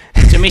 Okay.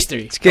 It's a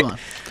mystery. Come on.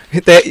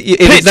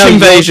 Pitch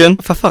Invasion.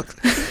 For fuck.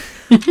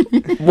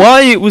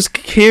 Why was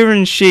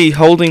Kieran Shee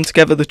holding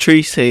together the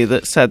treaty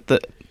that said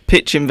that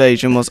Pitch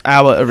Invasion was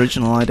our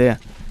original idea?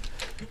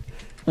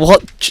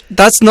 What?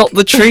 That's not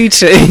the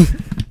treaty.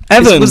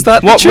 Evan, was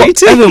that the what,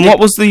 treaty? Evan, what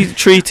was the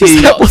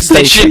treaty? That was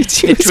the stated?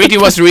 treaty. The treaty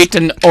was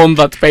written on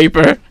that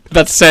paper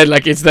that said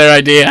like it's their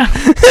idea.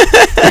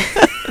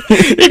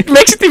 It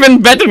makes it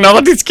even better now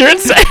that it's Kieran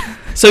said.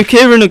 So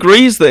Kieran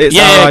agrees that it's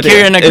Yeah, our idea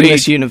Kieran in agrees.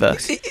 this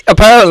universe.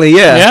 Apparently,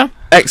 yeah. Yeah.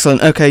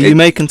 Excellent. Okay, you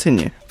may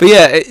continue. But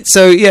yeah,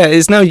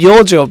 it's now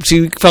your job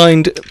to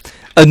find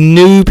a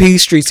new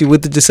peace treaty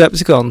with the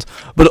Decepticons,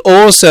 but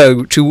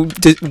also to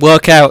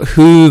work out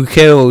who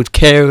killed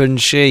Kieran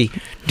Shee,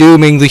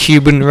 dooming the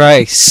human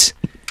race.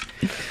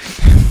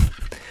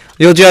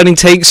 Your journey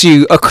takes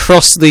you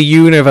across the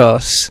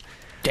universe.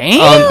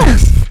 Damn.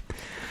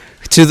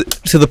 To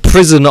the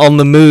prison on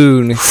the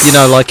moon,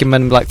 like in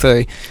Men in Black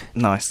 3,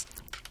 Nice.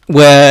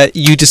 where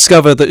you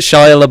discover that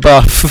Shia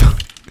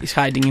LaBeouf He's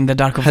hiding in the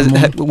dark of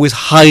the moon. was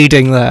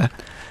hiding there.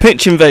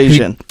 Pitch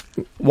invasion.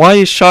 Why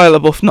is Shia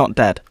LaBeouf not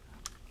dead?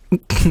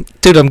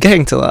 Dude, I'm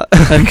getting to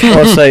that.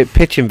 Also,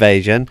 pitch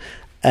invasion.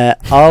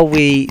 Are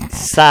we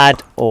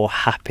sad or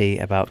happy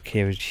about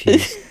Kieran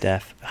Shee's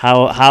death?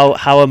 How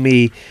are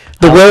we?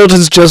 The world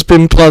has just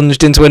been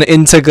plunged into an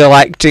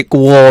intergalactic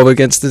war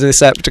against the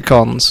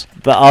Decepticons.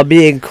 But are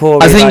me and Corey?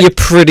 I think you're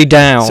pretty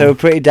down. So we're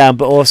pretty down,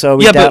 but also are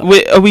we down?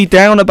 but are we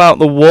down about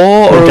the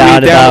war, or are we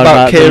down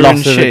about the Kieran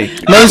loss of Shee?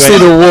 Mostly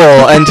the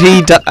war,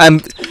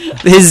 and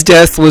his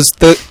death was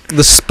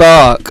the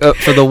spark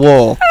for the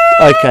war.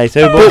 Okay,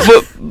 so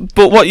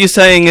But what you're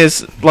saying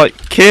is,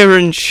 like,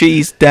 Kieran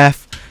Shee's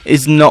death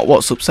is not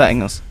what's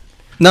upsetting us.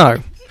 No.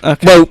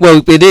 Okay.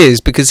 Well, it is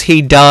because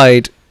he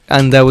died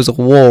and there was a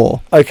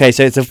war. okay,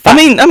 so it's a.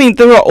 I mean,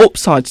 there are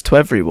upsides to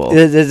every war.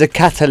 there's a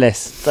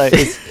catalyst. So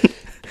it's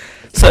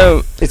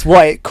So it's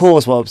what it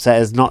caused what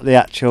upset us, not the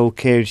actual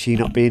Kieran Shee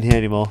not being here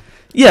anymore.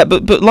 yeah,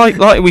 but like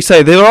we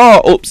say, there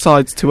are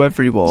upsides to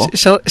every war.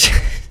 Shall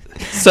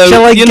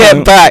So I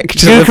get back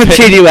to You the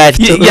continue, Ed.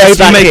 Yes, Go you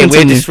back may in. We're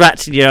continue.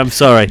 distracting you. I'm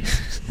sorry.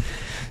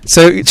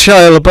 So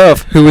Shia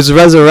LaBeouf, who was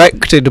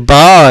resurrected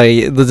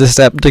by the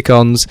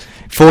Decepticons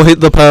for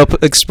the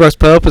express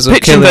purpose of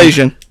Pitch killing...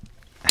 invasion.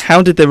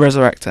 How did they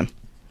resurrect him?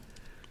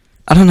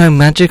 I don't know,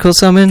 magic or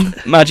something?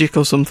 Magic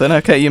or something.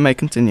 Okay, you may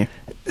continue.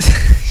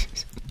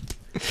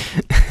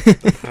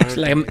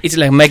 It's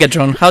like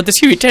Megatron. How does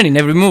he return in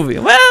every movie?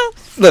 Well,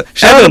 Look,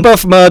 Shia Evan.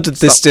 LaBeouf murdered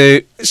this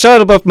dude.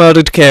 Shia LaBeouf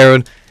murdered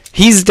Kieran.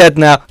 He's dead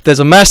now. There's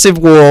a massive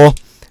war.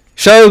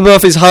 Shia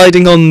LaBeouf is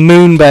hiding on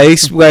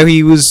Moonbase, where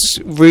he was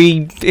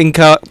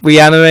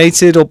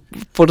reanimated, or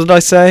what did I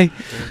say?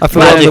 I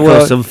forgot Magic the or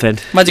word. something.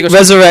 magic.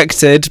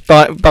 Resurrected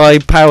by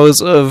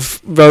powers of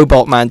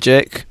robot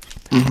magic.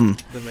 Mm-hmm.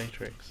 The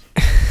Matrix.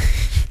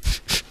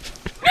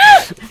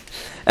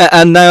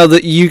 And now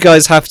that you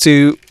guys have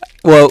to...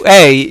 Well,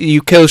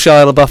 you kill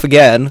Shia LaBeouf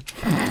again,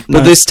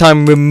 but this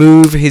time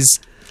remove his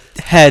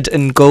head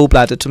and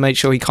gallbladder to make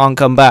sure he can't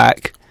come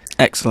back.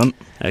 Excellent.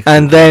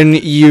 And then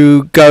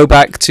you go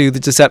back to the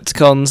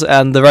Decepticons,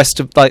 and the rest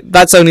of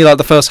that's only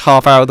the first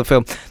half hour of the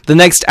film. The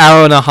next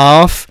hour and a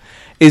half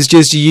is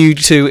just you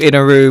two in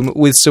a room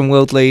with some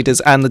world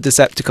leaders and the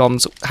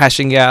Decepticons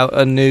hashing out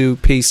a new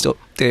peace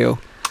deal.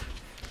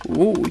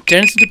 Ooh, it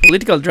turns into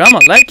political drama.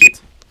 I like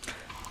it.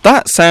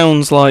 That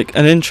sounds like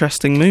an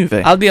interesting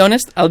movie. I'll be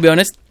honest.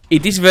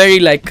 It is very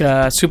like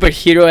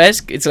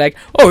superhero-esque. It's like,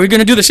 oh, we're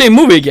gonna do the same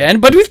movie again,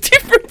 but with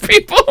different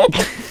people.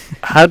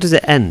 How does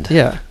it end?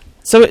 Yeah.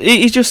 So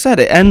he just said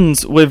it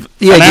ends with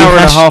Yeah, an you hour and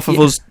a hash- half of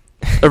us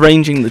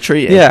arranging the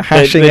treaty. Yeah, But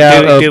hashing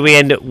out. do we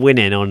end up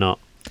winning or not?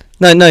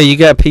 No, you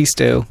get a peace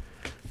deal.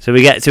 So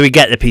we get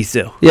the piece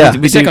deal. Yeah, we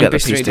do Second get the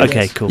piece peace treaty. deal.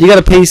 Okay, cool. you get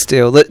a peace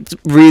deal that's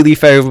really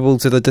favourable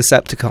to the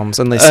Decepticons,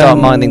 and they start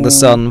mining the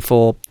sun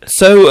for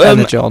So,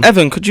 Energon.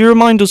 Evan, could you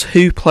remind us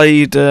who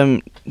played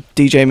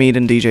DJ Mead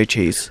and DJ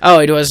Cheese? Oh,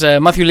 it was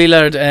Matthew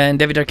Lillard and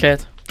David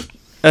Arquette.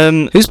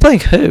 Who's playing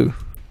who?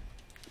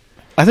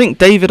 I think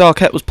David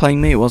Arquette was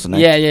playing me, wasn't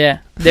he? Yeah.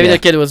 David Yeah.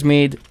 Arquette was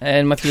Mead,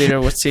 and Matthew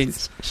Lillard was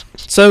Cheese.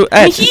 So,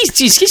 I mean, Ed, he's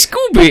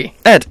Scooby.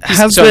 Ed,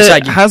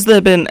 Saggy. has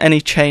there been any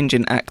change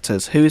in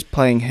actors? Who is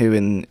playing who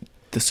in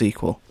the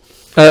sequel?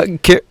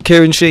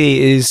 Kieran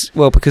Shee is,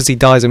 well, because he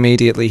dies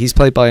immediately, he's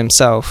played by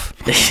himself.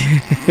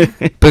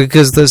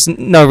 Because there's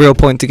no real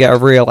point to get a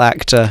real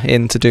actor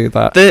in to do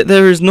that.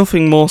 There is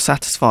nothing more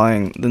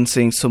satisfying than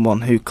seeing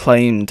someone who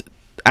claimed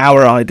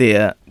our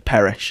idea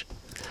perish.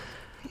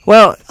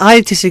 Well,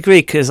 I disagree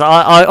because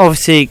I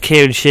obviously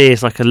Kieran Shee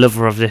is like a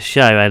lover of this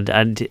show,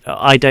 and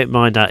I don't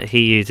mind that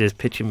he uses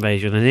pitch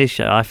invasion in his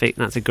show. I think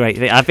that's a great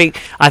thing. I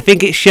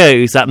think it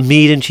shows that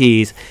Mead and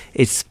Cheese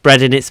is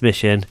spreading its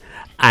mission,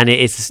 and it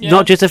is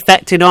not just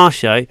affecting our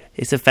show;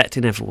 it's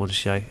affecting everyone's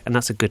show, and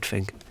that's a good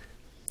thing.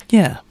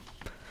 Yeah.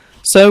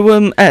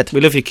 So, Ed,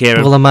 We love you,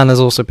 Kieran. Well, a man has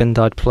also been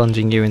died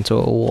plunging you into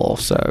a war,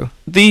 so...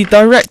 the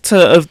director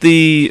of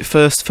the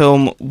first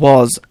film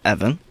was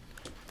Evan.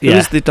 Who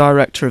is the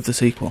director of the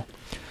sequel?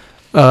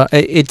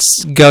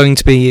 It's going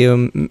to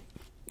be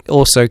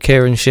also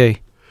Kieran Shee.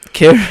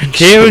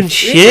 Kieran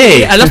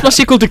Shee. I lost my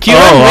sequel to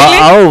Kieran. Really?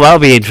 Oh, that'll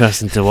be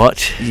interesting to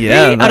watch.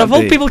 Yeah. Out of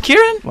all people,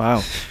 Kieran?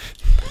 Wow.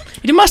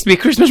 It must be a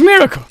Christmas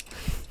miracle.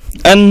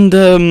 And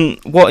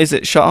what is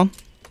it shot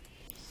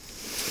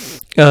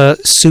on?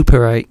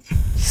 Super 8.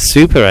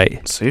 Super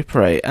 8.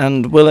 Super 8.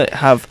 And will it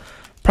have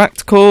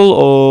practical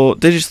or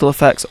digital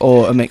effects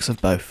or a mix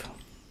of both?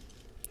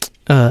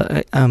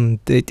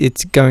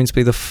 It's going to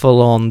be the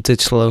full-on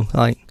digital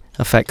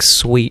effects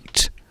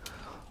suite,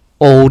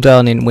 all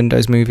done in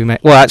Windows Movie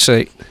Maker. Well,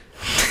 actually,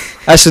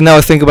 now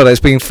I think about it, it's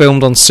being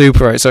filmed on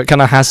Super 8, so it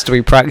kind of has to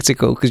be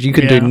practical because you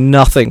can do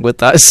nothing with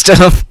that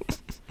stuff.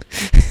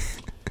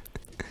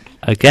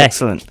 Okay.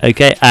 Excellent.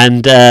 Okay,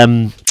 and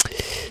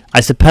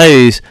I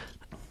suppose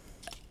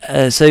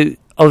so.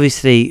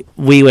 obviously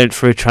we went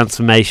through a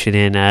transformation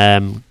in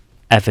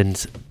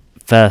Evan's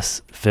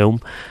first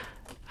film.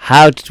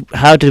 How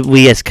did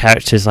we as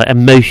characters like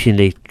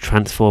emotionally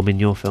transform in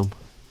your film?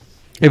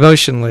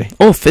 Emotionally.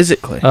 Or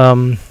physically.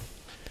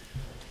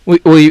 We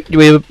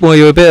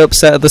were a bit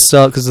upset at the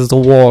start because there's a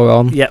war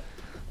on. Yep.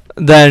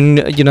 Then,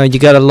 you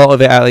get a lot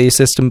of it out of your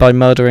system by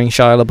murdering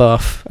Shia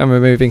LaBeouf and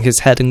removing his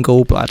head and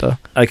gallbladder.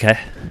 Okay.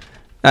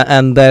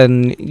 And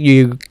then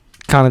you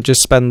kind of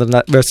just spend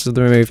the rest of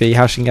the movie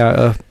hashing out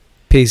a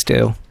peace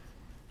deal.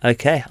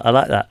 Okay, I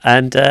like that.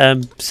 And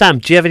Sam,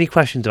 do you have any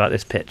questions about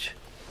this pitch?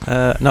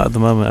 Not at the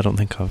moment. I don't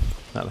think I've.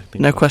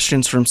 No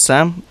questions from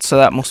Sam, so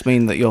that must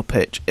mean that your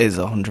pitch is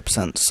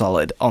 100%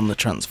 solid on the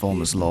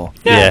Transformers lore.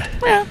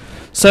 Yeah.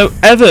 So,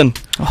 Evan,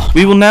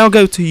 we will now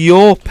go to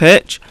your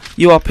pitch.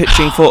 You are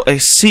pitching for a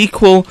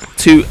sequel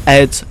to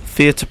Ed's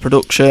theatre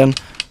production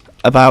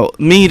about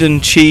Mead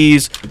and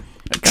Cheese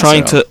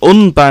trying to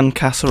unban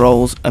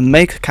casseroles and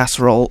make a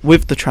casserole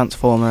with the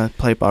Transformer,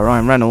 played by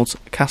Ryan Reynolds,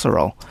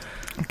 casserole.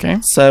 Okay.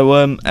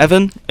 So,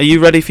 Evan, are you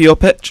ready for your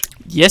pitch?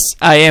 Yes,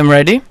 I am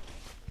ready.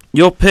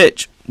 Your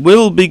pitch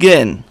will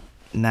begin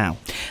now.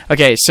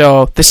 Okay,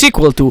 so the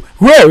sequel to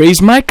Where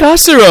Is My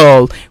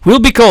Casserole will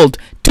be called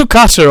Too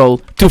Casserole,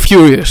 Too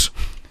Furious.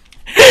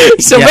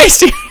 So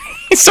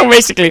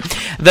basically,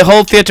 the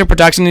whole theatre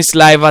production is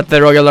live at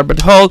the Royal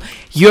Albert Hall.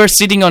 You're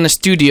sitting on a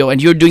studio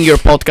and you're doing your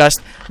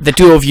podcast, the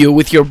two of you,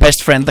 with your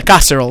best friend, the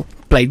Casserole,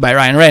 played by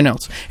Ryan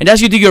Reynolds. And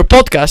as you do your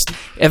podcast,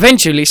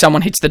 eventually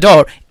someone hits the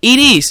door.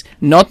 It's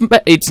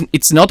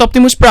not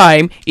Optimus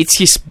Prime. It's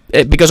his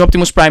because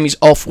Optimus Prime is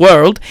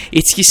off-world.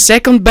 It's his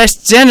second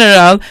best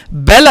general,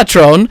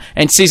 Bellatron,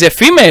 and she's a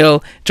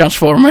female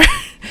Transformer.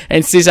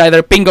 And she's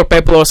either pink or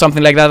purple or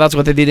something like that. That's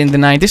what they did in the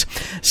 90s.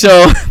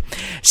 So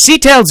she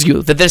tells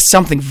you that there's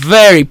something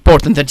very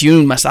important that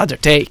you must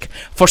undertake.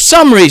 For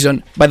some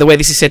reason, by the way,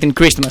 this is set in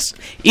Christmas.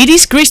 It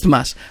is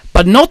Christmas,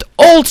 but not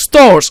all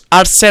stores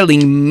are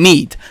selling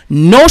meat.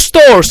 No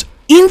stores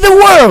in the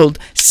world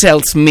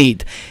sells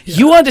meat.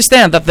 You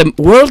understand that the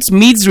world's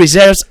meat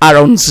reserves are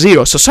on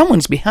zero, so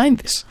someone's behind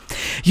this.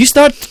 You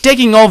start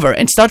taking over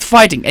and start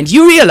fighting, and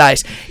you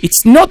realize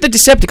it's not the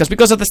Decepticons,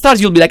 because at the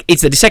start you'll be like,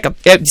 it's the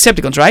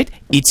Decepticons, right?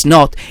 It's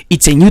not.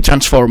 It's a new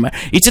Transformer.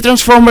 It's a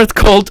Transformer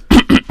called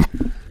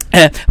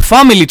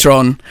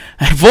Familytron,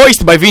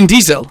 voiced by Vin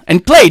Diesel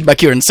and played by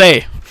Kieran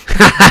Say.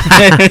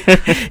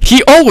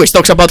 He always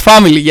talks about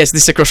family. Yes,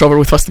 this is a crossover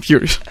with Fast and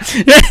Furious.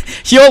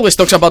 He always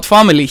talks about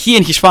family. He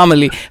and his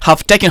family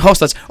have taken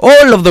hostage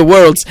all of the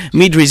world's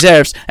meat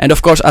reserves, and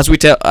of course, as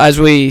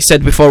we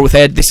said before with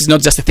Ed, this is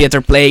not just a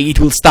theater play. It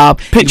will stop.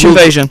 Pitch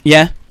invasion.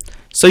 Yeah.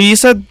 So you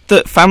said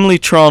that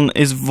Familytron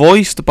is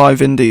voiced by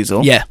Vin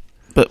Diesel. Yeah.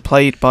 But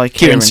played by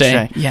Kieran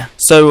Shea. Yeah.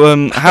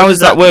 So how is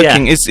that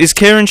working? Yeah. Is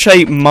Kieran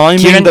Shea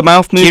miming the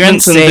mouth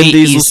movements and Vin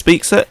Diesel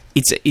speaks it?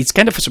 It's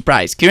kind of a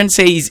surprise. Kieran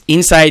Shea is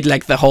inside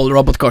like the whole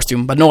robot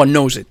costume, but no one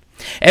knows it.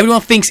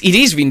 Everyone thinks it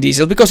is Vin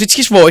Diesel because it's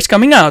his voice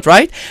coming out,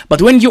 right? But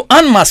when you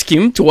unmask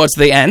him towards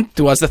the end,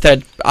 towards the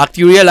third act,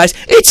 you realize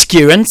it's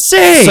Kieran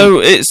Shea. So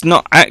it's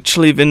not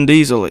actually Vin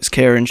Diesel, it's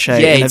Kieran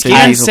Shea. Yeah, it's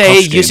Kieran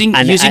Shea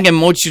using a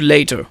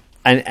modulator.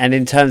 And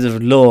in terms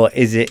of lore,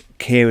 is it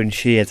Kieran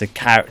Shea as a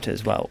character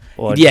as well?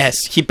 Or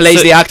yes, he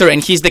plays the actor,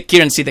 and he's the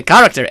Kieran Shea, the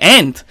character.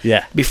 And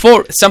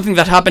before something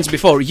that happens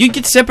before, you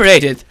get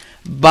separated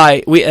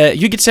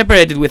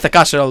with a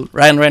casserole,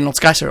 Ryan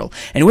Reynolds casserole,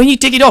 and when you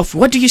take it off,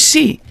 what do you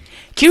see?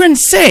 Kieran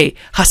Shea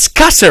has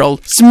casserole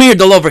smeared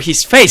all over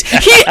his face.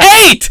 He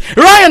ate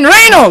Ryan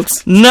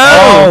Reynolds.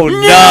 No.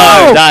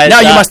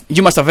 Now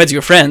you must avenge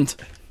your friend.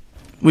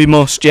 We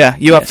must, yeah.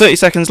 You have 30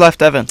 seconds left,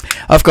 Evan.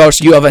 Of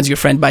course, you avenge your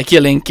friend by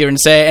killing Kieran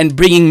Shea and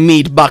bringing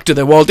meat back to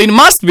the world. It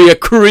must be a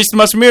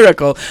Christmas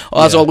miracle.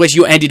 As always,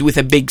 you end it with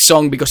a big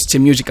song because it's a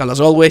musical,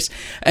 as always.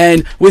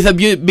 And with a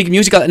big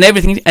musical and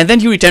everything. And then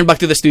you return back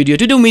to the studio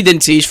to do Mead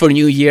and Cheese for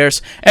New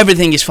Year's.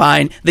 Everything is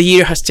fine. The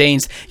year has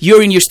changed.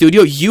 You're in your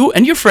studio, you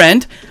and your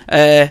friend,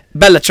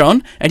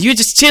 Bellatron, and you're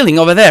just chilling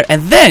over there.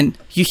 And then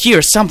you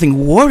hear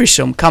something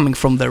worrisome coming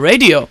from the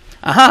radio.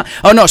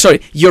 Oh no, sorry.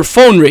 Your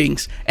phone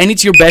rings, and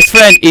it's your best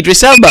friend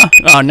Idris Elba.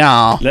 Oh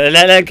no.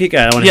 Let keep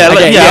going.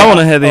 I want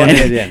to hear the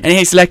end. And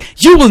he's like,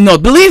 "You will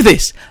not believe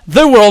this.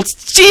 The world's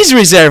cheese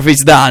reserve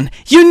is done.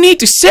 You need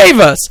to save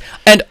us.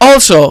 And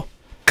also,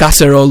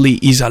 Casserole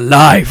is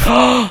alive."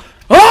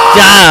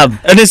 Damn!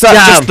 And is that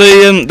just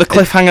the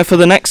cliffhanger for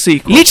the next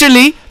sequel?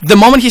 Literally, the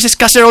moment he says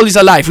Casserole is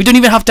alive, we don't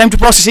even have time to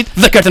process it.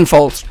 The curtain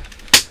falls.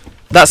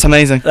 That's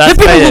amazing. The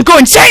people will go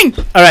insane.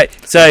 All right,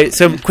 so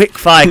some quick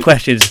fire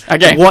questions.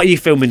 Okay. What are you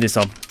filming this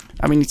on?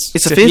 I mean,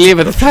 it's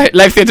a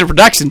live theatre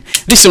production.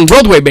 This is on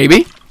Broadway,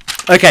 baby.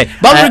 Okay,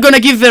 but we're gonna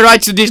give the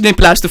rights to Disney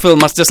Plus to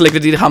film us, just like they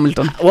did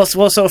Hamilton. What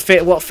sort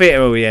of what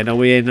theatre are we in? Are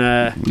we in?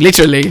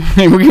 Literally,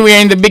 we're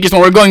in the biggest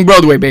one. We're going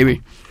Broadway,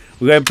 baby.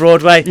 We're going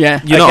Broadway.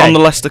 Yeah, you're not on the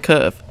Leicester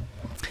Curve.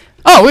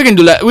 Oh, we can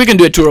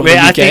do a tour of the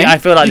UK. I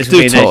feel like this will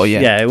be a tour.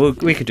 Yeah,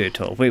 we could do a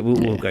tour.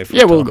 We'll go for.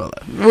 Yeah, we'll go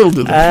there. We'll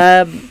do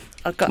that.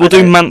 We'll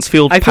do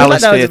Mansfield I feel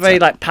like Palace that was a Theatre. very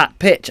like pat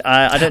pitch.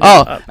 I don't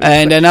know. Oh,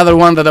 and another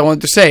one that I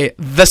want to say: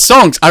 the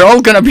songs are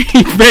all gonna be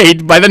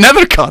made by the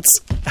Nethercuts.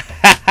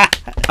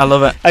 I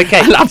love it. Okay,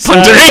 I love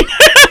Pondering.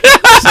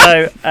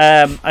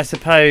 so I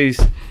suppose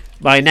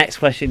my next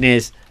question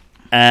is,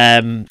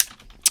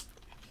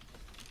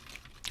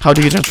 How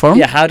do you transform?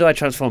 yeah, how do I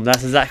transform?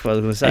 That's exactly what I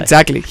was going to say.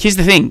 Exactly. Here's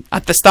the thing: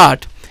 at the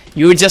start,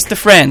 you were just the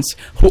friends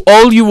who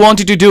all you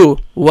wanted to do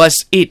was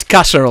eat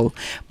casserole.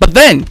 But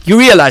then you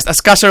realized, as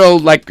casserole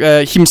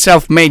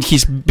himself made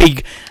his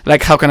big,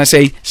 how can I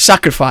say,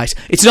 sacrifice.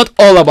 It's not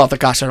all about the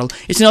casserole.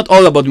 It's not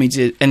all about meat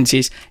and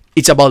cheese.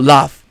 It's about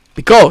love,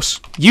 because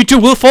you two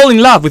will fall in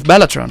love with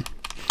Bellatron,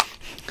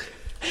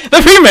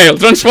 the female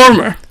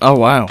transformer, Oh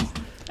wow.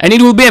 and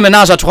it will be a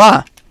ménage à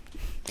trois.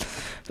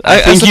 I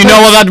think suppose, you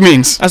know what that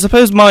means. I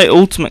suppose my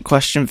ultimate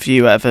question for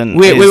you, Evan,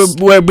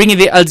 We're bringing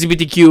the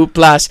LGBTQ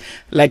plus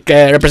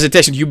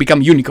representation. You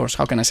become unicorns.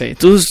 How can I say it?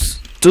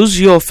 does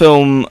your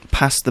film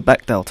pass the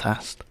Bechdel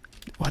test?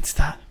 What's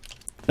that?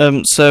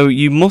 So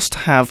you must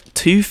have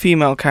two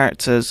female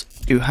characters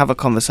who have a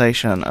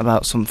conversation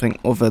about something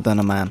other than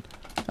a man.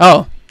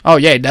 Oh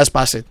yeah, it does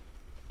pass it.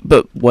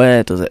 But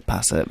where does it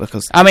pass it?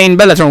 Because I mean,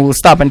 Bellatron will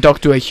stop and talk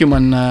to a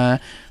human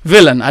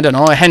villain. I don't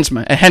know, a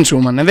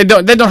henchwoman, and they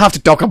don't have to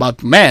talk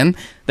about men.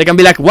 They can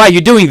be like, "Why are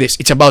you doing this?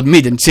 It's about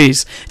meat and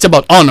cheese. It's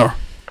about honor."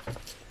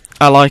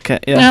 I like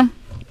it. Yeah.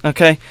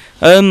 Okay.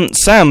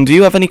 Sam, do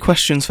you have any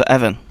questions for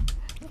Evan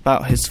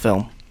about his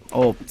film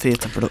or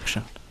theatre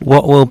production?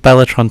 What will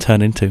Bellatron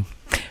turn into?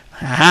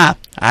 Aha!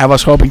 I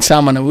was hoping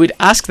someone would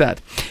ask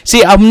that.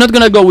 See, I'm not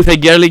gonna go with a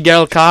girly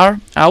girl car.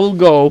 I will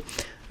go.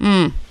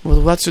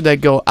 Well, what should I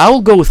go? I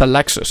will go with a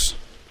Lexus.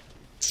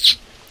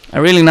 A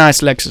really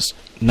nice Lexus.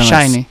 Nice.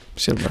 Shiny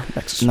silver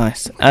Lexus.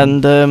 Nice.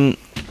 And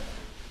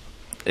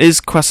is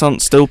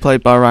Croissant still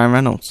played by Ryan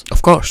Reynolds?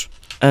 Of course.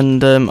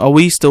 And are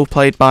we still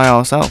played by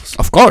ourselves?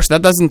 Of course,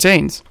 that doesn't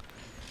change.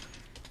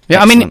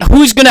 Yeah, I mean, Excellent.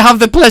 who's gonna have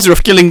the pleasure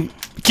of killing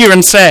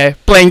Kieran Shea,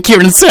 playing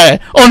Kieran Shea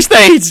on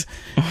stage?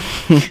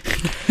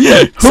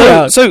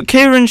 So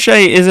Kieran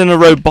Shea is in a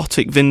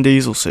robotic Vin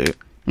Diesel suit.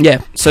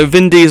 Yeah. So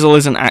Vin Diesel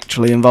isn't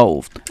actually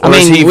involved. I Or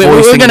is mean, he we're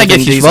voicing gonna the get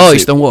Vin his Diesel voice,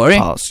 suit don't worry.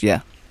 parts? Yeah.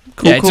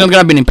 Cool, Yeah, it's cool. not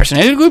gonna be an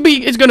impersonation.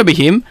 It's gonna be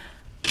him.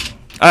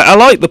 I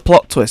like the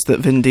plot twist that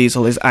Vin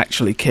Diesel is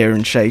actually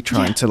Kieran Shea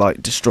trying to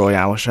destroy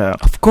our show.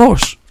 Of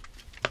course.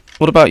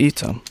 What about you,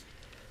 Tom?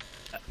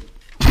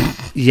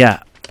 Yeah,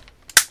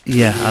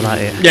 I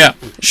like it. Yeah.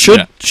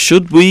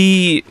 Should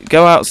we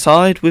go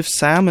outside with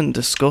Sam and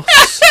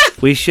discuss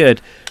We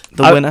should.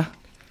 the I- winner?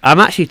 I'm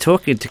actually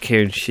talking to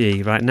Kieran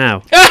Shee right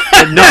now,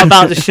 but not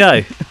about the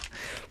show.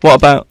 What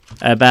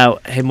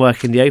about Him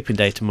working the open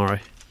day tomorrow.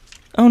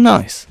 Oh,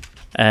 nice.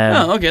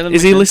 Okay.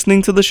 Is he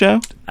listening to the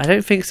show? I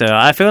don't think so.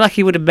 I feel like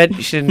he would have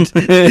mentioned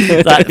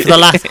that for the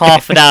last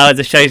half an hour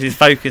the show's is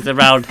focused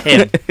around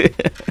him.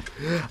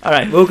 All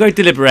right, we'll go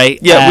deliberate.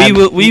 Yeah,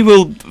 we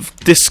will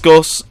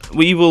discuss.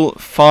 We will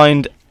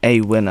find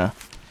a winner,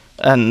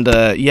 and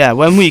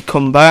when we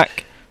come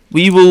back,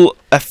 we will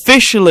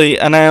officially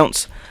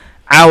announce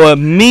our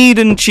Mead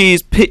and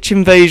Cheese Pitch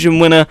Invasion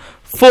winner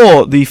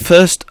for the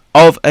 1st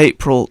of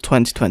April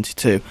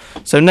 2022.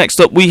 So next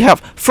up we have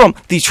from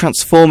the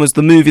Transformers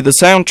the movie, the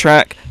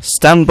soundtrack,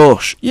 Stan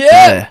Bush. Yeah.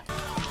 Dare.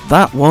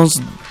 That was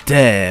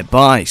Dare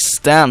by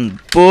Stan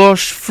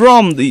Bush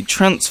from the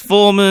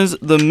Transformers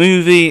the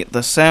movie, the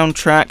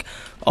soundtrack,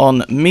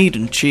 on Mead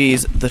and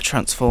Cheese, the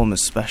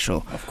Transformers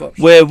special. Of course.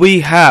 Where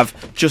we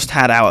have just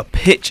had our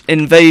pitch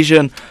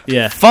invasion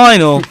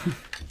final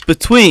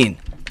between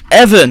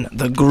Evan,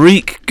 the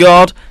Greek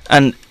god,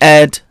 and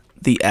Ed,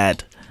 the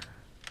Ed.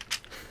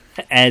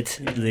 Ed,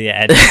 the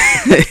Ed.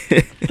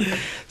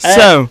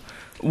 So,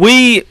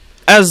 we,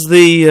 as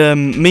the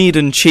Mead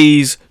and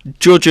Cheese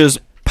judges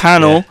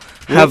panel,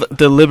 have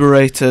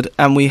deliberated,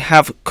 and we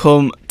have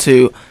come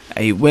to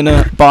a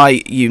winner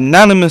by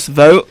unanimous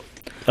vote.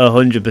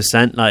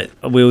 100%. Like,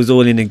 we was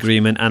all in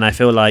agreement, and I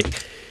feel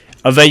like,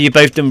 although you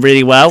both done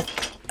really well,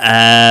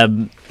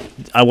 I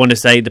want to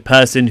say the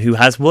person who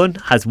has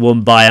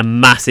won by a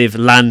massive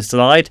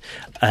landslide.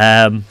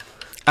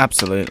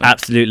 Absolutely.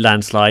 Absolute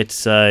landslide.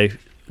 So,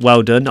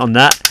 well done on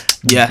that.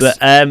 Yes.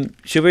 But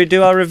should we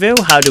do our reveal?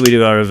 How do we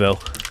do our reveal?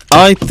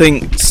 I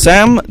think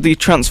Sam, the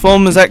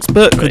Transformers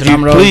expert, could you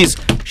drum roll. please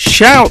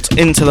shout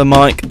into the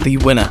mic the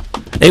winner?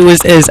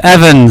 It is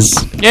Evans.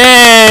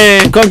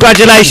 Yay!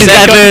 Congratulations,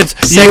 Evans!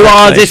 You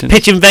are this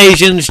Pitch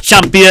Invasion's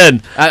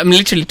champion. I'm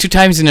literally 2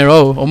 times in a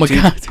row. Oh my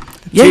god.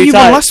 Yeah, Two you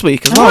won times. last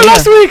week as Oh, well.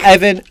 last week.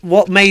 Evan,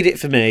 what made it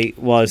for me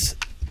was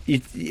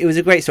it was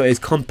a great story. It was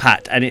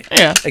compact, and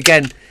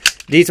again,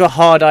 these were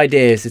hard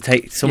ideas to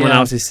take someone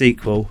else's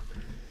sequel,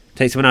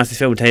 take someone else's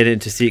film, and take it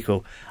into a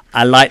sequel.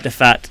 I like the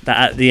fact that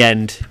at the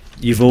end,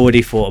 you've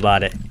already thought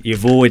about it.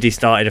 You've already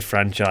started a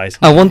franchise.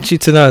 I want you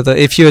to know that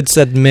if you had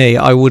said me,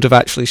 I would have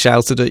actually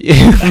shouted at you.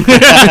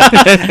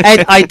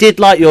 Ed, I did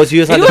like yours.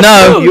 You was like,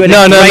 No.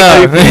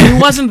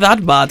 It wasn't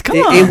that bad. Come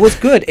on. It was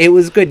good. It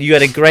was good. You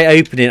had a great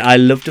opening. I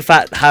loved the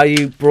fact how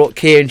you brought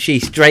Kieran Shee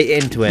straight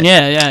into it.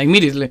 Yeah,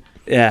 immediately.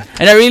 Yeah.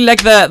 And I really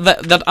like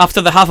that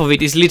after the half of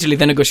it is literally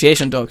the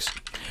negotiation dogs.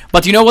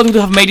 But you know what would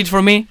have made it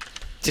for me?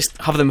 Just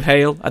have them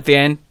fail at the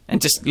end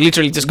and just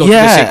literally just go to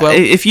the sequel.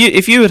 If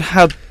you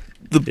had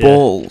the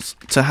balls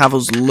to have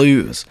us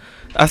lose,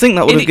 I think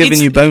that would have given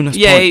you bonus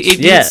points. It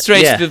leads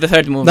straight to the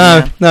third movie.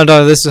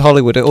 No, this is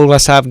Hollywood. It all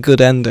has to have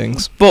good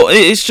endings. But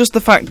it's just the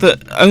fact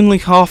that only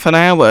half an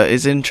hour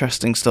is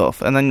interesting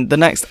stuff, and then the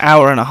next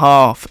hour and a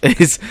half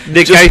is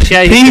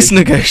peace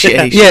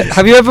negotiation. Yeah,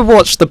 have you ever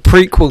watched the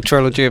prequel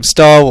trilogy of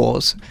Star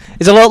Wars?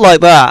 It's a lot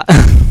like that.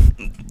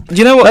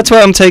 You know what? That's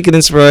where I'm taking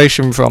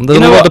inspiration from. There's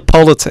a lot of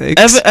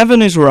politics.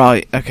 Evan is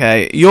right.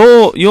 Okay,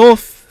 your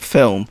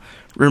film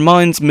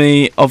reminds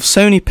me of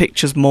Sony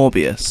Pictures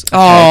Morbius. Okay?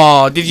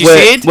 Oh, did you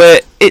see it?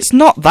 Where it's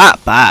not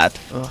that bad.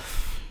 Ugh.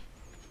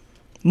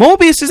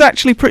 Morbius is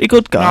actually pretty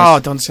good, guys. Oh,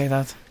 don't say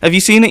that. Have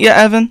you seen it yet,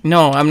 Evan?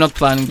 No, I'm not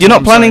planning to. You're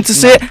not planning to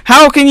see it?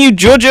 How can you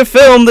judge a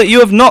film that you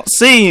have not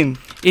seen?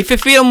 If a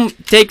film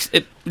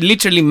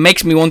literally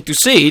makes me want to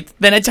see it,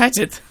 then I judge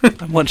it.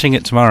 I'm watching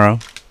it tomorrow.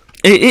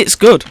 It's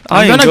good.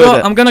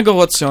 I'm gonna go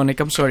watch Sonic.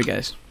 I'm sorry,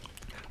 guys.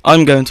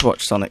 I'm going to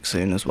watch Sonic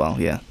soon as well,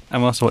 yeah.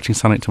 I'm also watching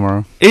Sonic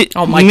tomorrow.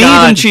 Oh my Mead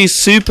God. and Cheese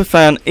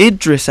superfan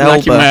Idris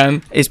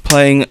Elba is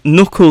playing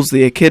Knuckles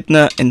the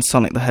Echidna in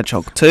Sonic the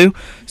Hedgehog 2.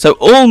 So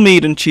all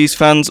Mead and Cheese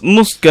fans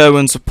must go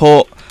and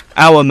support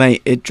our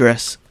mate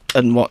Idris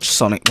and watch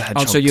Sonic the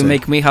Hedgehog 2. Also, you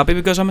make me happy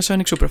because I'm a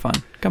Sonic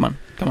superfan. Come on,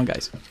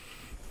 guys.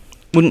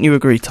 Wouldn't you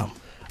agree, Tom?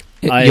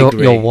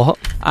 You're what?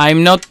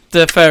 I'm not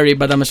the fairy,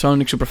 but I'm a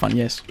Sonic superfan.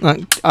 Yes.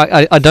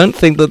 I don't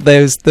think that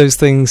those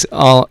things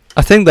are.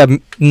 I think they're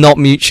not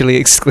mutually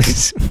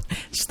exclusive.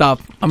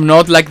 Stop. I'm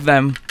not like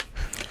them.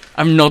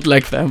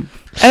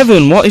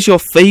 Evan, what is your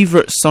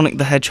favourite Sonic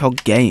the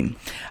Hedgehog game?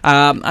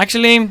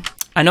 Actually,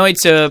 I know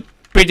it's a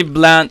pretty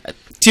bland.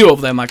 Two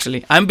of them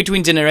actually. I'm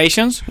between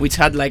Generations, which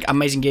had like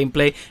amazing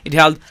gameplay. It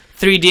had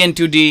 3D and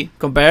 2D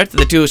compared,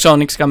 the two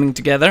Sonics coming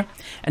together.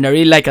 And I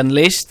really like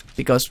Unleashed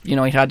because,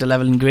 it had a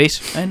level in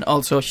Greece. And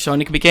also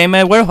Sonic became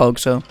a werehog,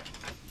 so...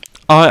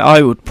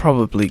 I would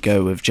probably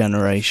go with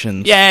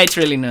Generations. Yeah, it's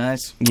really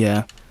nice.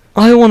 Yeah.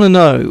 I want to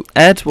know...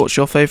 Ed, what's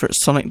your favourite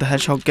Sonic the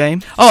Hedgehog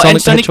game? Oh,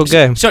 Sonic the Hedgehog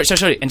game.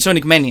 Sorry. And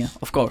Sonic Mania,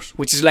 of course,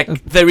 which is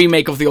like the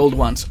remake of the old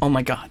ones. Oh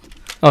my God.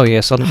 Oh yeah,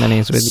 Sonic Mania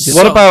is really good.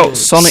 What about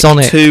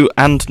Sonic 2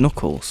 and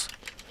Knuckles?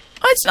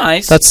 Oh, it's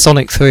nice. That's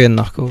Sonic 3 and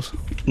Knuckles.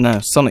 No,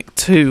 Sonic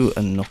 2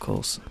 and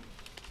Knuckles.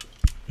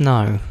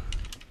 No.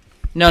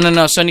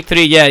 No, Sonic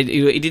 3, yeah,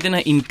 it didn't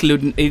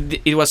include...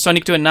 It was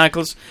Sonic 2 and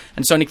Knuckles,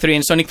 and Sonic 3,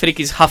 and Sonic 3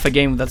 is half a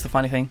game, that's the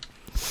funny thing.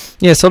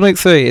 Yeah, Sonic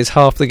 3 is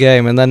half the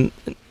game, and then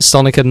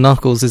Sonic and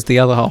Knuckles is the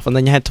other half, and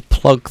then you had to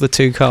plug the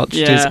two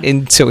cartridges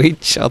into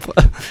each other.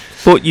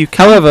 But you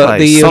can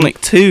play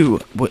Sonic 2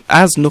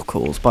 as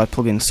Knuckles by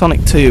plugging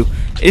Sonic 2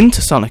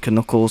 into Sonic and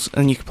Knuckles,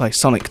 and you can play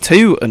Sonic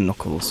 2 and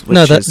Knuckles.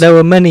 There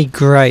were many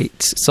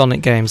great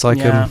Sonic games, like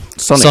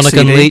Sonic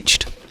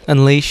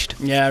Unleashed.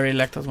 Yeah, I really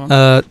like that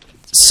one.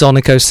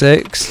 Sonic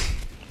 06.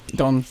 We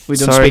don't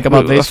speak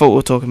about this. I thought we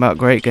were talking about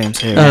great games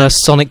here.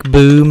 Sonic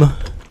Boom.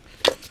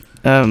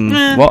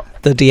 What?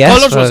 The DS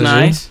Colors version.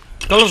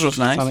 was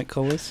nice. Sonic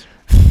Colors?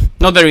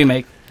 Not the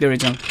remake, the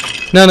original.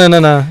 No.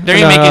 The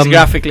remake is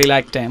graphically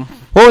like damn.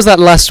 What was that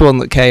last one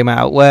that came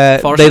out where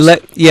Forces?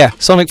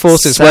 Sonic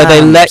Forces, where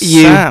they let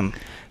you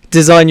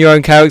design your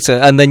own character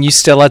and then you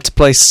still had to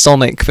play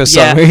Sonic for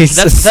some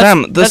reason.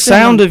 Sam, the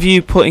sound of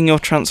you putting your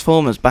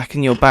Transformers back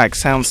in your bag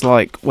sounds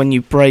like when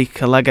you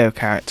break a Lego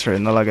character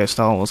in the Lego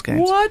Star Wars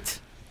games. What?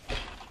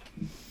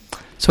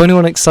 So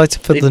anyone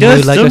excited for the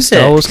new Lego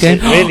Star Wars game?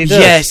 It really does.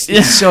 Yes,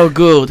 it's so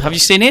good. Have you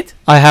seen it?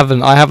 I haven't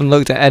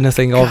looked at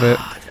anything of it.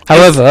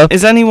 However,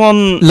 is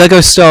anyone...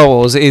 Lego Star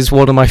Wars is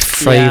one of my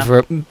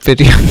favourite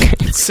video games.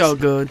 It's so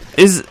good.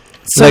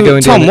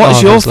 Tom, what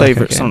is your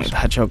favourite Sonic the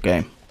Hedgehog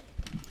game?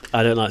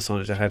 I don't like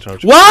Sonic the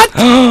Hedgehog. What?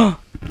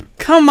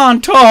 Come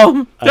on,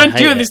 Tom. Don't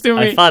do this to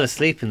me. I fell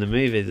asleep in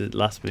the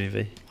last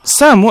movie.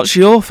 Sam, what's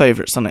your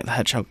favourite Sonic the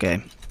Hedgehog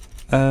game?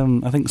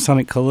 I think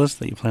Sonic Colors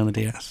that you play on the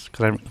DS,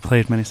 because I haven't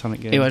played many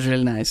Sonic games. It was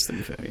really nice, to be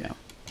fair, yeah.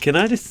 Can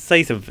I just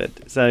say something?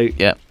 So,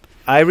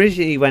 I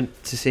originally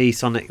went to see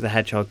Sonic the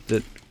Hedgehog,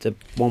 the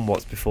one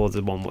what's before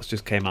the one what's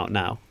just came out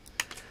now.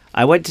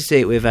 I went to see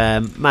it with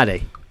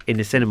Maddie in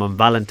the cinema on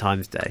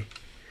Valentine's Day.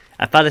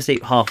 I fell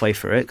asleep halfway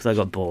through it because I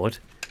got bored.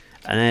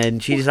 And then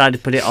she decided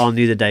to put it on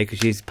the other day because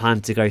she's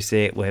planned to go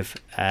see it with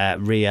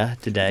Ria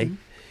today. Mm-hmm.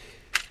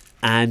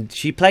 And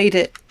she played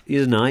it the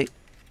other night.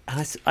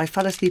 And I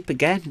fell asleep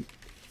again.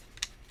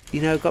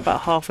 Got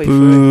about halfway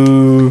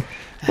through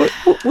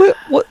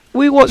it.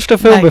 We watched a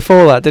film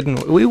before that,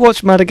 didn't we? We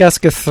watched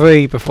Madagascar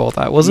 3 before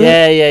that, wasn't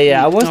it?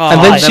 Yeah. I was.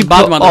 And then she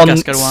put on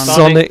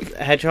Sonic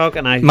Hedgehog,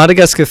 and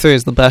Madagascar 3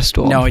 is the best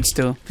one. No, it's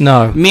 2.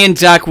 No. Me and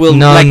Jack will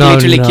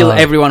literally kill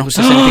everyone who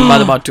says anything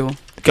bad about 2.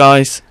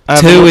 Guys,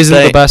 2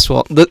 isn't the best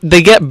one.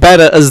 They get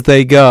better as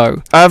they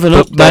go. I have an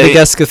update.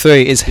 Madagascar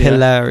 3 is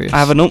hilarious. I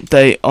have an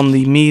update on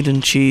the Mead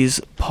and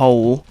Cheese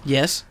poll.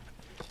 Yes.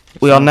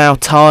 We are now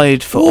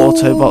tied for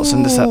Autobots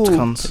and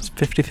Decepticons. It's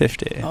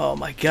 50-50. Oh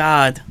my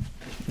God.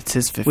 It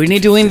is 50. We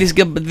need to win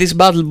this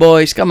battle,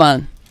 boys. Come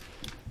on.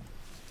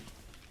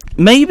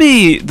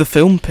 Maybe the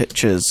film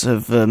pictures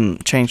have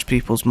changed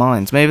people's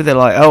minds. Maybe they're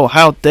like, oh,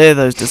 how dare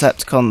those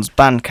Decepticons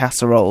ban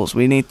casseroles?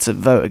 We need to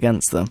vote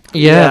against them.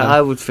 Yeah.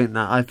 I would think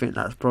that. I think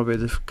that's probably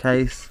the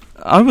case.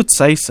 I would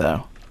say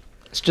so.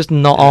 It's just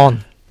not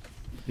on.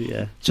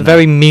 Yeah. It's a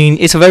very mean.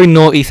 It's a very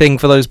naughty thing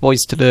for those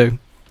boys to do.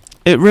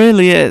 It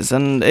really is,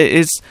 and it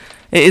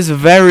is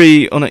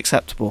very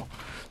unacceptable.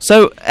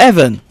 So,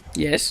 Evan,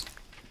 Yes.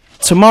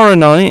 tomorrow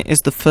night is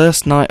the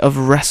first night of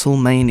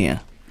Wrestlemania.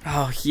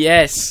 Oh,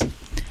 yes.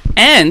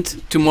 And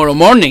tomorrow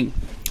morning,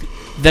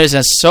 there's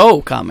a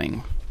show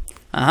coming.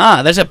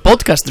 There's a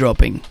podcast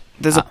dropping.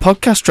 There's a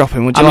podcast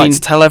dropping. Would you I like mean-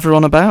 to tell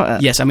everyone about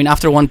it? Yes, I mean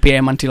after 1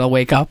 p.m. until I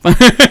wake up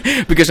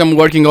because I'm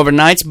working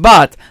overnights.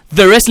 But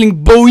the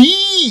Wrestling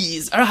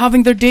Boys are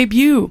having their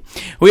debut.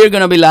 We're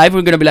gonna be live.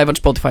 We're gonna be live on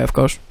Spotify, of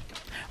course,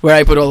 where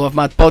I put all of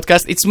my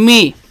podcasts. It's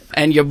me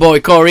and your boy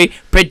Corey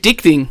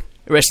predicting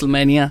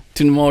Wrestlemania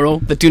tomorrow,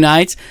 the 2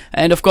 nights,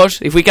 and of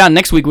course, if we can,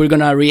 next week we're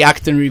gonna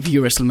react and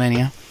review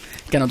Wrestlemania.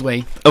 Cannot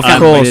wait. Of I'm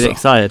course. really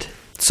excited.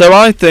 So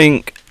I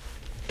think,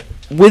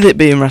 with it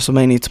being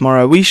Wrestlemania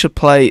tomorrow, we should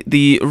play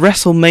the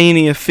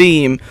Wrestlemania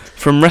theme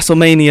from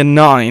Wrestlemania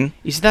 9.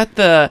 Is that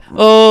the...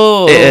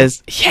 Oh! It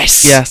is.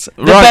 Yes! Yes.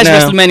 The best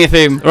Wrestlemania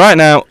theme. Right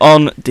now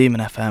on Demon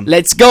FM.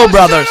 Let's go,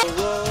 brothers!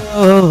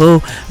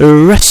 Oh,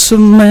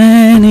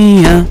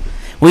 Wrestlemania.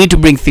 We need to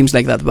bring themes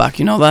like that back,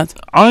 you know that?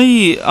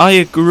 I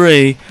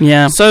agree.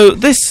 Yeah. So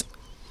this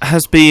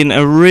has been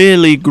a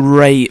really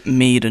great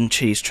Mead and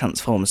Cheese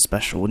Transformers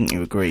special, wouldn't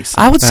you agree,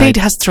 Sam? I would say Right.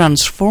 it has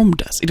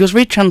transformed us. It was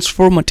very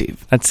transformative.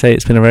 I'd say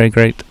it's been a very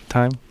great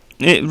time.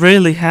 It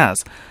really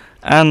has.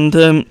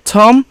 And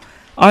Tom,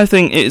 I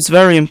think it's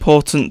very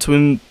important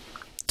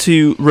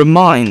to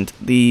remind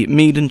the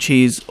Mead and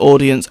Cheese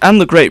audience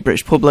and the Great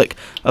British public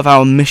of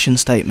our mission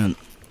statement.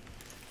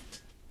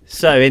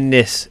 So in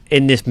this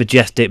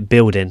majestic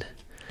building,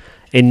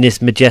 in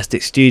this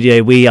majestic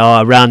studio, we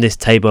are around this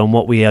table, and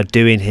what we are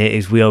doing here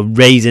is we are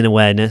raising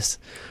awareness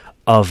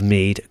of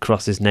mead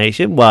across this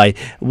nation,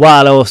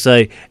 while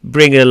also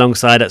bringing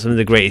alongside some of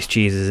the greatest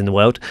cheeses in the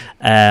world.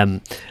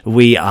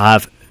 We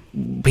have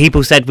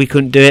people said we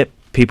couldn't do it.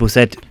 People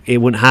said it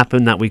wouldn't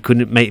happen, that we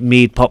couldn't make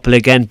mead popular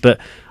again. But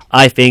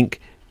I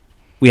think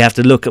we have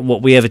to look at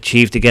what we have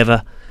achieved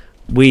together.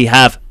 We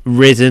have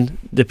risen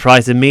the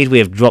price of mead. We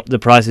have dropped the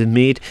price of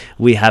mead.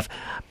 We have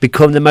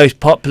become the most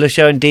popular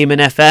show in Demon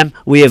FM.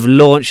 We have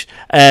launched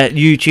a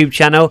YouTube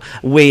channel.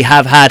 We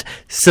have had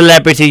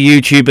celebrity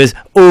YouTubers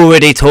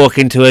already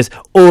talking to us,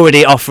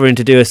 already offering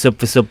to do a sub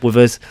for sub with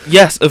us.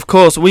 Yes, of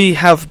course, we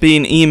have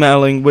been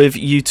emailing with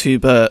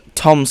YouTuber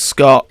Tom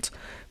Scott,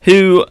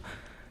 who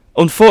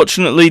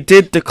unfortunately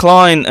did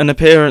decline an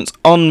appearance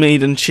on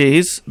Mead and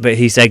Cheese. But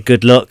he said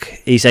good luck.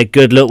 He said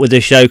good luck with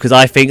the show, because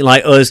I think,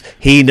 like us,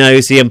 he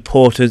knows the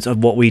importance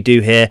of what we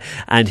do here,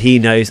 and he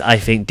knows, I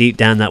think, deep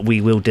down that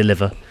we will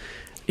deliver.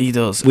 He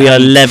does. We are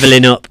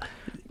levelling up.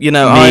 You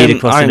know, Mead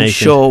across the I'm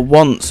nation. sure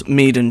once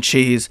Mead and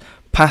Cheese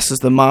passes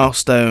the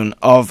milestone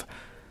of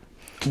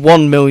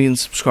 1 million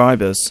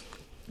subscribers,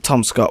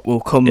 Tom Scott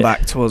will come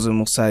back to us and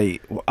will say,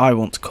 I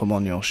want to come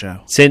on your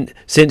show. Since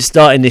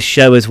starting this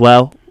show as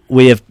well,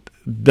 we have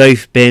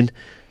both became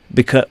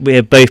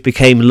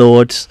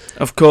lords.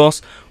 Of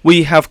course,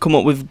 we have come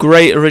up with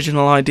great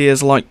original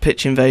ideas like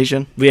Pitch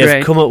Invasion. We have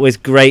Great. come up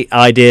with great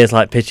ideas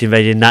like Pitch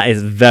Invasion. That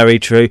is very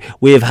true.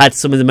 We have had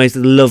some of the most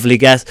lovely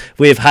guests.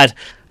 We have had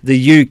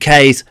the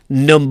UK's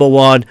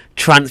 #1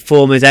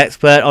 Transformers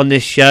expert on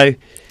this show.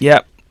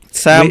 Yep.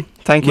 Sam,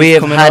 thank you We for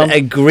have coming had on.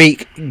 a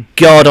Greek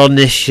god on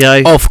this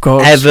show. Of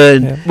course.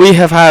 Evan. Yeah. We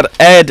have had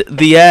Ed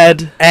the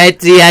Ed. Ed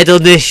the Ed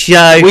on this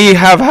show. We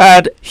have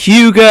had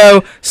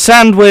Hugo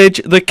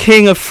Sandwich, the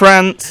King of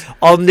France.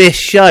 on this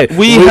show.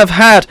 We have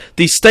had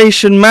the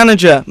station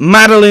manager,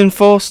 Madeline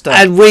Forster.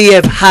 And we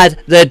have had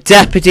the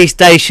deputy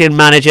station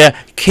manager,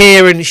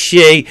 Kieran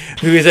Shee,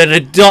 who is an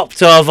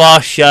adopter of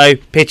our show,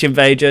 Pitch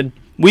Invasion.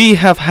 We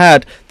have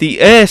had the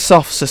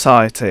Airsoft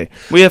Society.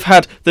 We have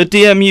had the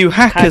DMU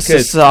Hackers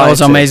Society. That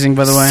was amazing,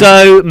 by the way.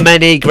 So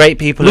many great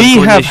people We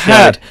joined have this show.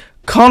 had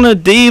Connor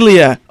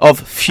Delia of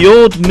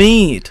Fjord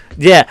Mead.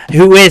 Yeah,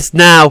 who is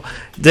now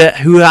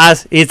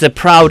is the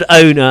proud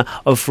owner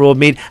of Fraud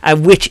Mead,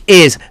 and which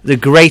is the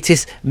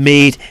greatest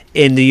mead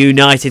in the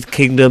United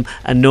Kingdom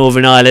and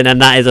Northern Ireland,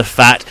 and that is a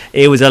fact.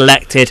 He was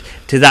elected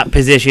to that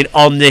position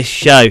on this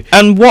show.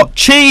 And what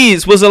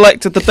cheese was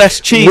elected the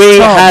best cheese? We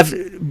Tom?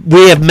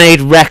 have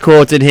made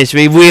records in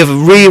history. We have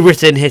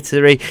rewritten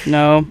history.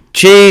 No.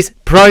 Cheese,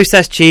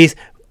 processed cheese,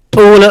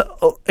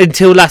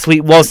 until last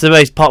week was the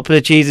most popular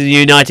cheese in the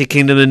United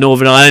Kingdom and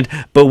Northern Ireland,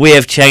 but we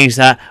have changed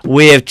that.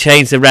 We have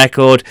changed the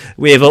record.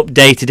 We have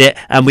updated it,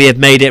 and we have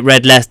made it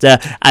Red Leicester,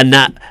 and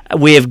that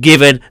we have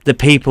given the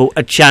people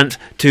a chance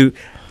to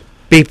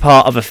be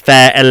part of a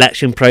fair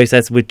election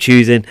process with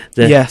choosing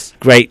the Yes.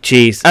 great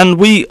cheese. And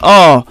we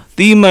are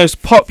the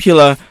most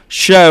popular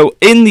show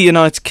in the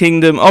United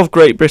Kingdom of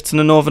Great Britain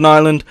and Northern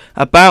Ireland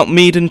about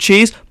mead and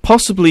cheese,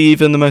 possibly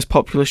even the most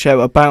popular show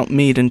about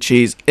mead and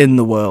cheese in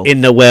the world.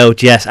 In the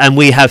world, yes. And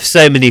we have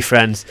so many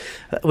friends.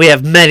 We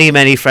have many,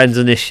 many friends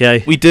on this show.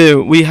 We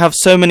do. We have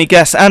so many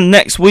guests. And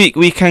next week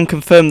we can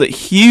confirm that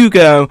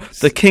Hugo,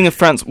 the King of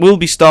France, will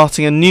be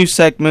starting a new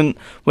segment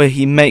where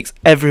he makes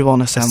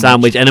everyone a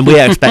sandwich. And we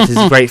are expecting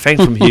some great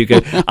things from Hugo.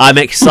 I'm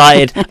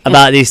excited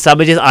about these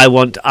sandwiches.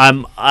 What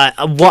I'm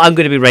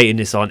going to be rating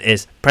this on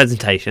is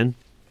presentation,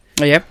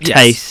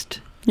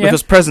 taste,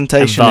 because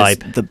presentation and is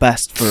vibe. the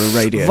best for a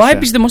radio Vibe show.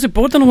 is the most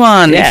important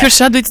one. Yeah. If your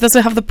sandwich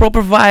doesn't have the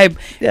proper vibe,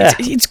 Yeah.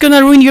 it's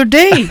gonna ruin your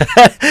day.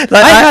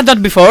 I had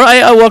that before.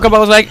 I woke up, I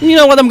was like, you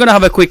know what, I'm gonna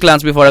have a quick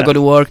lunch before I go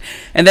to work,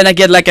 and then I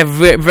get like a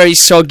very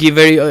soggy,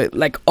 very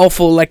like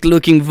awful like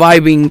looking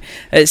vibing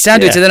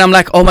sandwich, Yeah. and then I'm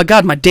like, oh my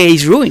god, my day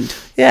is ruined.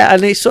 Yeah,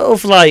 and it's sort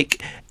of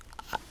like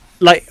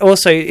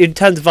also in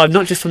terms of vibe,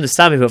 not just from the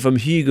sandwich but from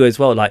Hugo as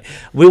well. Like,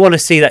 we want to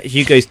see that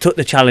Hugo's took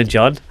the challenge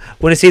on.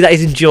 We want to see that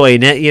he's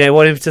enjoying it. You know,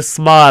 want him to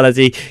smile as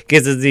he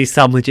gives us these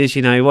sandwiches.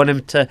 You know, we want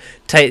him to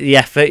take the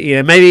effort. You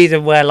know, maybe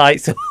even wear like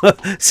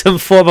some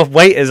form of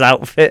waiter's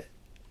outfit.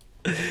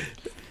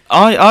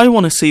 I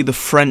want to see the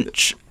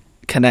French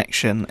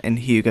connection in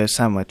Hugo's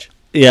sandwich.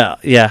 Yeah.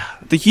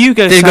 The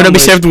Hugo They're sandwich, gonna be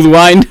served with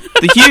wine.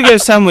 the Hugo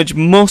sandwich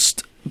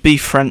must be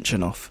French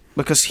enough,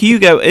 because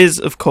Hugo is,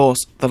 of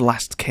course, the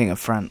last king of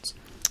France.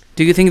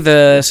 Do you think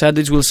the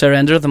sandwich will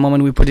surrender the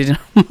moment we put it in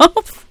our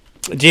mouth?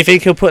 Do you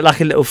think he'll put like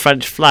a little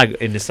French flag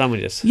in the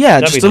sandwiches? Yeah,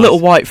 That'd just be a little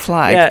nice. white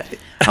flag. Yeah.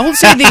 I will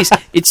say this: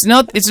 it's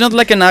not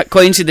like a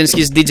coincidence.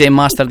 He's DJ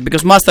Mustard,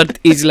 because mustard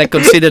is like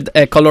considered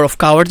a color of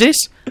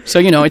cowardice. So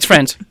it's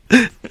French.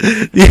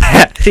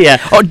 yeah.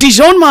 Oh,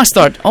 Dijon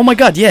mustard! Oh my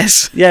God,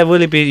 yes. Yeah, will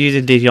he be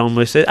using Dijon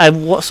mustard?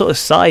 And what sort of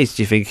size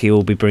do you think he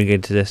will be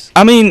bringing to this?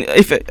 I mean,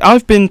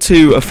 I've been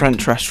to a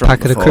French restaurant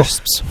Packet of before,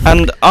 crisps.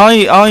 and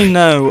I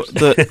know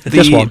that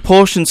Just the one.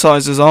 portion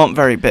sizes aren't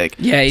very big.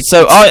 Yeah.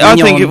 So I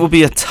think mignon. it will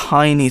be a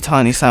tiny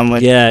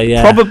sandwich.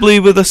 Yeah. Probably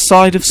with a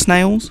side of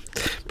snails.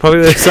 Probably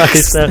with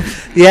size.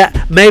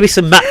 Yeah, maybe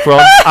some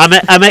macarons.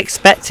 I'm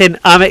expecting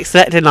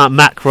like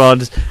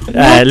macarons,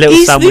 What little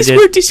is sandwiches. this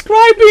we're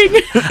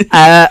describing?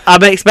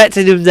 I'm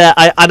expecting him there,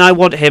 and I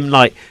want him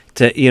like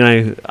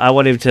to, I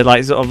want him to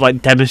like sort of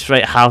like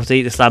demonstrate how to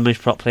eat the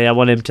sandwich properly. I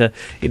want him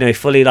to,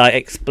 fully like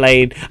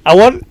explain. I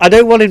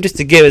don't want him just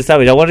to give a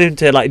sandwich. I want him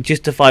to like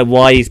justify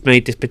why he's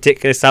made this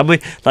particular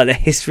sandwich, like the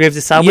history of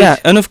the sandwich. Yeah,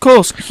 and of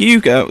course,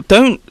 Hugo,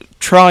 don't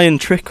try and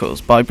trick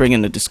us by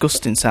bringing a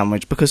disgusting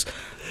sandwich, because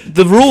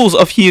the rules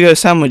of Hugo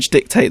sandwich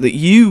dictate that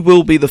you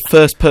will be the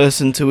first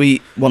person to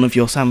eat one of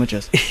your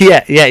sandwiches.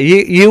 Yeah.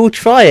 You will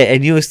try it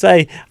and you will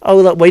say, "Oh,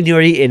 look, when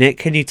you're eating it,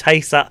 can you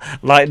taste that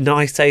like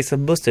nice taste of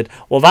mustard?"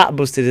 Well, that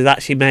mustard is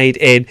actually made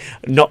in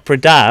Notre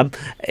Dame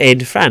in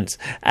France,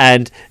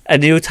 and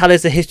you'll tell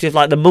us the history of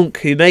like the monk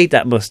who made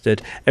that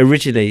mustard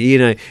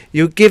originally.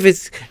 You'll give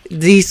us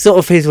these sort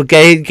of things will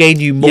gain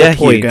you more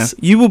points.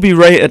 Hugo, you will be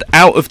rated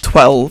out of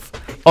 12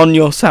 on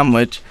your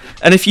sandwich,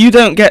 and if you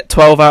don't get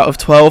 12 out of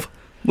 12,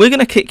 we're going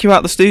to kick you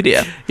out the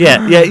studio.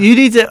 Yeah. You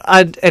need to,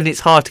 and it's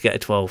hard to get a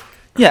 12.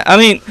 Yeah, I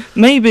mean,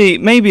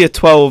 maybe a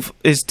 12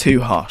 is too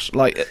harsh.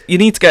 Like, you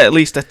need to get at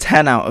least a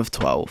 10 out of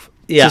 12.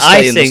 Yeah, to stay I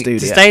in the think to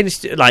studio. stay in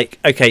the like,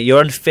 okay, you're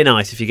on thin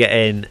ice if you get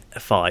in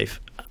a 5.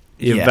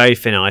 You're Yeah. very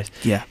thin ice.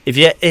 Yeah.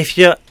 If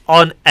you're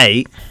on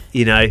 8,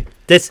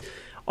 there's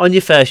on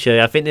your first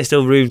show, I think there's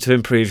still room to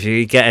improve.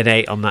 You get an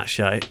 8 on that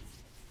show,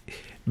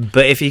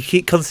 but if you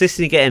keep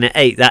consistently getting an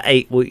 8, that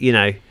 8 will,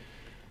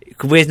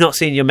 we're not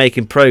seeing you're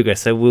making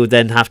progress, so we'll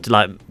then have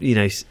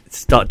to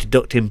start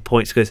deducting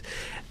points, because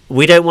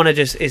we don't want to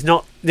just.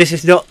 This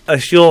is not a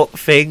short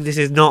thing. This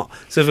is not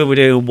something we're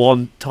doing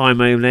one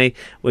time only.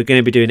 We're going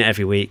to be doing it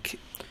every week.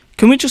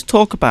 Can we just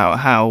talk about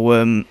how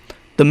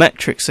the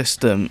metric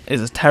system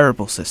is a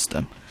terrible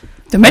system?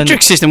 The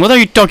metric system. What are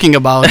you talking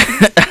about?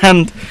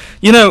 And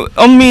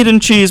on mead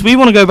and cheese, we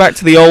want to go back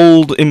to the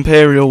old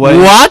imperial way.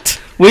 What?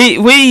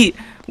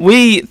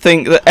 We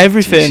think that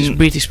everything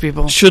British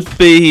people should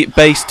be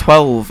base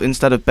 12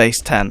 instead of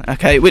base 10,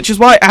 okay? Which is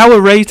why our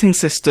rating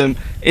system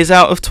is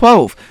out of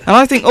 12. And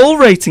I think all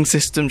rating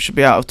systems should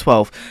be out of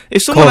 12.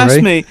 If someone Corey.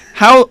 asks me,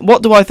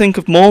 what do I think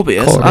of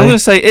Morbius, Corey. I'm going to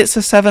say it's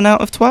a 7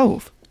 out of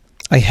 12.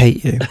 I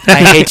hate you.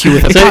 I hate you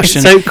with a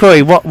passion. So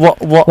Corey, what are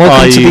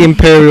Welcome to you? the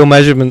imperial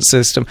measurement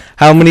system.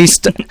 How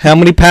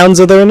many pounds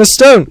are there in a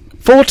stone?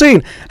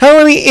 14. How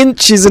many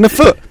inches in a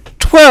foot?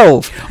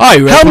 12. I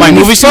read How my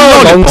many movies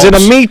furlongs in a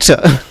meter?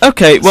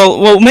 Okay,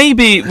 well,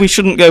 maybe we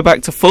shouldn't go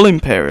back to full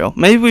imperial.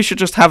 Maybe we should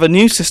just have a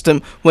new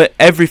system where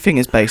everything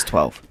is base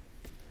 12.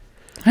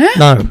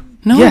 No.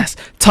 No. Yes,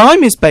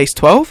 time is base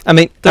 12. I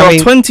mean, There are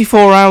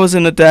 24 hours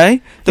in a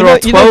day. There are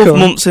 12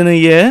 months in a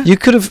year. You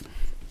could have.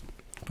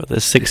 But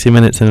there's 60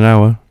 minutes in an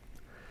hour.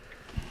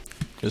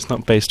 It's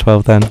not base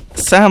 12 then.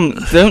 Sam,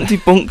 don't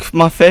debunk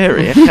my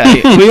theory,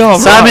 okay? We are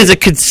Sam right. is a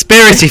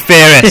conspiracy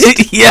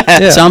theorist.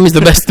 yeah. Sam is the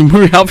best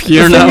we have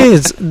here The now. thing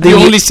is, The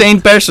only sane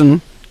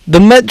person. the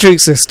metric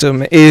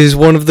system is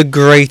one of the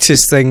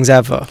greatest things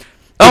ever.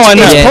 I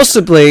know. It's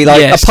possibly, like,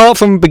 Yes. apart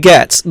from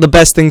baguettes, the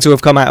best thing to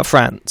have come out of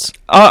France.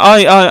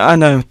 I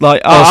know.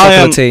 Like, I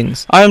am.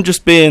 Chocolatines. I am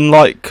just being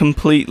like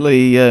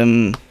completely.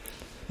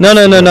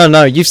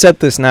 No. You've said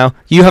this now.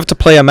 You have to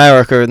play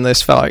America in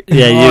this fight.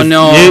 Yeah, Oh,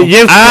 no.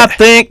 I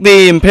think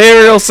the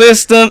imperial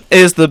system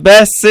is the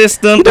best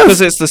system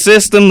because it's the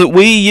system that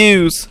we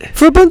use.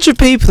 For a bunch of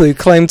people who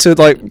claim to,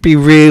 like, be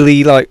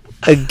really, like,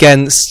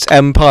 against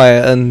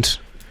empire and,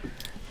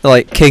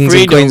 like, kings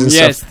Freedom, and queens and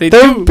yes, stuff, they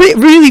they're do.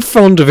 really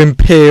fond of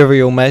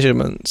imperial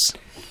measurements.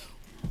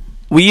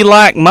 We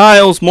like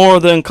miles more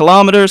than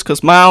kilometers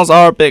because miles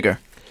are bigger.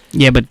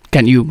 Yeah, but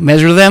can you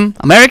measure them?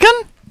 American?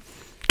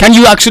 Can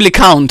you actually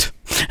count?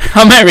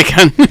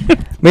 American.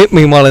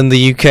 Meanwhile, in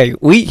the UK,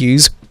 we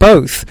use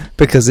both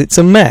because it's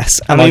a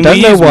mess, and I, mean, don't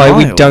we know use why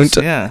we miles, don't.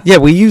 Yeah.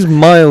 We use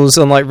miles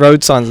on, like,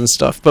 road signs and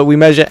stuff, but we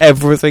measure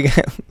everything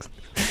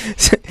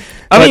else.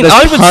 I mean, there's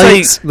I would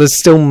pints, say there's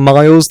still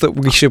miles that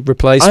we should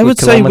replace. I with would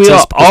say we kilometres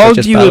are because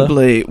they're just better.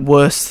 arguably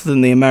worse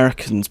than the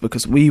Americans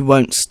because we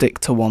won't stick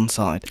to one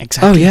side.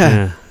 Exactly. Oh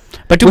yeah.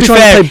 But to We're be trying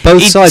to fair, play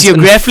both it sides and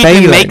geographically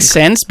failing. makes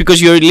sense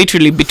because you're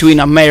literally between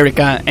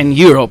America and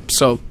Europe.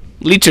 So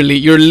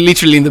you're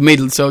literally in the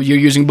middle. So you're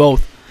using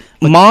both.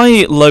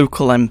 My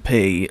local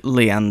MP,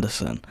 Lee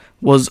Anderson,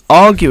 was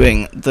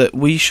arguing that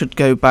we should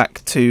go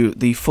back to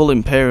the full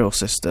imperial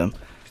system,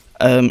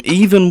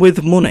 even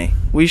with money.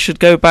 We should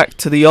go back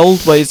to the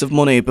old ways of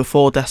money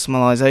before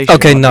decimalisation.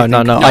 Okay, What do no.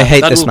 you think? I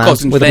hate that this will man.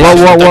 cause With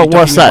inflation.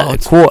 What's that?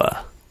 About? A quarter?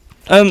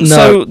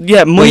 So,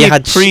 yeah, Well, money you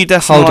had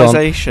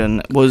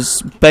pre-decimalisation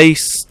was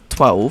base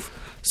 12,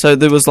 so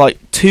there was like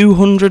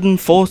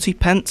 240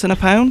 pence in a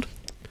pound.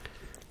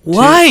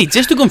 Why?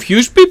 Just to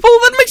confuse people?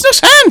 That makes no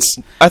sense.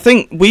 I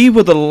think we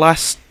were the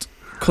last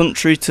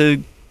country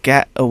to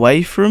get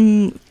away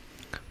from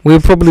We were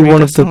probably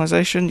one of the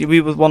decimalisation. We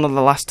were one of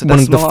the last to one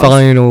of the decimalise.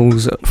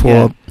 finals for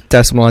Yeah.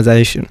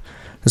 decimalisation,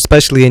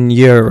 especially in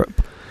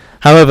Europe.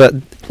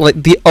 However,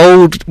 like, the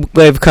old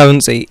way of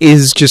currency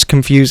is just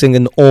confusing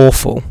and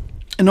awful.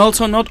 And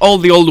also, not all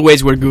the old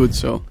ways were good.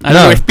 So I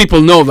don't No. know if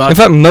people know that. In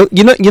fact,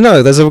 you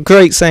know, there's a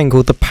great saying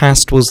called "the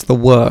past was the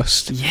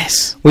worst,"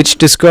 Yes. which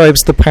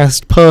describes the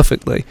past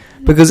perfectly.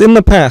 Because in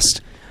the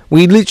past,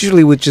 we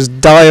literally would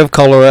just die of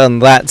cholera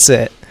and that's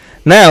it.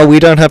 Now we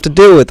don't have to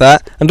deal with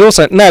that, and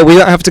also now we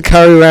don't have to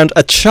carry around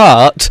a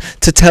chart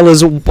to tell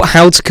us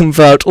how to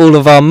convert all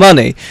of our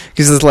money.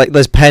 Because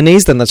there's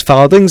pennies, then there's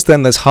farthings,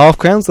 then there's half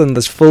crowns, then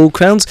there's full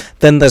crowns,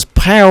 then there's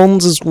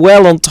pounds as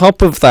well on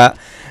top of that,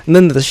 and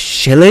then there's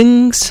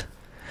shillings.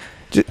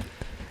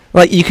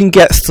 Like, you can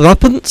get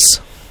threepence.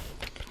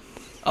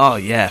 Oh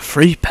yeah,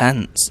 3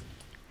 pence.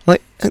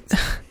 Like,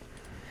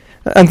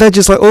 and they're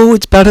just like, oh,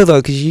 it's better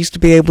though, because you used to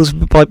be able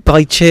to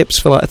buy chips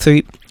for like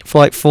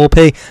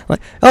 4p.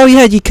 Like, oh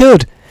yeah, you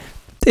could.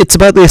 It's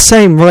about the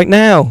same right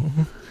now.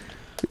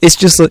 It's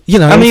just like,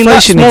 I mean,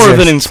 that's inflation more of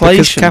an exists because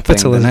inflation thing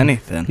capitalism. than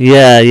anything.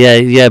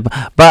 Yeah.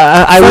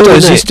 But I will Photos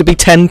admit, used to be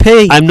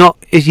 10p. I'm not.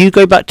 If you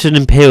go back to an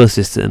imperial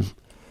system,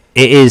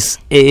 it is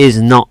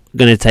not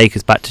going to take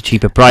us back to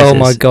cheaper prices. Oh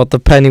my god, the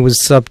penny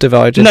was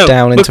subdivided No,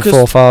 down into because-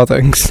 4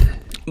 farthings.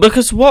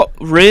 Because what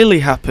really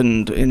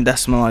happened in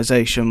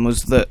decimalisation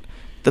was that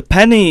the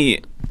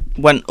penny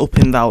went up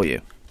in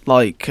value.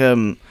 Like,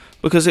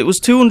 because it was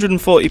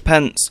 240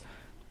 pence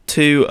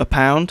to a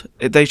pound,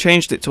 they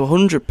changed it to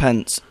 100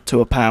 pence to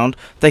a pound.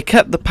 They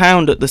kept the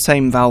pound at the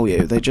same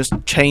value. They just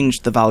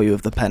changed the value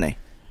of the penny.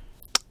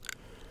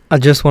 I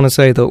just want to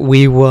say that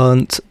we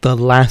weren't the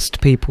last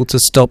people to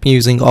stop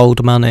using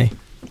old money.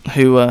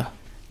 Who,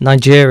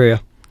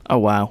 Nigeria. oh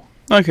wow.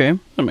 Okay.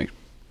 That makes.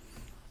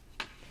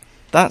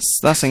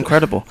 That's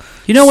incredible.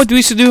 You know what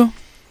we should do?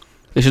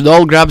 We should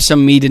all grab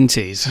some meat and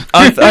cheese.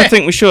 I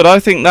think we should. I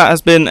think that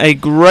has been a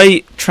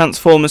great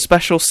Transformers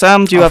special.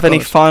 Sam, do you Of have any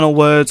course. final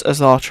words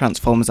as our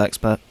Transformers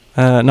expert?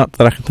 Not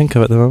that I can think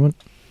of at the moment.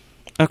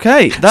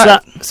 Okay,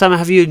 Sam,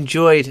 have you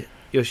enjoyed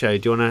your show?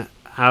 Do you want to?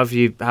 How have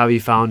you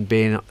found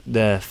being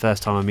the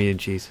first time on Mead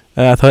Cheese?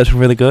 I thought it was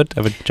really good.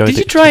 I've enjoyed it. Did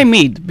you try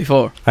meat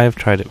before? I have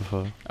tried it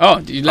before. Oh,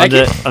 did you like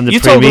it? On the you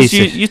told us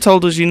pre-mead you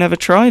told us you never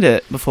tried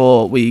it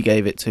before we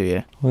gave it to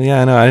you. Well,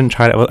 yeah, I know. I didn't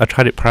try it. Well, I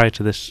tried it prior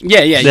to this.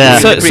 Yeah. Yeah.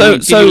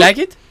 Did you like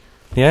it?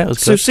 Yeah, it was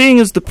So good. seeing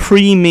as the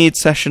pre-mead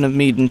session of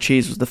Mead and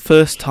Cheese was the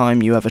first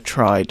time you ever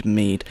tried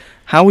mead,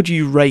 how would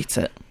you rate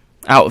it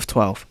out of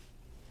 12?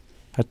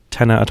 A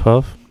 10 out of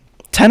 12.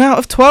 10 out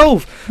of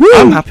 12! Woo!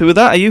 I'm happy with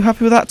that. Are you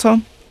happy with that,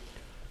 Tom?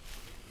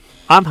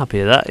 I'm happy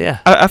with that. Yeah.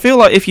 I feel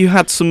like if you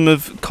had some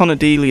of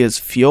Conadelia's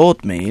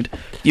Fjord mead,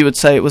 you would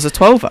say it was a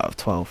 12 out of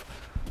 12.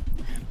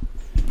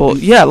 But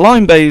yeah,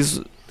 Lime Bay's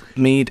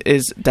mead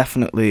is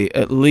definitely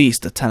at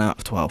least a 10 out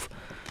of 12.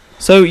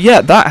 So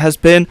yeah, that has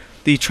been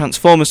the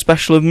Transformers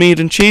special of Mead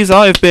and Cheese.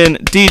 I have been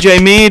DJ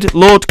Mead,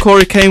 Lord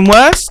Corey Kane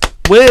West,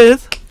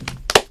 with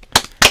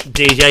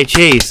DJ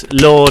Cheese,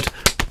 Lord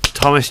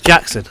Thomas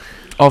Jackson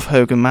of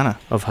Hogan Manor,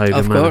 of Hogan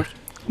Of Manor. course.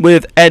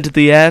 with Ed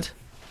the Ed,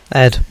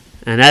 Ed.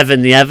 And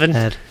Evan the Evan.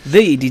 Ed.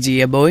 The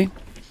DJ boy.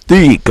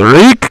 the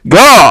Greek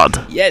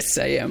God, Yes,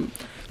 I am.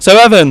 So,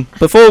 Evan,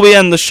 before we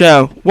end the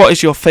show, what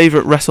is your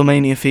favourite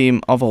WrestleMania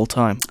theme of all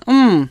time?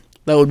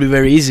 That would be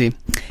very easy.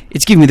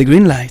 It's Give Me the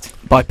Green Light.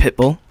 By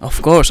Pitbull.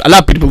 Of course. I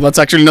love Pitbull. That's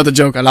actually not a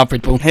joke. I love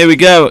Pitbull. Here we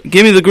go.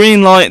 Give Me the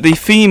Green Light, the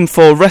theme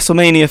for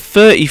WrestleMania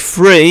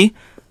 33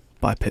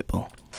 by Pitbull.